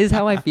 that is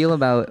how I feel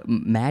about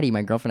Maddie,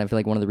 my girlfriend. I feel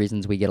like one of the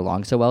reasons we get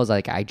along so well is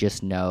like, I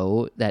just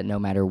know that no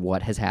matter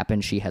what has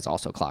happened, she has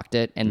also clocked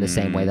it in the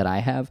same way that I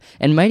have,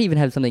 and might even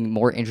have something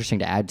more interesting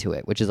to add to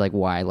it, which is like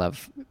why I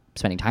love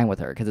spending time with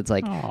her, because it's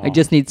like, I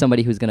just need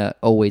somebody who's going to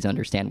always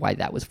understand why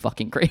that was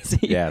fucking crazy.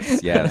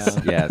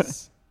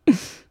 Yes.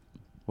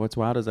 What's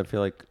wild is I feel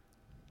like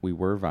we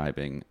were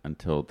vibing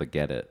until the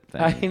get it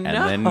thing. I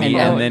know.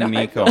 And then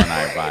Nico and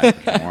I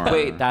vibed more.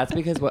 Wait, that's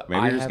because what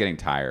Maybe you're just getting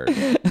tired.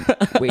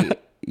 Wait,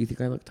 you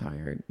think I look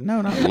tired?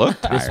 No, not look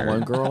tired. This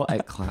one girl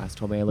at class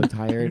told me I looked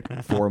tired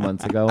 4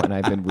 months ago, and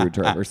I've been rude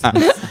to her ever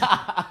since.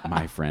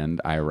 My friend,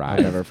 I arrived.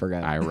 I'll never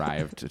forget. I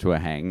arrived to a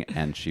hang,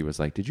 and she was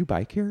like, "Did you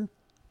bike here?"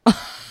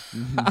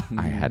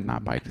 I had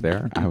not biked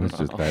there. I was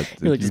just that.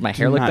 You're like, does my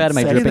hair look bad? Am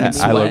I dripping in I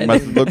sweat?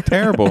 must look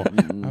terrible.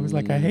 I was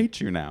like, I hate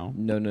you now.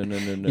 No.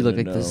 You look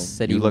like the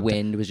city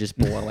wind was just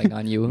blowing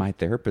on you. My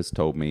therapist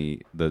told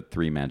me the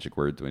 3 magic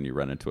words when you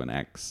run into an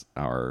ex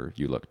are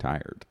 "you look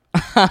tired."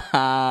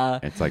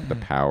 It's like the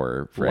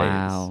power phrase.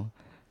 Wow.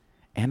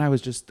 And I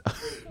was just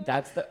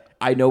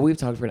I know we've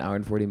talked for an hour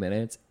and 40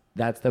 minutes.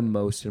 That's the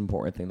most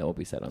important thing that will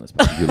be said on this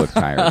podcast. "You look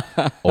tired."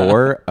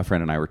 Or a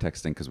friend and I were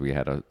texting because we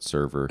had a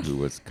server who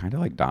was kind of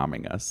like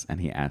doming us,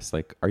 and he asked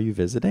like, "Are you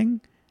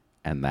visiting?"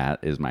 And that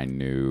is my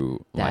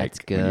new That's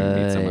like when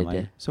you meet someone like,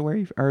 good. "So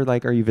where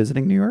are you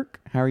visiting New York?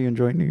 How are you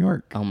enjoying New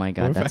York?" Oh my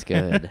God, What if that's I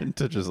had good.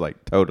 to just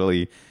like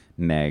totally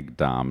neg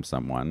dom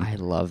someone. I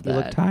love You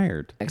that. look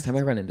tired. Next time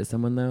I run into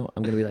someone, though,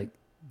 I'm going to be like,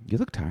 You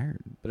look tired.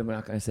 but I'm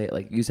not going to say it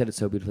like, you said it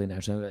so beautifully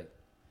naturally. I'm going to be like,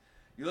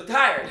 you look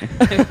tired.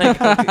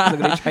 I'm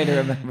going to try to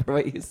remember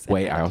what you said.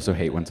 Wait, I also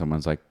hate when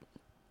someone's like,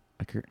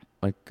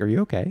 are you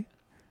okay?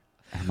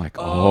 I'm like,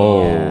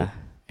 oh, Yeah.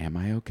 am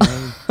I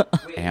okay?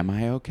 Am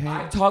I okay?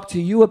 I talked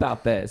to you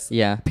about this.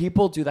 Yeah.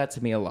 People do that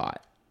to me a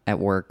lot. At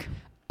work.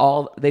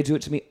 They do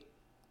it to me.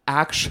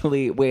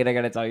 Actually, wait, I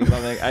gotta tell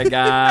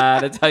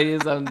you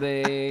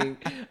something.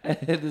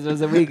 This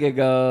was a week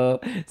ago.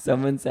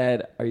 Someone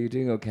said, "Are you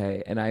doing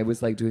okay?" And I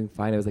was like doing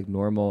fine. I was like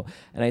normal.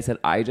 And I said,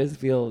 I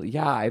feel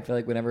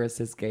like whenever a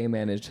cis gay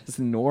man is just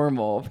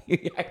normal.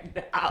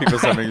 People,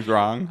 something's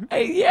wrong.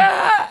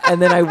 Yeah.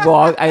 And then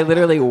I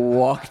literally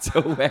walked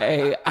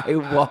away.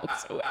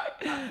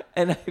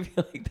 And I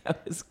feel like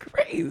that was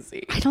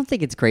crazy. I don't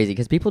think it's crazy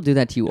because people do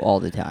that to you all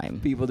the time.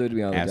 People do it to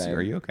me all the Ask time. you,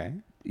 are you okay?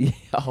 Yeah,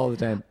 all the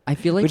time. I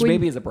feel like Which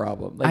maybe is a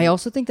problem. Like, I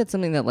also think that's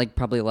something that like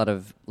probably a lot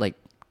of like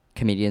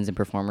comedians and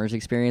performers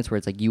experience, where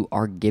it's like you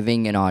are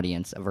giving an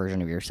audience a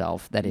version of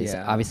yourself that is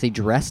obviously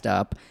dressed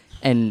up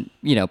and,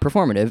 you know,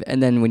 performative.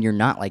 And then when you're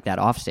not like that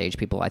off stage,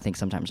 people I think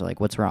sometimes are like,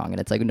 what's wrong? And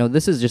it's like, no,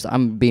 this is just,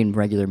 I'm being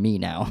regular me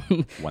now.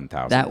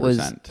 1,000%. That was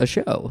a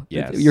show.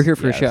 Yes. You're here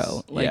for Yes. a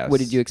show. Like, Yes. what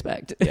did you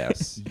expect?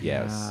 Yes.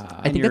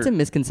 I think that's a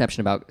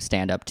misconception about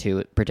stand-up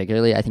too,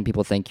 particularly. I think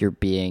people think you're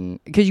being,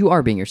 because you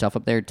are being yourself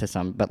up there to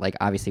some, but like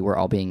obviously we're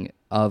all being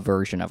a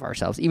version of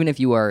ourselves. Even if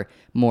you are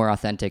more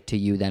authentic to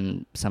you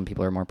than some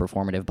people are more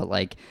performative, but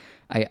like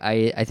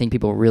I think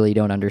people really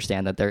don't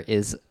understand that there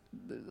is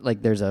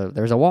like there's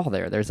a wall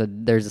there. There's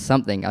a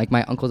something. Like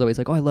my uncle's always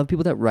like, "Oh, I love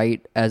people that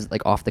write as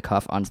like off the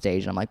cuff on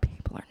stage." And I'm like,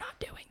 people are not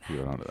doing that.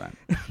 People don't do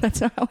that. That's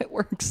not how it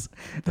works.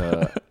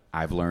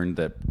 I've learned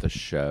that the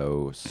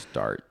show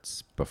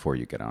starts before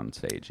you get on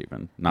stage,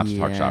 even. Not to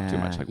talk shop too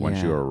much. Like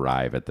once you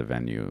arrive at the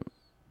venue,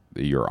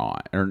 you're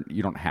on. Or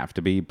you don't have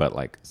to be, but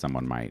like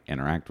someone might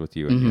interact with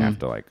you and you have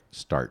to like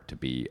start to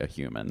be a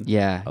human.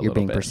 Yeah, a you're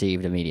being little bit.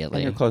 perceived immediately.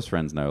 And your close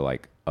friends know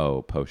like,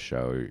 oh, post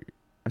show.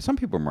 Some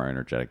people are more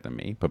energetic than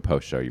me, but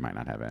post show you might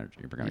not have energy.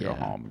 You're going to go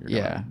home.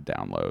 You're going to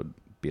download,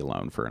 be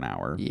alone for an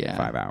hour,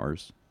 5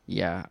 hours.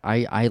 Yeah,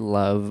 I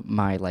love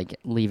my like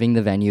leaving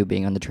the venue,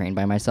 being on the train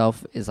by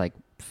myself is like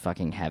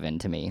fucking heaven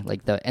to me.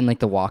 Like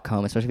the walk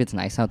home, especially if it's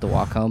nice out, the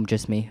walk home,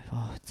 just me.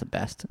 Oh, it's the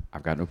best.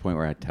 I've gotten to a point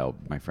where I tell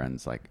my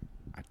friends like,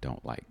 I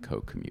don't like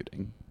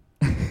co-commuting.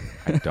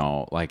 I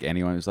don't like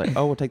anyone who's like,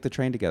 oh, we'll take the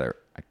train together.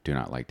 I do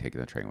not like taking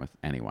the train with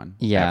anyone.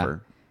 Yeah.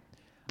 Ever.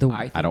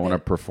 I don't want to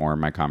perform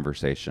my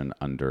conversation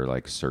under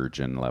like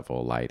surgeon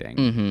level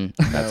lighting.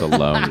 That's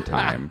alone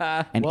time.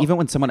 And even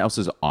when someone else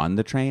is on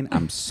the train,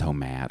 I'm so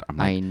mad. I'm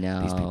like, I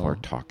know. These people are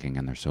talking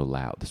and they're so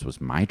loud. This was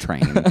my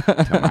train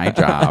to my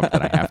job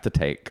that I have to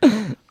take.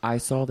 I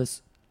saw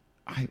this.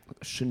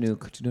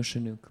 Chinook. Do you know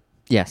Chinook?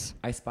 Yes.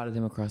 I spotted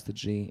him across the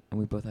G, and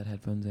we both had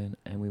headphones in,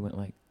 and we went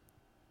like,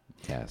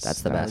 Yes.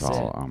 That's the best.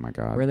 All, oh my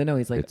God. we're in the know.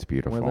 He's like, It's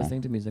beautiful. We're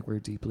listening to music. We're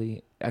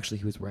deeply. Actually,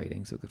 he was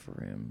writing, so good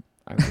for him.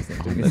 I was listening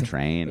to On the music.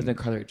 train. Listening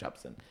to Carly Rae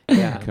Jepsen.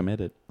 Yeah.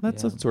 Committed.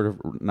 That's Yeah. a sort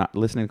of not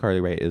listening to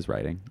Carly Rae is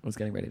writing. I was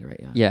getting ready to write.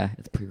 Yeah. Yeah.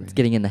 It's pre-writing. It's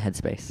getting in the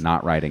headspace.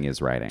 Not writing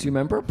is writing. Do you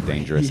remember?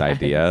 Dangerous Yes.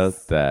 idea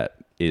that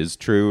is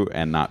true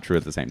and not true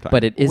at the same time.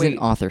 But it isn't Wait,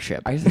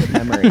 authorship. I just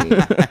had a memory.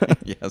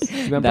 yes.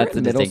 Remember That's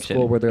in the middle distinction.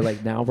 school where they're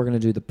like, now we're gonna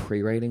do the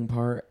pre-writing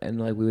part, and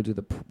like we would do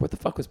what the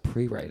fuck was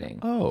pre-writing?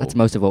 Oh, That's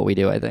most of what we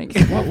do, I think.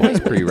 what was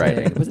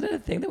pre-writing? Wasn't it a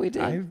thing that we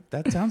did?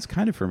 That sounds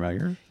kind of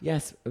familiar.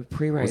 Yes,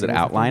 pre-writing. Was it a thing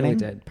that we outlining?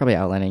 did. Probably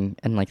outlining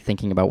and like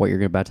thinking about what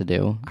you're about to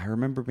do. I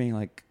remember being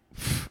like,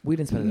 We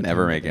didn't spend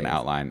never time make an days.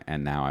 outline,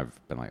 and now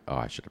I've been like, oh,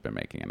 I should have been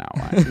making an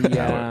outline.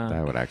 Yeah.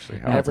 that would actually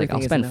help. And it's like Everything I'll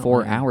is spend an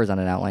 4 outline. hours on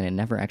an outline and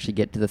never actually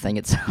get to the thing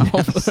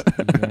itself.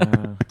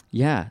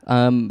 Yeah.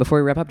 Yeah. Before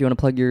we wrap up, do you want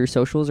to plug your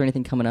socials or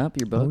anything coming up?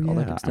 Your book, Oh all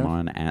that yeah, good I'm stuff.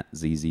 on at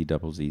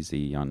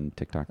ZZZZ on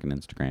TikTok and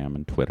Instagram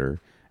and Twitter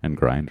and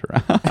Grindr.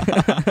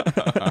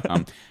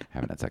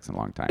 Haven't had sex in a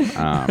long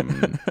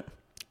time.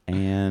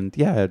 And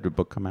yeah, I had a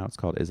book come out. It's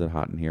called "Is It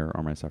Hot in Here? Or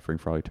Am I Suffering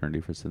for All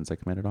Eternity for Sins I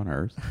Committed on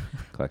Earth?"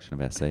 Collection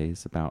of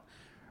essays about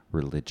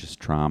religious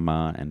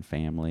trauma and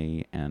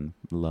family and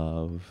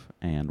love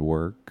and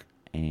work.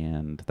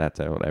 And that's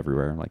out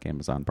everywhere, like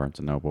Amazon, Barnes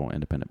 & Noble,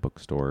 independent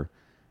bookstore.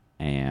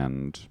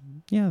 And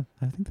yeah,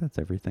 I think that's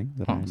everything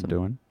that I'm Awesome.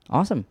 doing.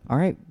 Awesome. All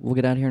right. We'll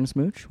get out of here in a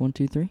smooch. 1,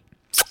 2, 3.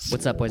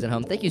 What's up, boys at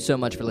home? Thank you so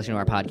much for listening to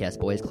our podcast,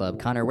 Boys Club.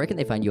 Connor, where can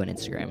they find you on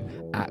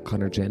Instagram? At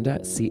Connor Janda,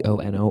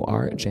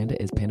 Conor. Janda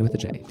is Panda with a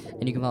J.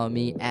 And you can follow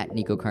me at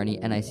Nico Carney,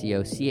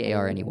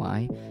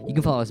 NicoCarney. You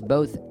can follow us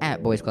both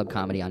at Boys Club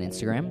Comedy on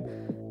Instagram.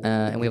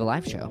 And we have a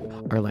live show.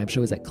 Our live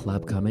show is at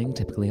Club Coming,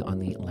 typically on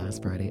the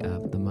last Friday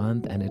of the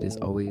month, and it is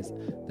always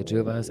the two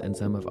of us and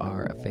some of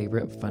our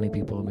favorite funny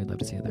people, and we'd love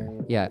to see you there.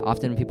 Yeah,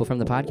 often people from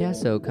the podcast,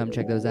 so come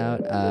check those out.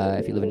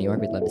 If you live in New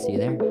York, we'd love to see you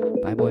there.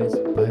 Bye, boys.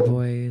 Bye,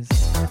 boys.